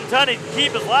not letting Tunney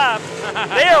keep his lap.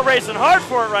 They are racing hard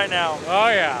for it right now. Oh,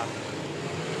 yeah.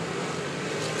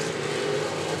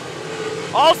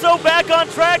 Also back on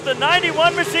track, the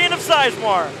 91 machine of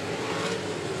Sizemore.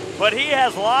 But he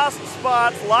has lost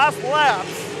spots, lost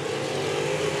laps.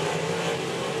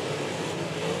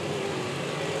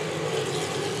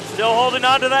 Still holding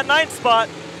on to that 9th spot.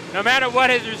 No matter what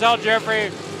his result,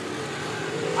 Jeffrey,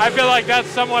 I feel like that's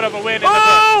somewhat of a win in the book.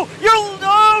 Oh,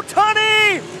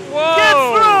 Tunney! Whoa! Get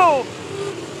through!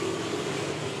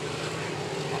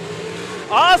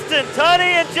 Austin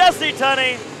Tunney and Jesse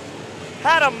Tunney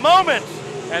had a moment.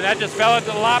 And that just fell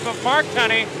into the lap of Mark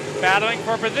Tunney, battling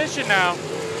for position now.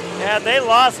 And they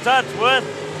lost touch with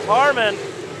Harmon.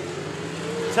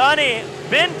 Tunney,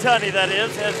 Ben Tunney that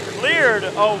is, has cleared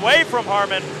away from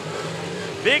Harmon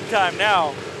big time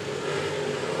now.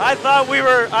 I thought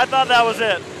that was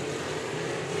it.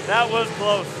 That was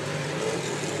close.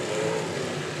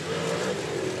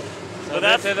 So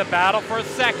that's the battle for a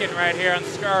second right here on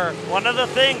Skur. One of the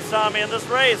things, Tommy, in this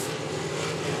race,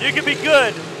 you can be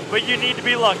good, but you need to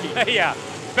be lucky. Yeah,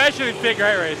 especially in figure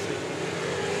eight racing.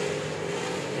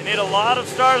 You need a lot of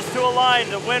stars to align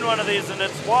to win one of these, and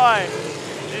it's why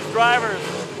these drivers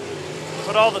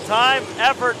put all the time,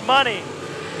 effort, money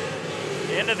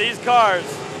into these cars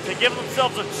to give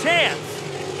themselves a chance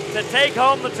to take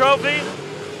home the trophy.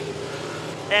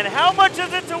 And how much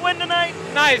is it to win tonight?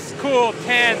 Nice, cool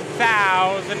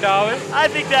 $10,000. I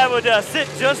think that would sit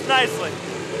just nicely.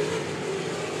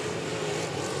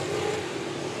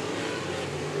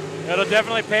 It'll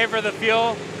definitely pay for the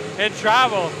fuel and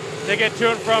travel to get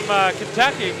to and from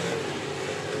Kentucky.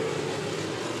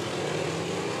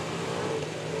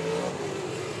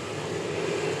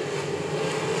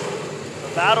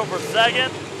 The battle for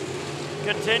second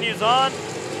continues on.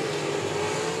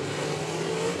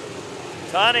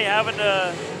 Tunney having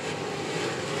to,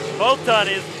 both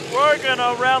Tunneys working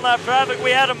around lap traffic.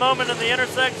 We had a moment in the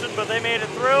intersection, but they made it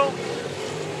through.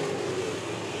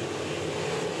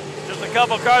 Just a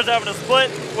couple cars having to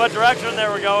split what direction they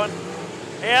were going.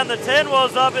 And the 10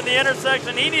 was up in the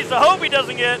intersection. He needs to hope he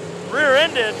doesn't get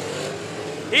rear-ended.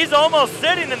 He's almost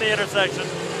sitting in the intersection.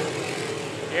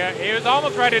 Yeah, he was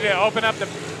almost ready to open up the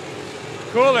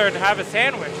cooler and have a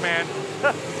sandwich, man.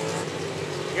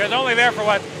 He was only there for,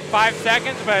 what, 5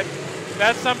 seconds, but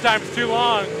that's sometimes too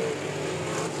long.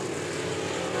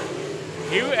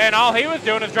 And all he was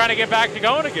doing is trying to get back to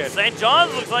going again. St.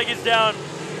 John's looks like he's down.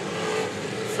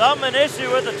 An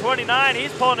issue with the 29.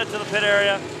 He's pulling it to the pit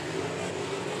area.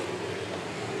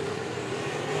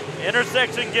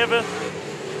 Intersection giveth,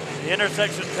 the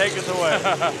intersection taketh away.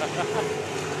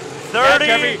 30.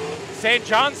 Yeah, St.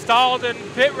 John stalled in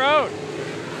pit road.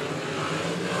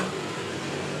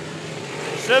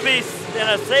 Should be in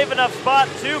a safe enough spot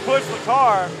to push the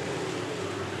car.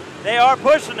 They are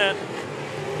pushing it.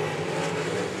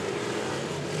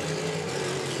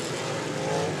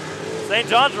 St.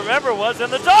 John's, remember, was in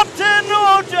the top 10.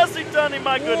 Oh, Jesse Tunney,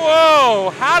 my goodness.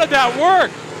 Whoa, how did that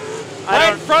work?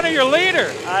 Right in front of your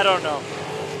leader. I don't know.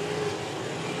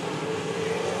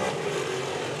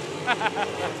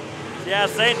 Yeah,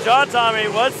 St. John, Tommy,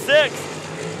 was 6th.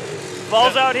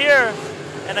 Falls out here.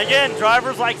 And again,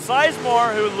 drivers like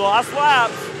Sizemore, who lost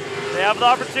laps, they have the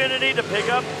opportunity to pick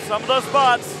up some of those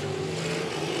spots,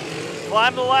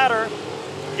 climb the ladder,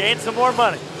 gain some more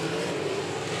money.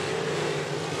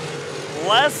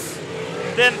 Less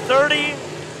than 30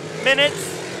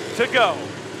 minutes to go.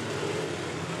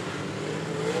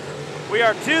 We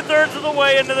are 2/3 of the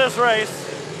way into this race.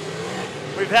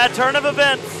 We've had turn of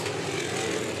events.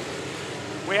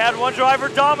 We had one driver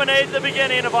dominate at the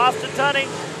beginning of Austin Tunney.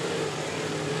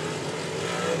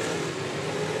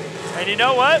 And you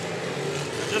know what?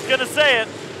 I'm just gonna say it.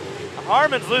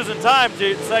 Harmon's losing time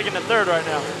to second and third right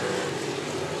now.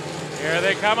 Here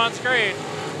they come on screen.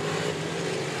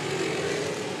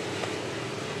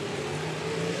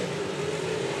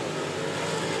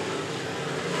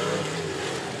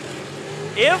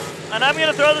 If, and I'm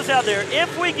gonna throw this out there,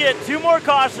 if we get 2 more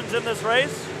cautions in this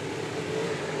race,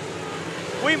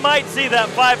 we might see that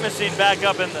 5 machine back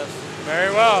up in this.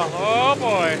 Very well. Oh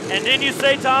boy. And didn't you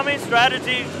say, Tommy,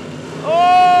 strategy?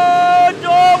 Oh,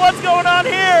 what's going on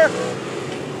here?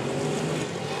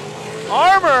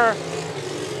 Armour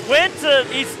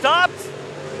he stopped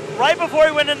right before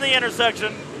he went in the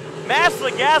intersection, mashed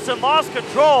the gas and lost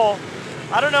control.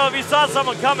 I don't know if he saw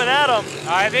someone coming at him.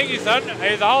 I think he's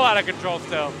all out of control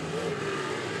still.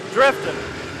 Drifting.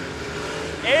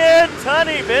 And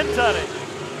Tunney, Ben Tunney.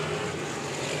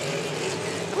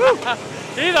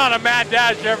 He's on a mad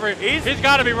dash, Jeffrey. He's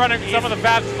got to be running some of the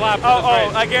fastest laps of this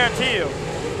race. I guarantee you.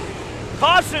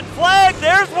 Caution flag,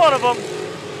 there's one of them.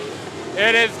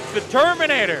 It is the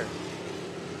Terminator.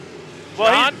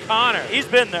 Well, John Connor. He's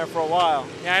been there for a while.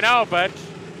 Yeah, I know, but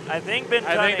I think Ben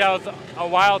Tunney. I think that was a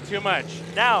while too much.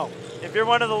 Now, if you're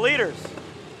one of the leaders,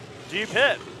 do you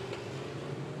pit?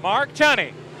 Mark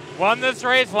Tunney won this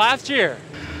race last year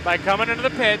by coming into the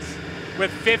pits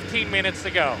with 15 minutes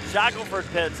to go. Shackelford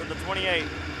pits in the 28.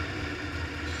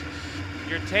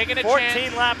 You're taking a 14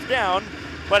 chance. laps down,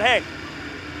 but hey,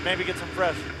 maybe get some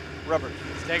fresh rubbers.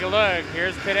 Let's take a look.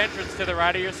 Here's pit entrance to the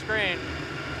right of your screen.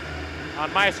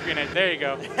 On my screen, there you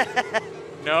go.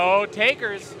 No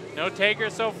takers. No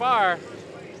takers so far.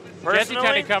 Jesse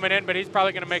Tunney coming in, but he's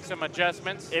probably going to make some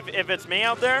adjustments. If it's me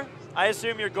out there, I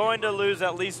assume you're going to lose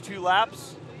at least 2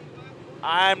 laps.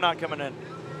 I'm not coming in.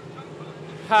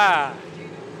 Ha.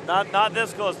 Not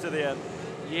this close to the end.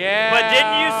 Yeah. But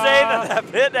didn't you say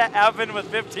that pit happened with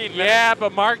 15 minutes? Yeah,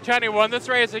 but Mark Tunney won this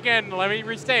race again. Let me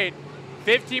restate.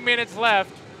 15 minutes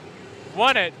left.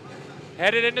 Won it.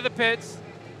 Headed into the pits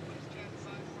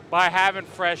by having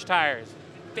fresh tires.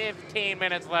 15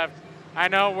 minutes left. I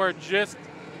know we're just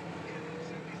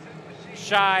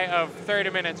shy of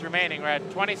 30 minutes remaining. We're at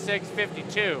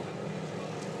 26:52.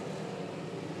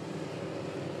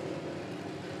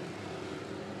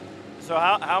 So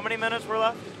how many minutes were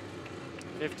left?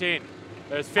 15.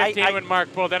 There's 15 when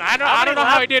Mark pulled in. I don't know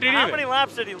laps, how he did it either. How many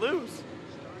laps did he lose?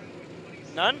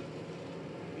 None?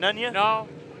 None yet? No.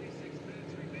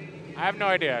 I have no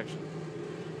idea, actually.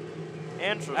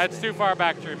 Interesting. That's too far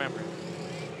back to remember.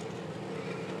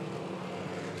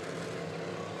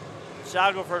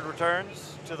 Shackelford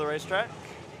returns to the racetrack.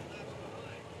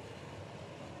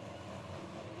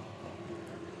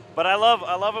 But I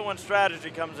love it when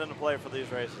strategy comes into play for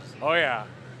these races. Oh, yeah.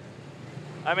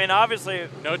 I mean, obviously,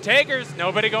 no takers,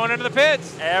 nobody going into the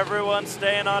pits. Everyone's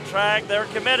staying on track. They're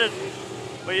committed.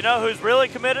 But you know who's really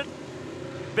committed?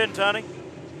 Ben Tunney.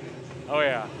 Oh,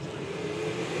 yeah.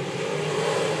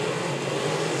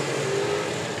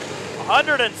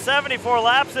 174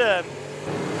 laps in.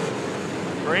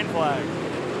 Green flag.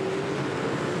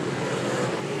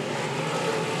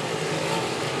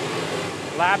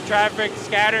 Lap traffic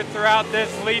scattered throughout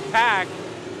this lead pack.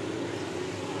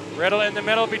 Riddle in the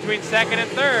middle between second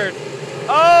and third.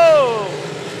 Oh!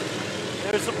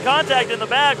 There's some contact in the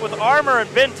back with Armour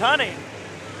and Ben Tunney.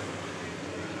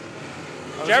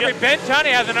 Jeffrey, Ben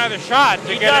Tunney has another shot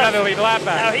to get another lead lap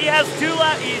back. Now he has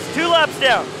he's 2 laps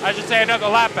down. I should say another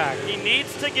lap back. He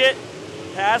needs to get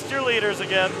past your leaders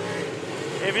again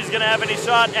if he's going to have any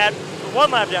shot at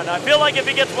 1 lap down. Now I feel like if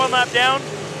he gets 1 lap down,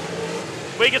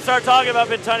 we can start talking about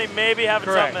Ben Tunney maybe having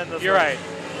something in this You're race.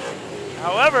 right.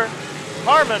 However,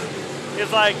 Harmon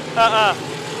is like,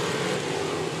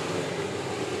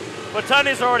 But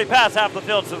Tunney's already passed half the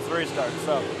field since the restart,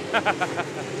 so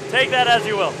take that as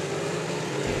you will.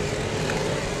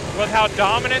 With how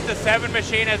dominant the 7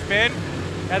 machine has been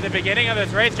at the beginning of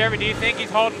this race, Jeffrey, do you think he's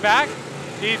holding back?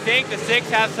 Do you think the 6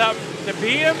 has something to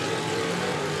beat him?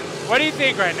 What do you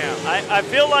think right now? I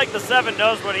feel like the 7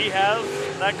 knows what he has.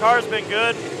 That car's been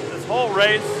good this whole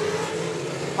race.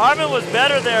 Harmon was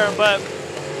better there, but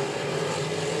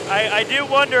I do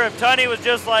wonder if Tunney was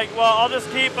just like, well, I'll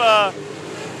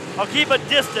keep a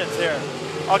distance here.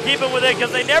 I'll keep it within,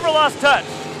 because they never lost touch.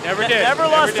 Never did. Never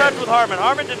lost touch with Harmon.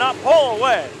 Harmon did not pull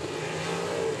away.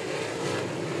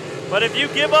 But if you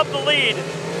give up the lead,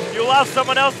 you allow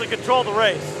someone else to control the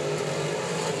race.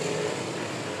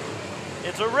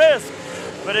 It's a risk,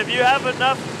 but if you have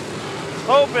enough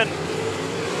hope and,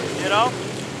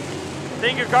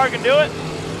 think your car can do it.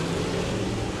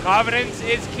 Confidence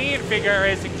is key in figure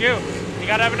racing too. You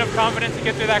gotta have enough confidence to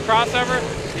get through that crossover.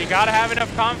 You gotta have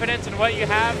enough confidence in what you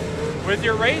have with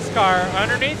your race car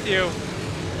underneath you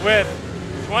with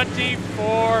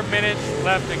 24 minutes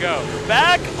left to go.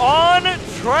 Back on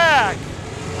track,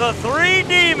 the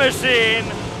 3D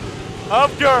machine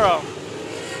of Durham.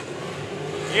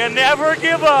 You never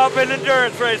give up in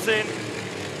endurance racing.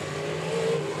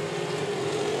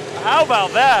 How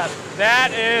about that?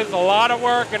 That is a lot of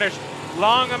work in a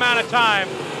long amount of time.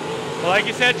 But like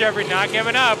you said, Jeffrey, not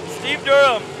giving up. Steve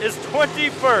Durham is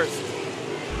 21st.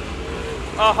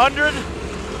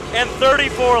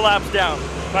 134 laps down.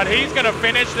 But he's going to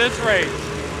finish this race.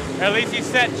 At least he's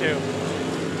set to.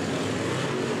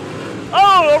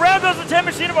 Oh, around goes the 10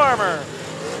 machine of Armour.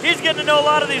 He's getting to know a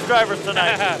lot of these drivers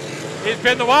tonight. He's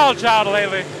been the wild child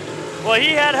lately. Well,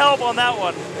 he had help on that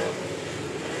one.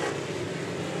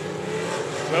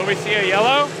 Will we see a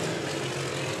yellow?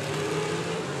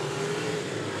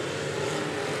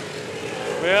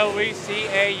 Will we see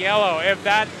a yellow? If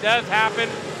that does happen,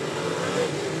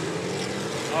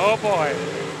 oh boy.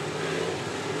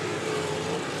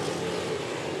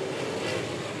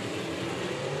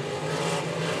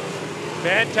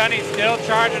 Ben Tunney still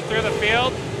charging through the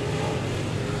field.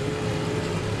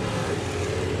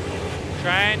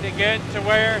 Trying to get to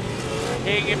where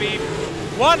he can be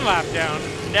 1 lap down.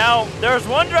 Now, there's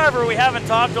one driver we haven't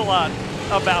talked a lot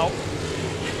about,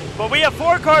 but we have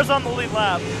 4 cars on the lead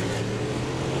lap.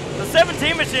 The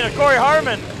 17 machine of Corey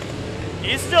Harmon,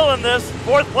 he's still in this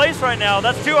 4th place right now.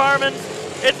 That's 2 Harmons.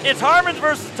 It's Harmon's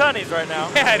versus Tunney's right now.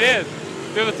 Yeah, it is.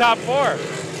 Through the top 4.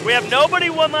 We have nobody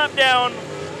 1 lap down.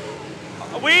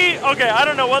 Okay, I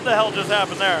don't know what the hell just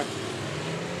happened there.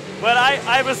 But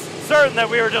I was certain that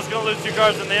we were just going to lose 2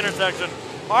 cars in the intersection.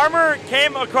 Armour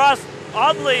came across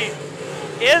oddly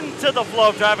into the flow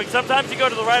of traffic. Sometimes you go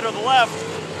to the right or the left,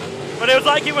 but it was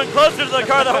like he went closer to the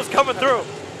car that was coming through.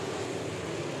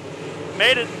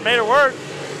 Made it work,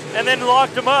 and then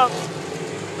locked him up.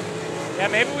 Yeah,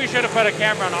 maybe we should have put a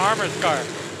camera on Armour's car.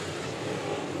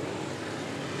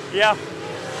 Yeah.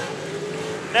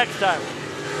 Next time.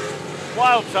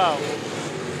 Wild Child.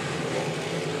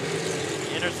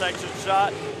 Intersection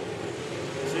shot.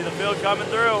 See the field coming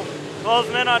through.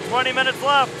 Closing in on 20 minutes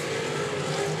left.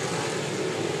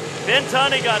 Ben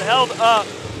Tunney got held up.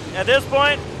 At this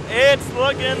point, it's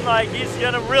looking like he's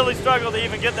going to really struggle to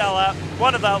even get that lap.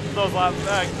 One of those laps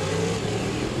back.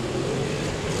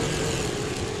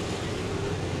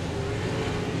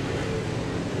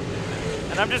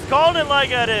 And I'm just calling it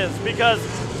like it is because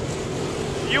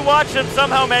you watch him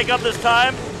somehow make up this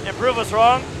time and prove us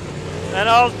wrong, and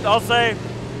I'll say,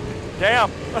 damn.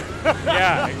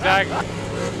 Yeah, exactly.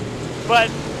 But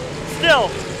still,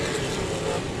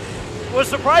 it was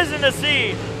surprising to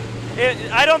see.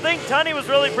 I don't think Tunney was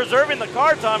really preserving the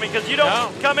car, Tommy, because you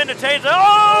don't come in to change it.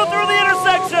 Oh, through the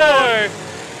intersection!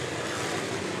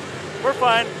 We're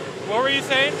fine. What were you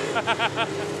saying?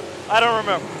 I don't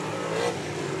remember.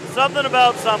 Something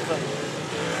about something.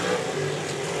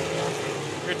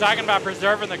 You're talking about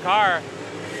preserving the car,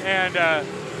 and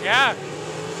yeah,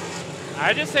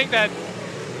 I just think that,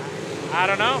 I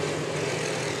don't know.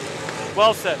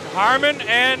 Well said. Harmon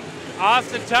and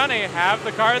Austin Tunney have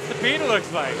the cars to beat, it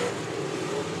looks like.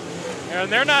 And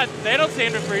they don't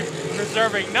seem to be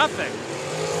preserving nothing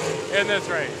in this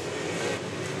race.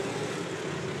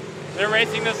 They're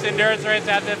racing this endurance race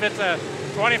as if it's a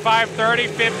 25, 30,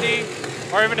 50,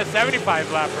 or even a 75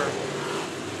 lapper.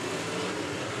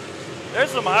 There's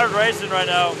some hard racing right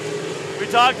now. We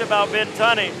talked about Ben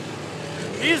Tunney.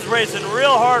 He's racing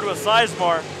real hard with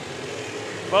Sizemore.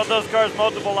 Both those cars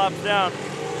multiple laps down.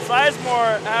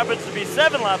 Sizemore happens to be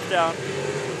 7 laps down.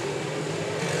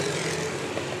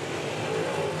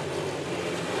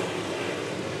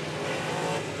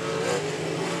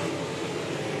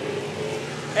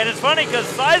 And it's funny because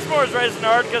Sizemore is racing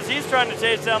hard because he's trying to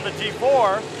chase down the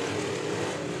G4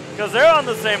 because they're on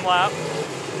the same lap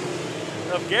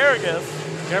of Garrigus.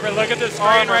 You ever look at the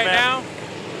screen right now?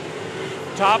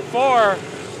 Top 4.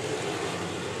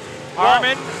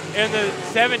 Harmon in the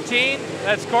 17.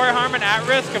 That's Corey Harmon at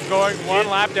risk of going 1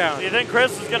 lap down. Do you think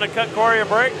Chris is going to cut Corey a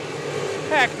break?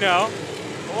 Heck no.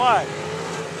 Why?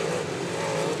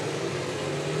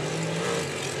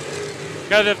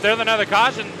 Because if there's another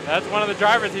caution, that's one of the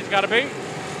drivers he's got to beat.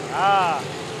 Ah.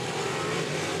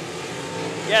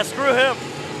 Yeah, screw him.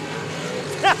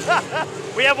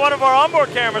 We have one of our onboard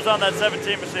cameras on that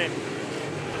 17 machine.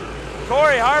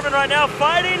 Corey Harmon right now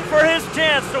fighting for his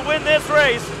chance to win this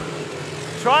race.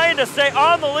 Trying to stay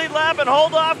on the lead lap and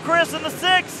hold off Chris in the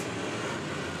 6.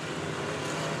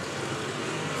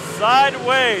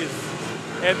 Sideways.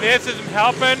 And this is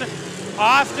helping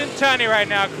Austin Tunney right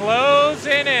now,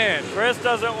 closing in. Chris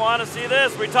doesn't want to see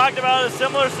this. We talked about a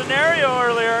similar scenario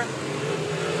earlier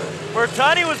where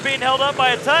Tunney was being held up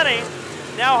by a Tunney.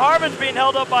 Now Harmon's being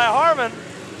held up by a Harmon.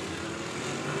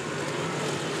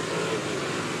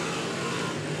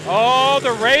 Oh,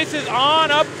 the race is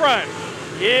on up front.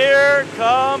 Here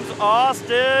comes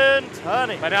Austin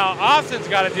Tunney. But now Austin's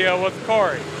got to deal with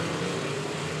Corey.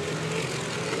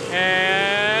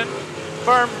 And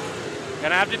Firm.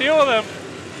 Gonna have to deal with him.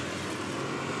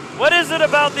 What is it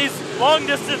about these long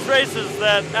distance races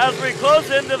that as we close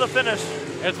into the finish,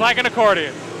 it's like an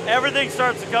accordion. Everything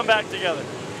starts to come back together.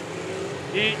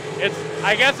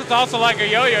 I guess it's also like a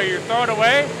yo-yo. You throw it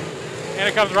away, and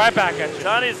it comes right back at you.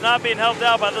 Johnny's not being helped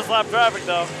out by this lap traffic,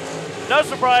 though. No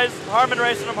surprise, Harmon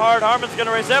racing him hard. Harmon's going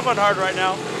to race everyone hard right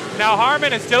now. Now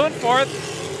Harmon is still in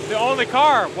 4th. The only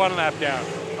car 1 lap down.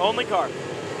 Only car.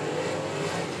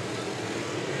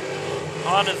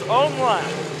 On his own lap.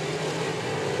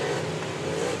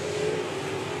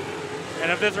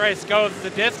 And if this race goes the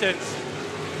distance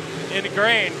in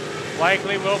green,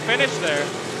 likely we'll finish there.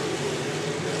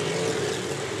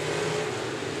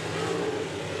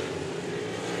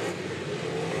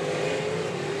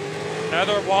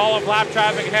 Another wall of lap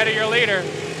traffic ahead of your leader,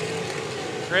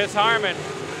 Chris Harmon.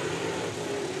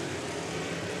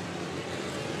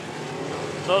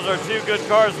 Those are 2 good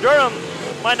cars. Durham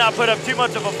might not put up too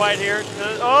much of a fight here.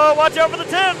 Oh, watch out for the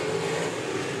 10.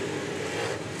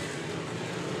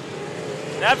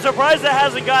 I'm surprised that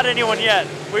hasn't got anyone yet.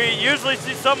 We usually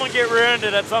see someone get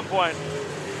rear-ended at some point.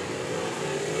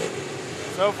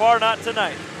 So far, not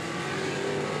tonight.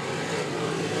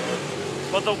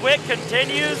 But the wick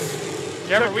continues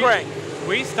to crank.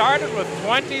 We started with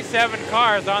 27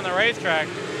 cars on the racetrack.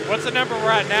 What's the number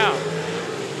we're at now?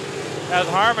 As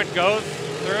Harmon goes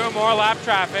through more lap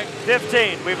traffic.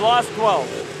 15. We've lost 12.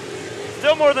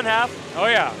 Still more than half. Oh,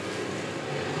 yeah.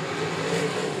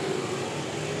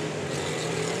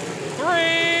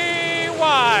 3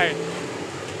 wide.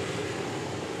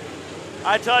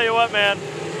 I tell you what, man.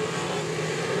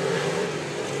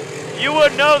 You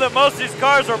wouldn't know that most of these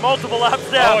cars are multiple laps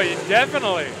down. Oh,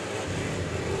 definitely.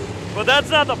 But that's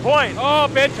not the point. Oh,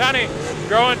 Big Tunney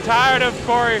growing tired of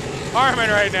Corey Harmon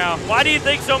right now. Why do you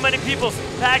think so many people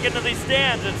pack into these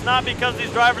stands? It's not because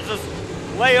these drivers just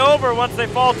lay over once they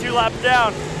fall 2 laps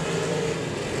down.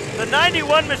 The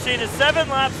 91 machine is 7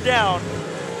 laps down.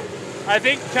 I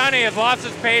think Tunney has lost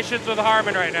his patience with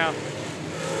Harmon right now.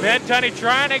 Ben Tunney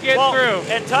trying to get through.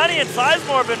 And Tunney and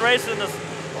Sizemore have been racing this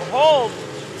whole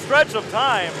stretch of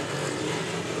time.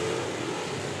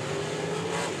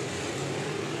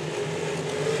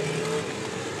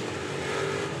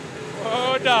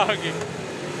 Oh, doggy.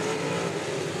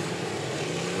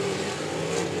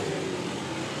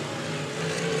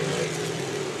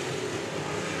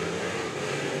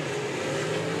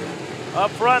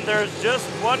 Up front, there's just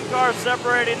 1 car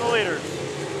separating the leaders.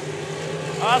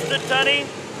 Austin Tunney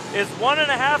is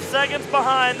 1.5 seconds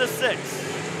behind the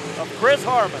 6th of Chris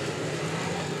Harmon.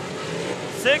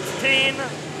 16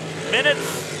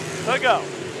 minutes to go.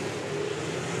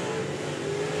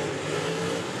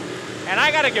 And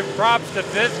I got to give props to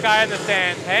this guy in the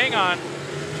stands. Hang on.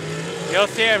 You'll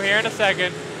see him here in a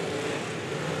second.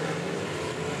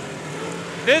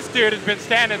 This dude has been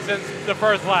standing since the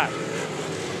first lap.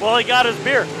 Well, he got his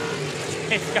beer.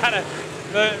 He's got to.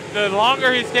 The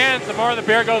longer he stands, the more the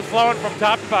beer goes flowing from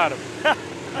top to bottom.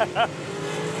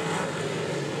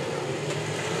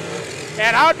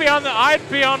 And I'd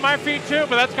be on my feet too,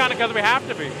 but that's kind of because we have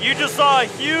to be. You just saw a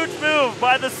huge move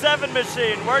by the 7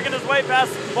 machine, working his way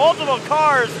past multiple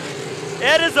cars.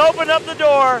 Ed has opened up the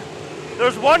door.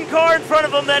 There's 1 car in front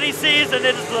of him that he sees, and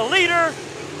it is the leader,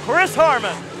 Chris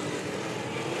Harmon.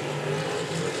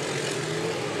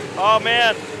 Oh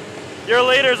man, your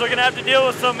leaders are gonna have to deal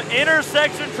with some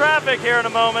intersection traffic here in a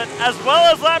moment, as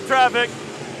well as lap traffic.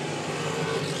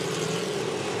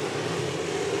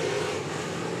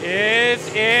 Is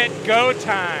it go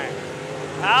time?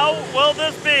 How will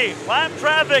this be? Lap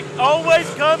traffic always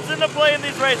comes into play in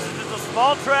these races. It's a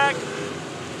small track.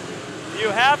 You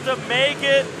have to make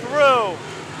it through.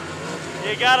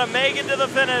 You gotta make it to the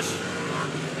finish.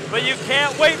 But you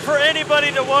can't wait for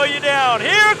anybody to woe you down.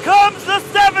 Here comes the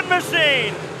 7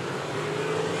 machine.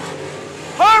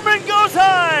 Harmon goes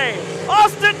high.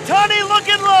 Austin Tunney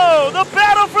looking low. The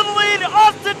battle for the lead.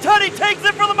 Austin Tunney takes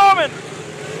it for the moment.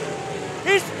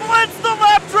 He splits the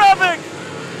lap traffic.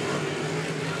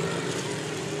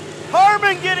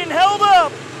 Harmon getting held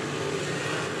up.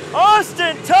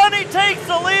 Austin Tunney takes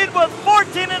the lead with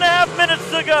 14.5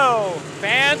 minutes to go.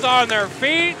 Fans on their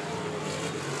feet,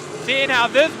 seeing how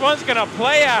this one's gonna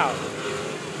play out.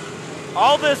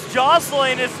 All this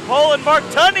jostling is pulling Mark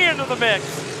Tunney into the mix.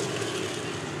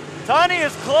 Tunney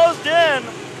is closed in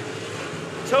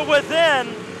to within.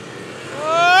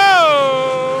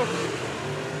 Whoa!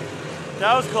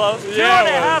 That was close.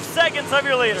 Yeah, 2.5 seconds of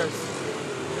your leaders.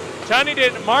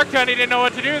 Mark Tunney didn't know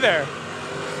what to do there.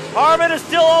 Harmon is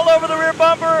still all over the rear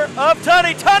bumper of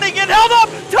Tunney. Tunney getting held up.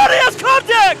 Tunney has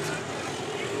contact.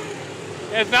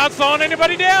 It's not slowing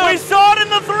anybody down. We saw it in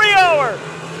the 3-hour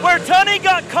where Tunney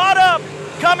got caught up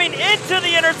coming into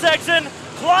the intersection,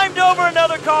 climbed over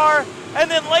another car, and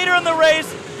then later in the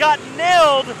race got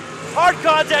nailed, hard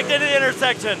contact in the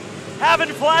intersection. Having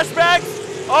flashbacks?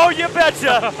 Oh, you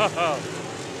betcha.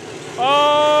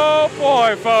 Oh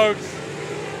boy, folks.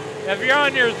 If you're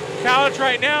on your couch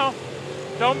right now,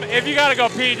 if you gotta go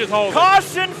pee, just hold it.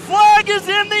 Caution flag is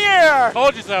in the air.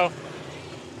 Told you so.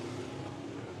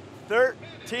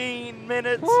 13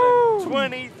 minutes and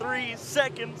 23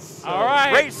 seconds. All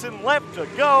right. Racing left to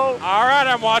go. All right,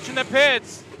 I'm watching the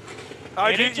pits.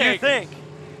 Do you think?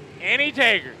 Any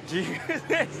taker.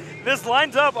 This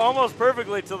lines up almost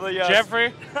perfectly to the...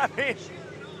 Jeffrey, I mean,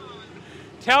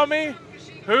 tell me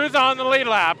who's on the lead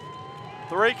lap.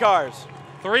 3 cars.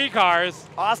 3 cars.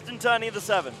 Austin Tunney, the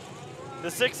 7. The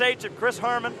 6H of Chris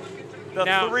Harmon. The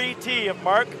Now- 3T of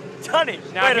Mark Tunney.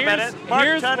 Now Wait a minute. Mark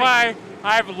here's Tunney. why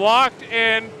I've locked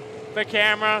in the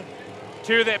camera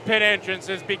to the pit entrance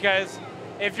is because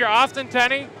if you're Austin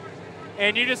Tunney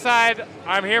and you decide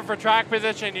I'm here for track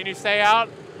position and you stay out,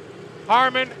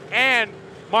 Harmon and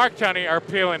Mark Tunney are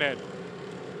peeling it.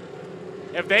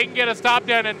 If they can get a stop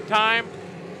done in time,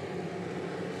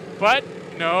 but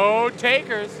no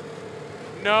takers.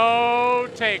 No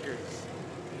takers.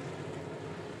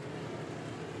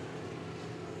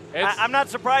 I'm not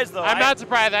surprised, though. I'm not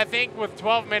surprised. I think with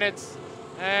 12 minutes,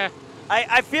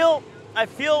 I feel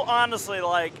honestly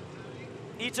like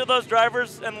each of those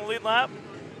drivers in the lead lap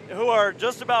who are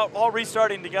just about all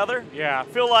restarting together,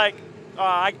 feel like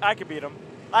I could beat them.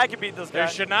 I could beat this guy. There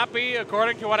should not be,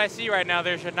 according to what I see right now,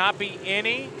 there should not be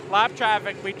any lap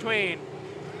traffic between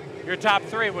your top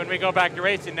 3 when we go back to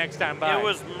racing next time by. It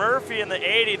was Murphy in the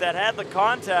 80 that had the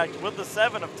contact with the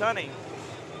 7 of Tunney.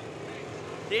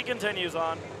 He continues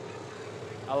on.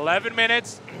 11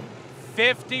 minutes,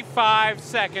 55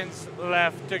 seconds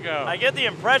left to go. I get the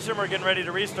impression we're getting ready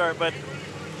to restart, but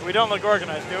we don't look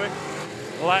organized, do we?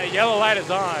 Yellow light is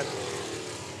on.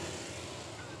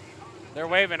 They're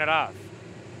waving it off.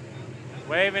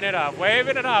 Waving it off,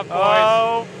 boys.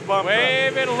 Oh, bumper.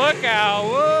 Waving, look out.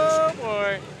 Whoa,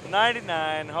 boy.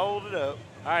 99, hold it up.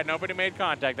 All right, nobody made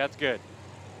contact. That's good.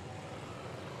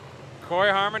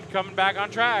 Corey Harmon coming back on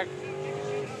track.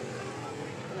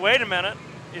 Wait a minute.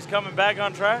 He's coming back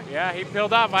on track? Yeah, he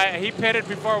peeled off. He pitted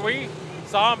before we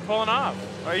saw him pulling off.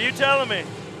 Are you telling me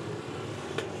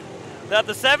that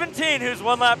the 17, who's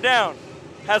 1 lap down,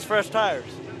 has fresh tires?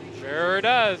 Sure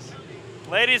does.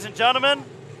 Ladies and gentlemen,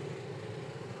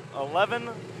 11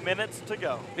 minutes to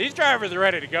go. These drivers are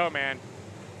ready to go, man.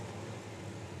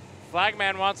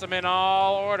 Flagman wants them in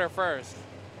all order first.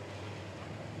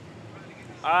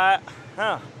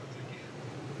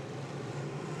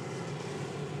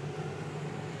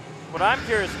 What I'm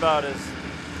curious about is...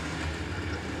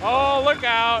 Oh, look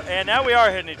out. And now we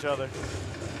are hitting each other.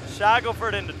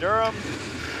 Shackelford into Durham.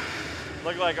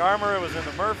 Looked like Armour was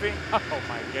into Murphy. Oh,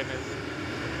 my goodness.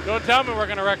 Don't tell me we're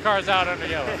going to wreck cars out under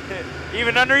yellow.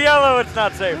 Even under yellow, it's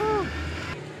not safe.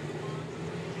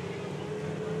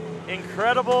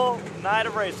 Incredible night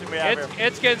of racing we have here.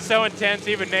 It's getting so intense,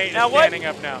 even Nate is standing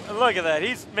up now. Look at that.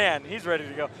 He's ready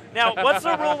to go. Now, what's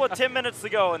the rule with 10 minutes to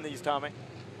go in these, Tommy?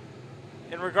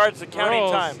 In regards to counting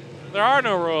time. There are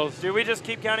no rules. Do we just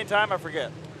keep counting time? I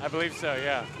forget. I believe so,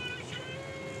 yeah.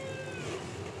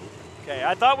 Okay,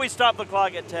 I thought we stopped the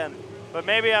clock at 10, but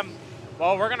maybe I'm...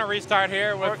 Well, we're going to restart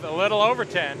here with a little over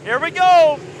 10. Here we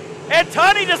go. And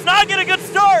Tunney does not get a good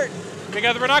start.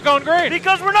 Because we're not going green.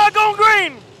 Because we're not going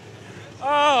green.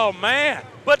 Oh, man.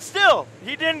 But still,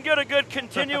 he didn't get a good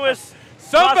continuous...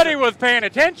 Somebody was paying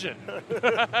attention.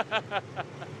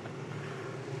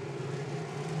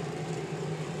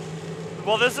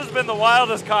 Well, this has been the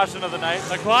wildest caution of the night.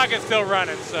 The clock is still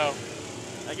running, so.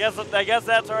 I guess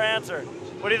that's our answer.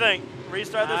 What do you think?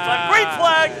 Restart this time. Green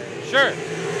flag. Sure.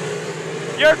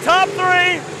 Your top 3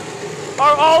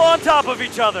 are all on top of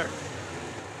each other.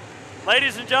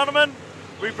 Ladies and gentlemen,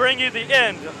 we bring you the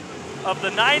end of the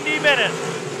 90-minute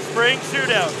Spring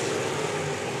Shootout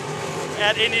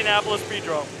at Indianapolis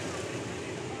Speedrome.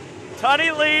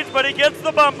 Tunney leads, but he gets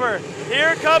the bumper.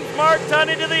 Here comes Mark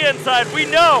Tunney to the inside. We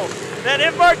know that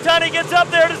if Mark Tunney gets up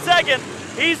there to second,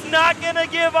 he's not going to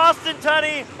give Austin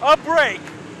Tunney a break.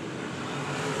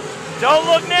 Don't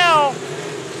look now.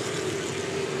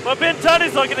 But Ben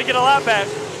Tunney's looking to get a lap back.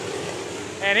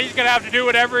 And he's going to have to do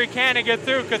whatever he can to get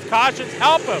through because cautions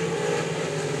help him.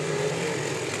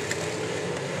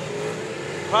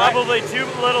 Probably too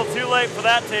little too late for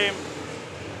that team.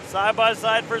 Side by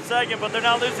side for a second, but they're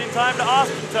not losing time to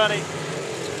Austin Tunney.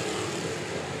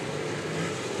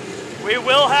 We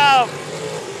will have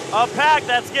a pack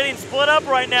that's getting split up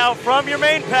right now from your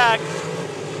main pack.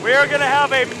 We are going to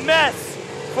have a mess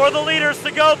for the leaders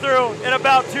to go through in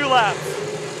about 2 laps.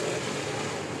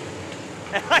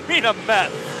 And I mean a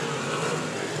mess.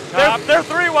 They're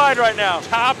 3 wide right now.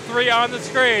 Top 3 on the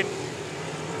screen.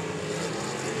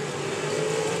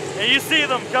 And you see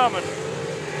them coming.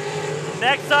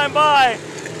 Next time by,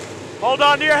 hold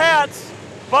on to your hats.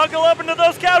 Buckle up into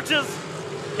those couches.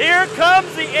 Here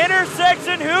comes the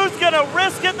intersection. Who's going to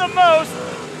risk it the most?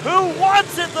 Who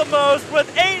wants it the most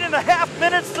with 8.5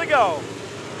 minutes to go?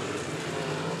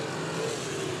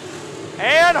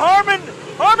 And Harmon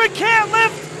can't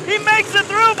lift. He makes it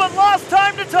through, but lost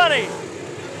time to Tunney.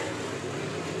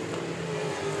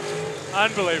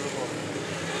 Unbelievable.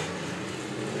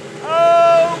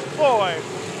 Oh, boy.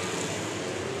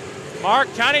 Mark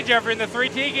Tunney, Jeffrey, in the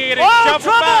 3T getting Oh, shuffled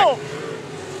trouble! back.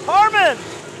 Harmon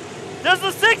does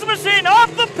the 6 machine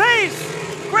off the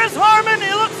pace. Chris Harmon,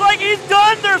 it looks like he's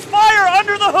done. There's fire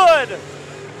under the hood.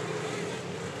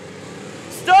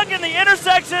 Stuck in the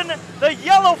intersection. The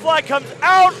yellow flag comes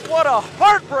out. What a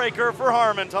heartbreaker for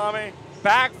Harmon, Tommy.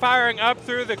 Backfiring up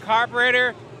through the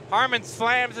carburetor. Harmon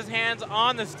slams his hands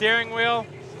on the steering wheel.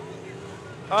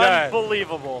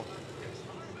 Unbelievable.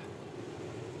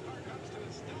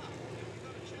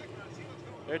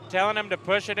 They're telling him to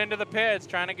push it into the pits,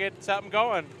 trying to get something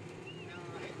going.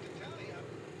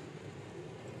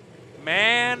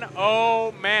 Man,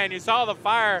 oh man, you saw the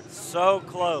fire So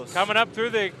close. coming up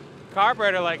through the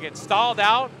carburetor like it stalled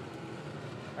out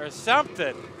or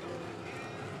something.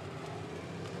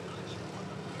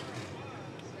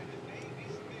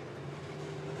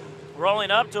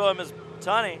 Rolling up to him is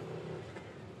Tunney.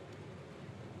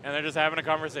 And they're just having a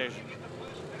conversation.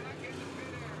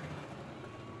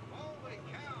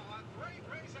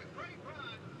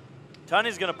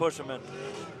 Tunney's going to push him in.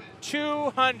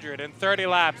 230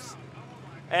 laps.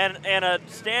 And a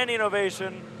standing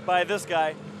ovation by this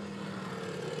guy.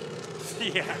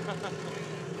 Yeah.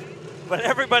 But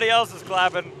everybody else is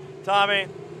clapping. Tommy,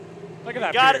 Look at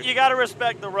that beard. you got to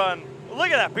respect the run.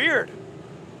 Look at that beard.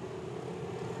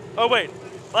 Oh, wait.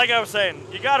 Like I was saying,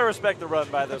 you got to respect the run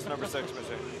by this number 6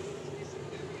 machine.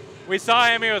 We saw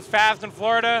him. He was fast in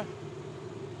Florida.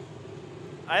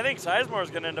 I think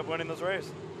Sizemore's going to end up winning this race.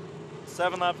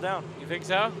 7 laps down. You think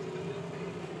so?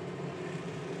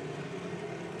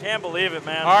 Can't believe it,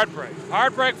 man. Heartbreak.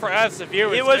 Heartbreak for us, the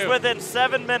viewers, He was too. within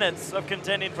 7 minutes of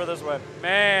contending for this win.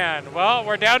 Man, well,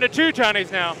 we're down to 2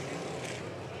 Tonys now.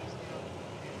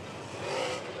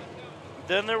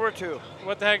 Then there were 2.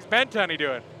 What the heck's Ben Tunney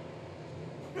doing?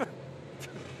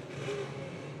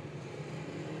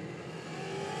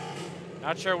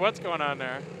 Not sure what's going on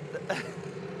there.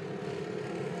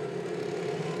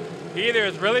 He either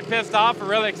is really pissed off or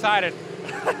really excited.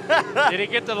 Did he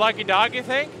get the lucky dog, you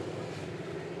think?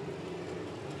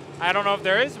 I don't know if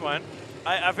there is one.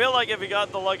 I feel like if he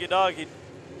got the lucky dog, he'd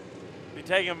be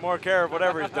taking more care of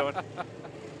whatever he's doing.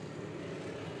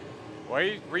 Well,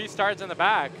 he restarts in the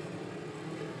back.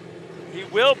 He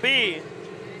will be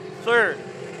 3rd.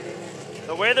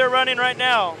 The way they're running right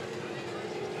now,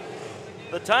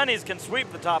 the Tonys can sweep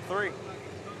the top 3.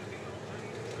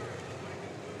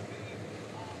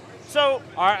 So,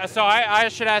 All right, so I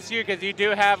should ask you, because you do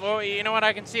have, oh, you know what,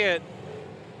 I can see it.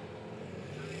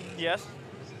 yes,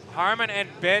 Harmon and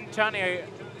Ben Tunney,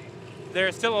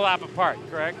 they're still a lap apart,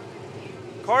 correct?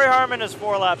 Corey Harmon is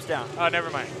 4 laps down. Oh, never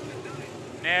mind.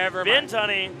 Never Ben mind.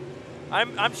 Tunney,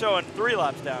 I'm showing 3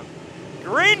 laps down.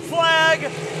 Green flag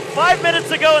 5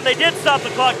 minutes ago, and they did stop the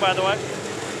clock, by the way.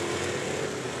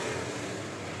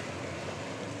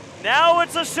 Now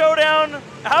it's a showdown.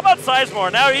 How about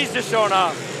Sizemore? Now he's just showing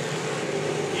off.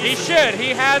 He should. He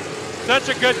has such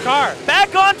a good car.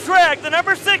 Back on track, the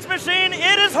number 6 machine,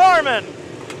 it is Harmon.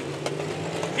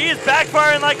 He is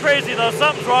backfiring like crazy, though.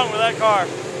 Something's wrong with that car.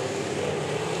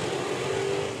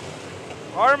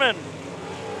 Harmon,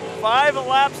 5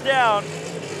 laps down.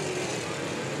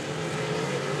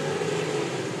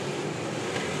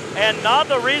 And not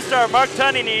the restart Mark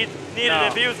Tunney needed No.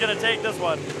 if he was going to take this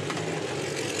one.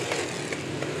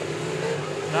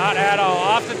 Not at all.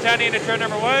 Austin Tunney into turn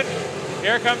number 1.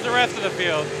 Here comes the rest of the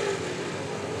field.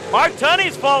 Mark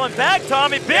Tunney's falling back,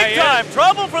 Tommy, big Yeah, time.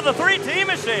 Trouble for the 3T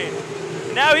machine.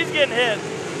 Now he's getting hit.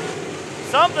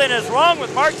 Something is wrong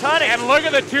with Mark Tunney. And look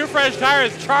at the 2 fresh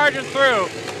tires charging through.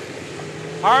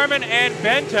 Harmon and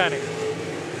Ben Tunney.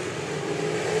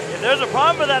 If there's a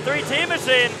problem with that 3T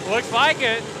machine, Looks like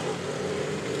it.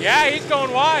 Yeah, he's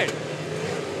going wide.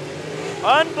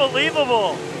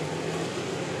 unbelievable.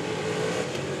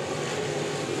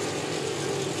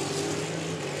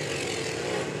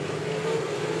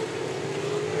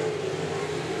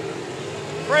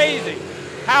 Crazy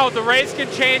how the race can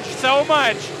change so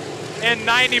much in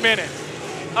 90 minutes.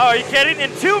 Oh, are you kidding? In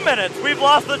 2 minutes, we've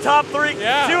lost the top 3,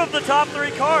 Yeah. 2 of the top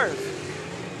 3 cars.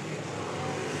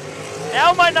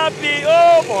 Now might not be,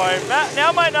 oh boy,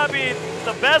 now might not be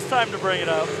the best time to bring it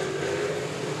up.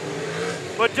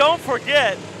 But don't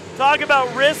forget, talk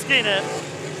about risking it.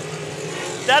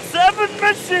 That 7th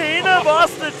machine of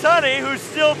Austin Tunney, who's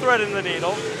still threading the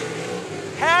needle,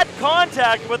 had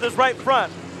contact with his right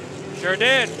front. Sure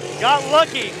did. Got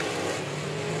lucky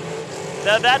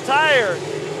that tire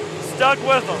stuck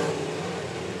with him.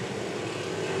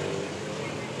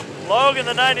 Logan,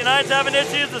 the 99's having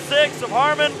issues, the 6 of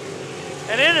Harmon,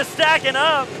 and it is stacking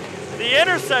up the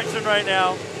intersection right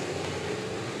now.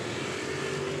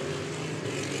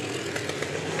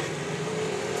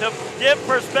 To give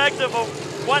perspective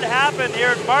of what happened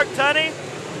here, Mark Tunney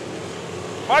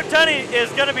is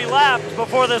going to be lapped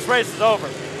before this race is over.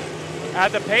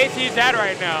 At the pace he's at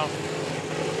right now,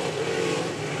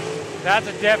 that's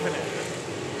a definite.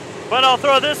 But I'll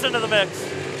throw this into the mix.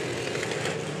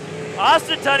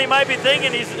 Austin Tunney might be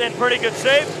thinking he's in pretty good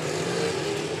shape.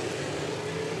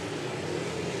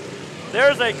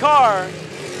 There's a car.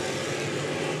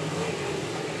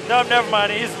 No, never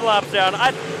mind. He's laps down.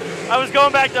 I was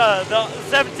going back to the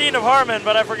 17 of Harmon,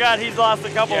 but I forgot he's lost a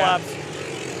couple laps.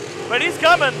 But he's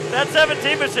coming. That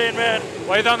 17 machine, man.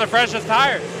 Well, he's on the freshest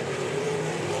tires.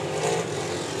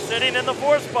 sitting in the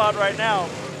 4th spot right now.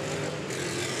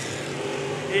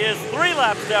 He is 3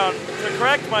 laps down, to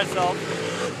correct myself.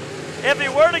 If he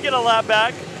were to get a lap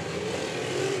back,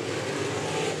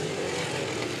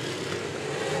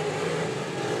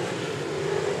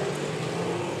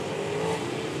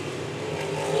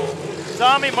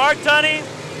 Tommy, Mark Tunney,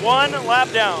 1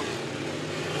 lap down.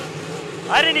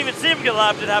 I didn't even see him get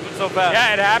lapped. It happened so fast.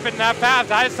 Yeah, it happened that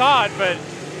fast. I saw it, but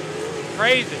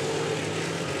crazy.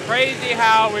 Crazy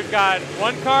how we've got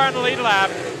 1 car on the lead lap.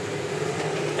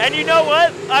 And you know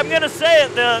what? I'm going to say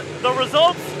it. The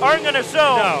results aren't going to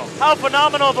show how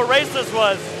phenomenal of a race this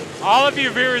was. All of you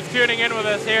viewers tuning in with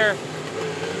us here.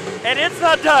 And it's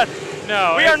not done.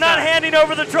 No, we are not handing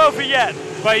over the trophy yet.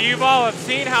 But you've all have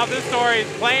seen how this story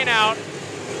is playing out.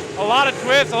 A lot of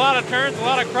twists, a lot of turns, a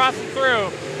lot of crossing through.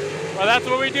 Well, that's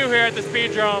what we do here at the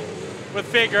Speedrome with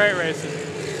figure 8 racing.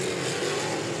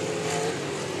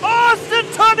 Austin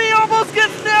Tunney almost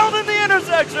gets nailed in the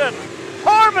intersection.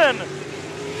 Harmon.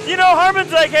 You know,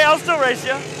 Harmon's like, hey, I'll still race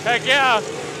you. Heck yeah.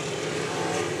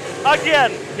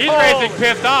 Again. He's racing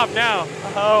pissed off now.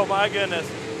 Oh, my goodness.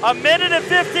 1 minute and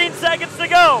 15 seconds to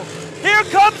go. Here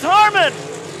comes Harmon.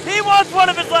 He wants one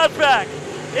of his laps back.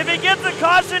 If he gets a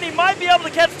caution, he might be able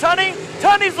to catch Tunney.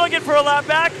 Tunney's looking for a lap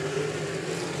back.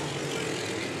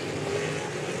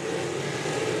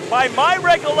 By my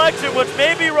recollection, which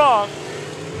may be wrong,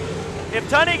 if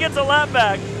Tunney gets a lap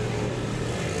back.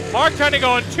 Mark Tunney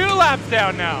going 2 laps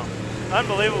down now.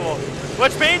 Unbelievable.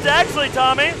 Which means, actually,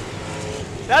 Tommy,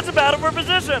 that's a battle for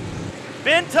position.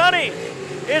 Ben Tunney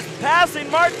is passing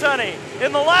Mark Tunney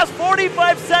in the last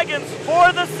 45 seconds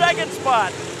for the 2nd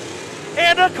spot.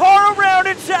 And a car around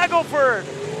in Shackelford.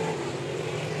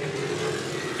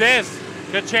 This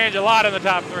could change a lot in the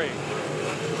top 3.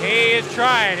 He is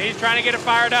trying. He's trying to get it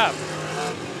fired up.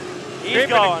 He's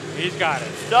going. He's got it.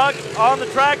 Stuck on the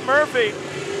track, Murphy.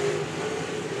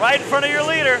 Right in front of your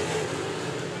leader.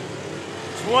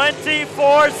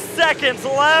 24 seconds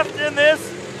left in this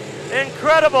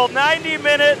incredible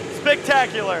 90-minute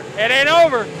spectacular. It ain't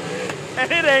over.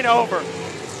 And it ain't over.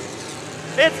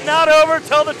 It's not over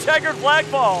till the checkered flag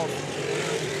falls.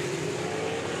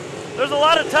 There's a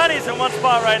lot of Tunneys in one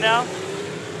spot right now.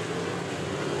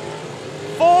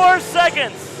 4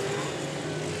 seconds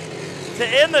to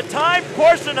end the time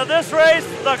portion of this race.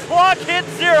 The clock hits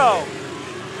 0.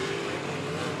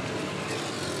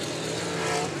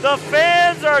 The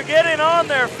fans are getting on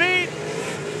their feet.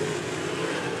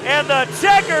 And the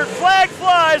checkered flag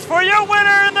flies for your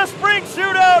winner in the Spring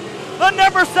Shootout, the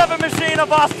number 7 machine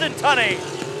of Austin Tunney.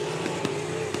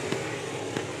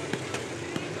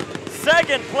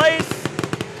 2nd place,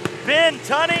 Ben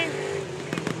Tunney.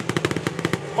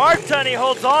 Mark Tunney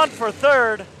holds on for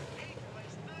 3rd.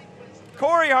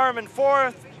 Corey Harmon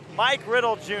 4th. Mike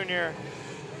Riddle Jr.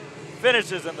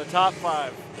 finishes in the top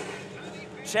 5.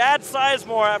 Chad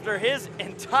Sizemore, after his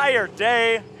entire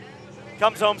day,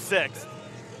 comes home 6th.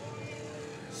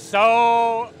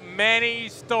 So many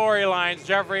storylines,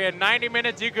 Jeffrey. In 90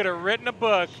 minutes, you could have written a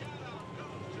book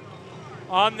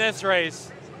on this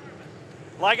race.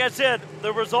 Like I said,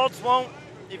 the results won't,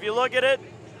 if you look at it,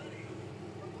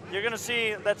 you're going to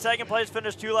see that 2nd place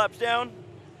finished 2 laps down.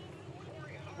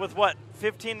 With what,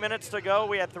 15 minutes to go?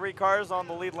 We had 3 cars on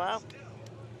the lead lap.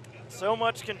 So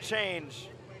much can change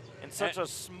in such a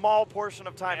small portion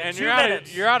of time. And 2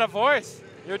 minutes. You're out of voice.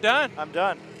 You're done. I'm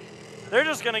done. They're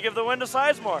just going to give the win to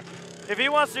Sizemore. If he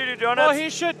wants to do donuts. Well, he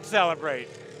should celebrate.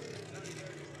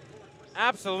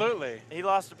 Absolutely. He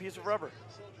lost a piece of rubber.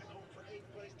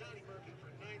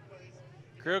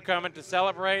 Crew coming to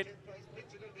celebrate.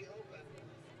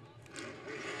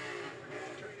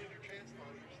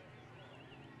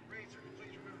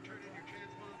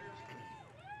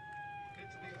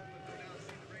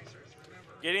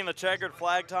 Getting the checkered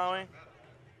flag, Tommy.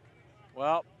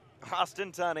 Well,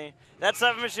 Austin Tunney. That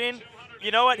 7 machine,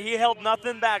 you know what? He held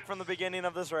nothing back from the beginning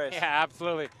of this race. Yeah,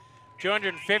 absolutely.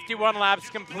 251 laps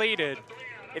completed.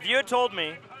 If you had told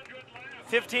me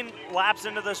 15 laps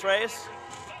into this race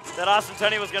that Austin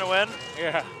Tunney was going to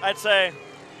win, I'd say,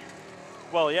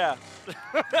 well, yeah.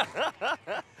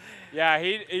 Yeah,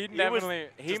 he definitely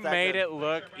made it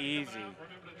look easy.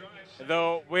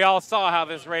 Though we all saw how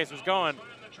this race was going,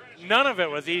 none of it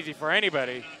was easy for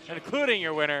anybody, including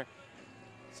your winner.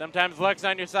 Sometimes luck's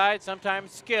on your side,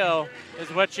 sometimes skill is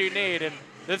what you need, and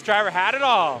this driver had it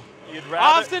all.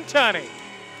 Austin Tunney.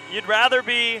 You'd rather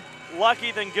be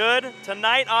lucky than good.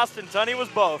 Tonight, Austin Tunney was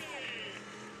both.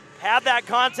 Had that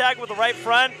contact with the right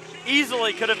front,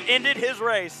 easily could have ended his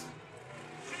race.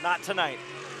 Not tonight.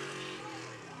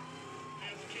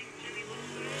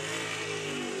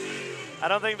 I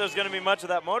don't think there's going to be much of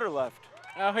that motor left.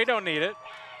 Oh, he don't need it.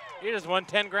 He just won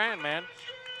 10 grand, man.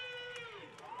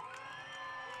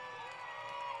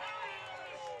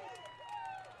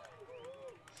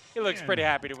 He looks pretty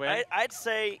happy to win. I'd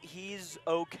say he's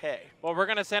okay. Well, we're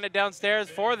going to send it downstairs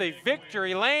for the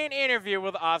Victory Lane interview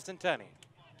with Austin Tunney.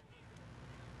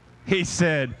 He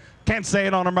said, can't say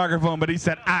it on a microphone, but he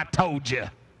said, I told you.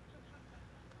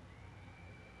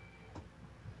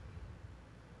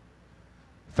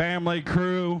 Family,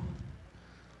 crew,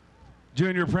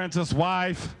 Junior Princess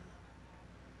wife.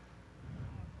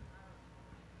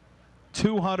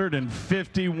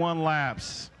 251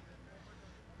 laps.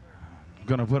 I'm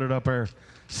going to put it up there.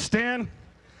 Stan,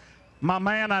 my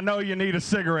man, I know you need a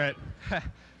cigarette.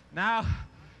 Now,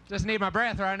 just need my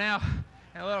breath right now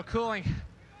and a little cooling.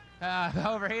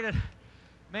 Overheated.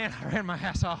 Man, I ran my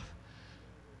ass off.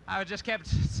 I just kept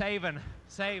saving.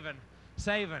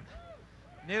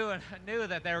 Knew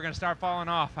that they were going to start falling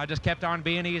off. I just kept on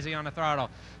being easy on the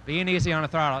throttle.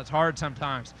 It's hard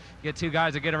sometimes. You get two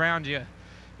guys that get around you.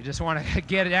 You just want to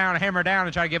get it down, hammer down,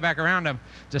 and try to get back around them.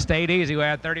 Just stayed easy. We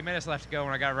had 30 minutes left to go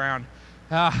when I got around.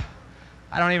 I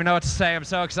don't even know what to say. I'm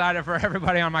so excited for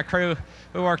everybody on my crew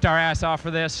who worked our ass off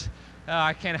for this.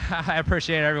 I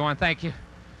appreciate everyone. Thank you.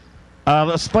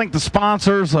 Let's thank the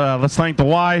sponsors. Let's thank the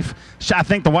wife. I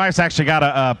think the wife's actually got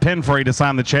a pen for you to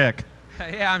sign the check.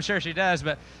 Yeah, I'm sure she does,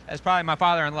 but that's probably my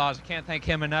father-in-law's. I can't thank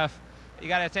him enough. You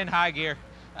got to attend high gear.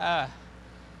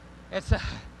 This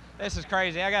is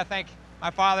crazy. I got to thank my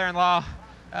father-in-law.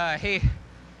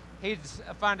 He's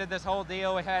funded this whole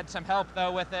deal. We had some help,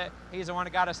 though, with it. He's the one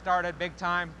that got us started big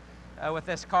time with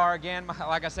this car again.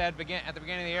 Like I said, at the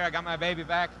beginning of the year, I got my baby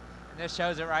back, and this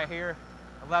shows it right here.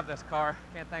 I love this car.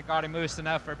 Can't thank Audie Moose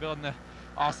enough for building the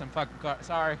awesome fucking car.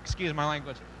 Sorry, excuse my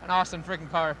language. An awesome freaking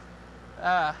car.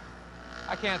 I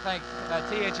can't thank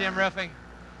THM Roofing.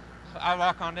 I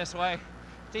walk on this way.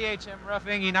 THM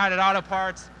Roofing, United Auto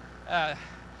Parts,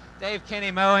 Dave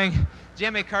Kenny Mowing,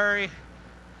 Jimmy Curry,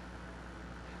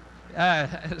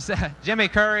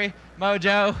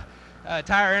 Mojo,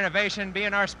 Tire Innovation,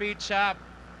 B&R Speed Shop.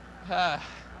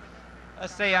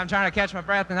 Let's see, I'm trying to catch my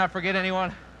breath and not forget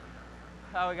anyone.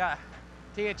 Oh, we got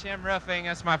THM Roofing,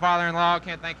 that's my father-in-law,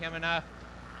 can't thank him enough.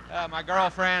 My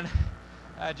girlfriend,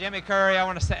 Jimmy Curry, I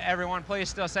want to say, everyone, please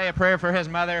still say a prayer for his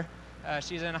mother.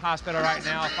 She's in the hospital right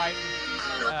now fighting,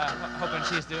 hoping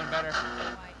she's doing better.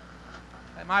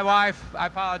 And my wife, I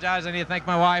apologize, I need to thank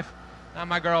my wife, not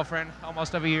my girlfriend,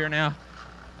 almost of a year now.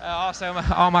 Also,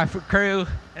 all my crew and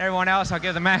everyone else, I'll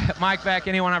give the mic back,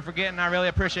 anyone I'm forgetting. I really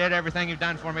appreciate everything you've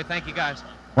done for me. Thank you, guys.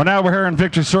 Well, now we're here in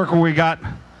Victory Circle. We got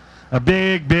a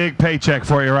big, big paycheck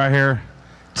for you right here.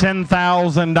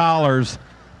 $10,000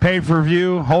 paid per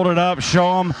view. Hold it up.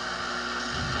 Show them.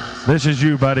 This is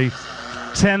you, buddy.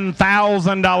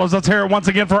 $10,000. Let's hear it once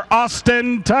again for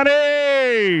Austin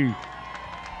Tunney.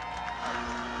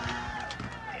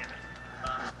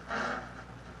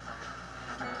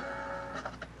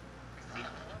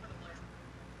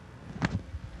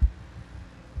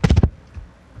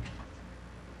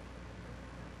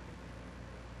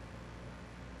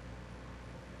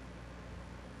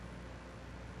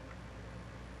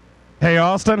 Hey,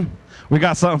 Austin, we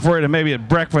got something for you to maybe at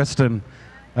breakfast and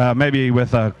maybe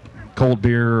with a cold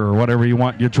beer or whatever you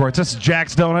want, your choice. This is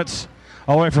Jack's Donuts,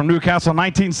 all the way from Newcastle,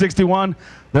 1961.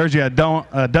 There's you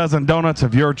a dozen donuts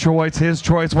of your choice, his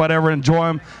choice, whatever. Enjoy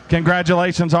them.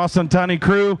 Congratulations, Austin Tunney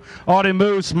crew, Audie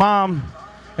Moose, Mom,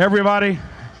 everybody.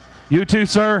 You too,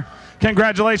 sir.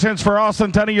 Congratulations for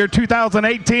Austin Tunney, your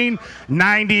 2018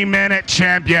 90-minute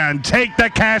champion. Take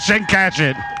the cash and cash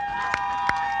it.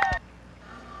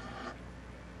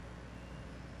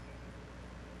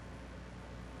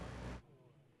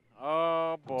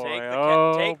 Oh,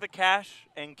 boy. Take the cash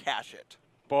and cash it.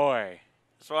 Boy.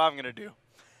 That's what I'm going to do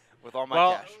with all my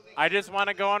cash. I just want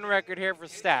to go on record here for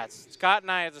stats. Scott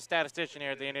and I, as a statistician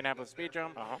here at the Indianapolis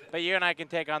Speedrome, but you and I can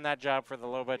take on that job for the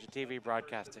low-budget TV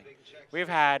broadcasting. We've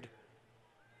had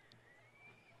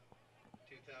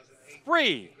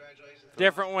 3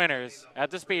 different winners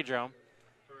at the Speedrome.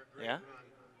 Yeah.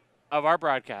 Of our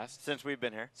broadcast. Since we've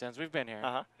been here.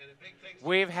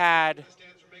 We've had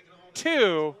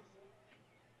 2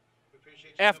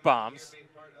 F-bombs.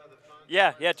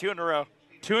 Yeah, 2 in a row.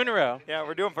 2 in a row. Yeah,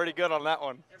 we're doing pretty good on that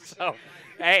one. So,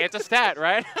 hey, it's a stat,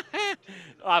 right?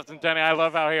 Austin Tunney, I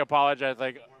love how he apologized.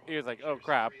 Like, he was like, oh,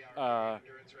 crap.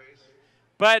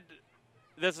 But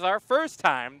this is our first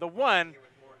time,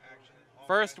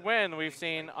 first win we've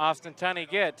seen Austin Tunney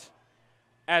get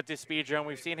at the Speedrome.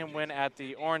 We've seen him win at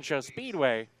the Orange Show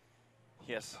Speedway.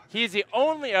 Yes. He's the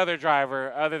only other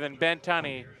driver other than Ben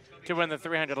Tunney to win the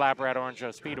 300 lapper at Orange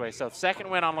Grove Speedway. So second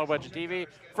win on Low Budget TV,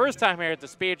 first time here at the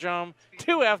Speedrome,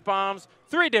 2 F-bombs,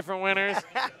 3 different winners,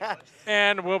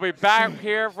 and we'll be back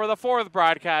here for the 4th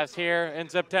broadcast here in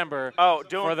September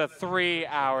for the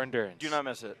 3-hour endurance. Do not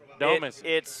miss it. Don't miss it.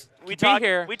 It's we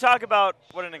Be talk about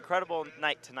what an incredible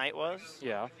night tonight was.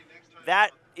 Yeah.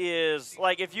 That is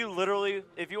like if you want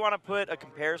to put a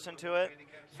comparison to it,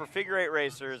 for figure 8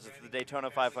 racers, it's the Daytona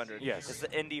 500. Yes. It's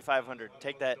the Indy 500.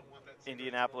 Take that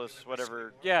Indianapolis,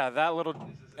 whatever. Yeah, that little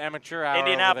amateur hour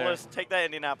Indianapolis. Take that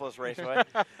Indianapolis Raceway.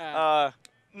 No.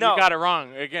 You got it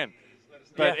wrong again.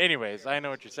 But anyways, I know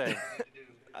what you're saying.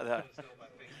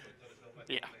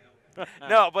 Yeah.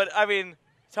 No, but I mean,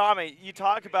 Tommy, you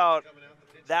talk about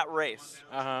that race.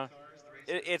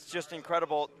 It's just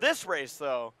incredible. This race,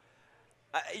 though,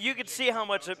 you could see how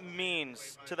much it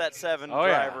means to that 7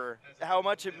 driver, how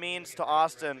much it means to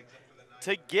Austin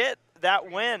to get that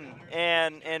win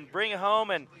and bring it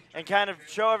home and kind of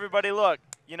show everybody, look,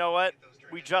 you know what?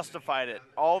 We justified it.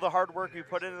 All the hard work we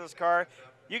put into this car.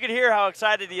 You could hear how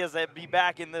excited he is to be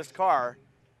back in this car.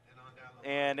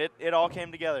 And it all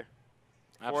came together.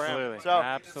 Absolutely.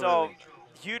 So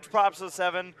huge props to the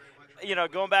 7. You know,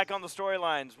 going back on the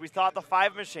storylines, we thought the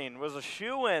 5 machine was a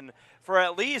shoo-in for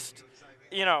at least,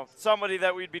 you know, somebody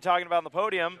that we'd be talking about on the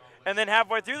podium. And then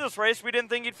halfway through this race, we didn't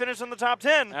think he'd finish in the top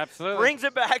 10. Absolutely. Brings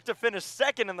it back to finish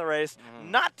 2nd in the race.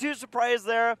 Not too surprised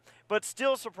there, but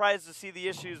still surprised to see the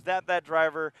issues that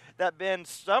driver, that Ben,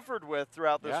 suffered with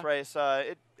throughout this race.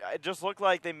 It just looked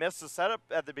like they missed the setup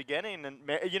at the beginning, and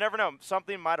you never know.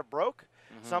 Something might have broke.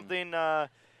 Something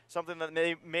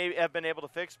that may have been able to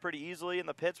fix pretty easily in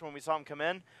the pits when we saw him come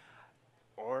in,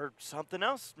 or something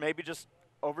else. Maybe just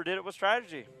overdid it with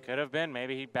strategy. Could have been.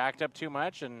 Maybe he backed up too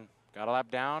much and got a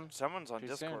lap down. Someone's on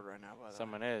Discord right now, by the way.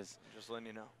 Someone is. Just letting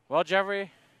you know. Well,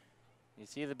 Jeffrey, you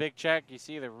see the big check, you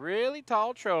see the really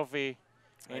tall trophy,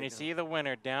 and you see the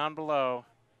winner down below.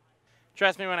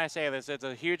 Trust me when I say this, it's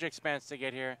a huge expense to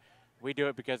get here. We do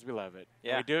it because we love it.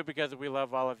 Yeah. We do it because we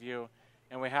love all of you,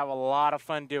 and we have a lot of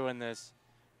fun doing this.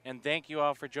 And thank you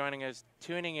all for joining us,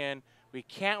 tuning in. We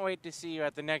can't wait to see you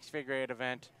at the next Figure 8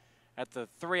 event at the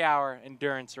 3-hour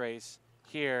endurance race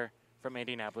here from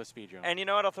Indianapolis Speedrome. And you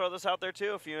know what? I'll throw this out there,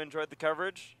 too, if you enjoyed the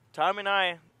coverage. Tom and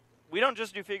I, we don't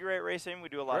just do Figure 8 racing. We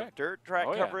do a lot of dirt track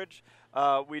coverage.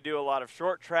 We do a lot of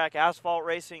short track asphalt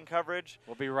racing coverage.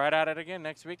 We'll be right at it again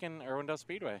next week in Irwindale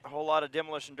Speedway. A whole lot of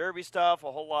demolition derby stuff,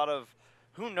 a whole lot of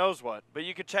who knows what. But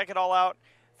you can check it all out.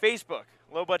 Facebook,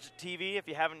 Low Budget TV. If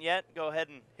you haven't yet, go ahead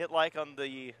and hit like on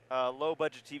the Low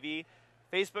Budget TV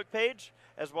Facebook page,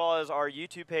 as well as our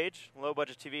YouTube page, Low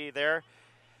Budget TV there.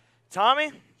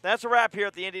 Tommy, that's a wrap here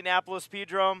at the Indianapolis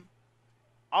Speedrome.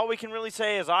 All we can really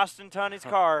say is Austin Tunney's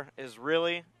car is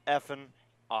really effing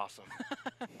awesome.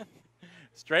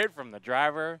 Straight from the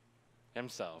driver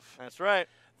himself. That's right.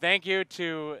 Thank you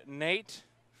to Nate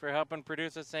for helping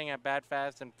produce this thing at Bad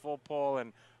Fast and Full Pull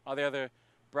and all the other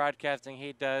broadcasting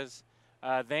he does.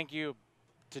 Thank you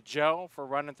to Joe for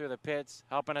running through the pits,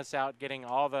 helping us out, getting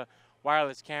all the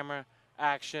wireless camera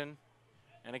action.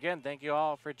 And again, thank you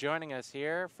all for joining us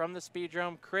here from the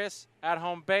Speedrome. Chris at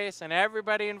home base and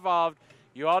everybody involved.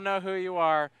 You all know who you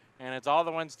are, and it's all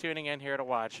the ones tuning in here to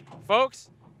watch. Folks,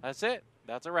 that's it.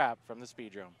 That's a wrap from the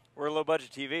Speedrome. We're Low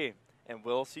Budget TV, and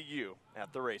we'll see you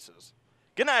at the races.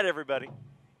 Good night, everybody.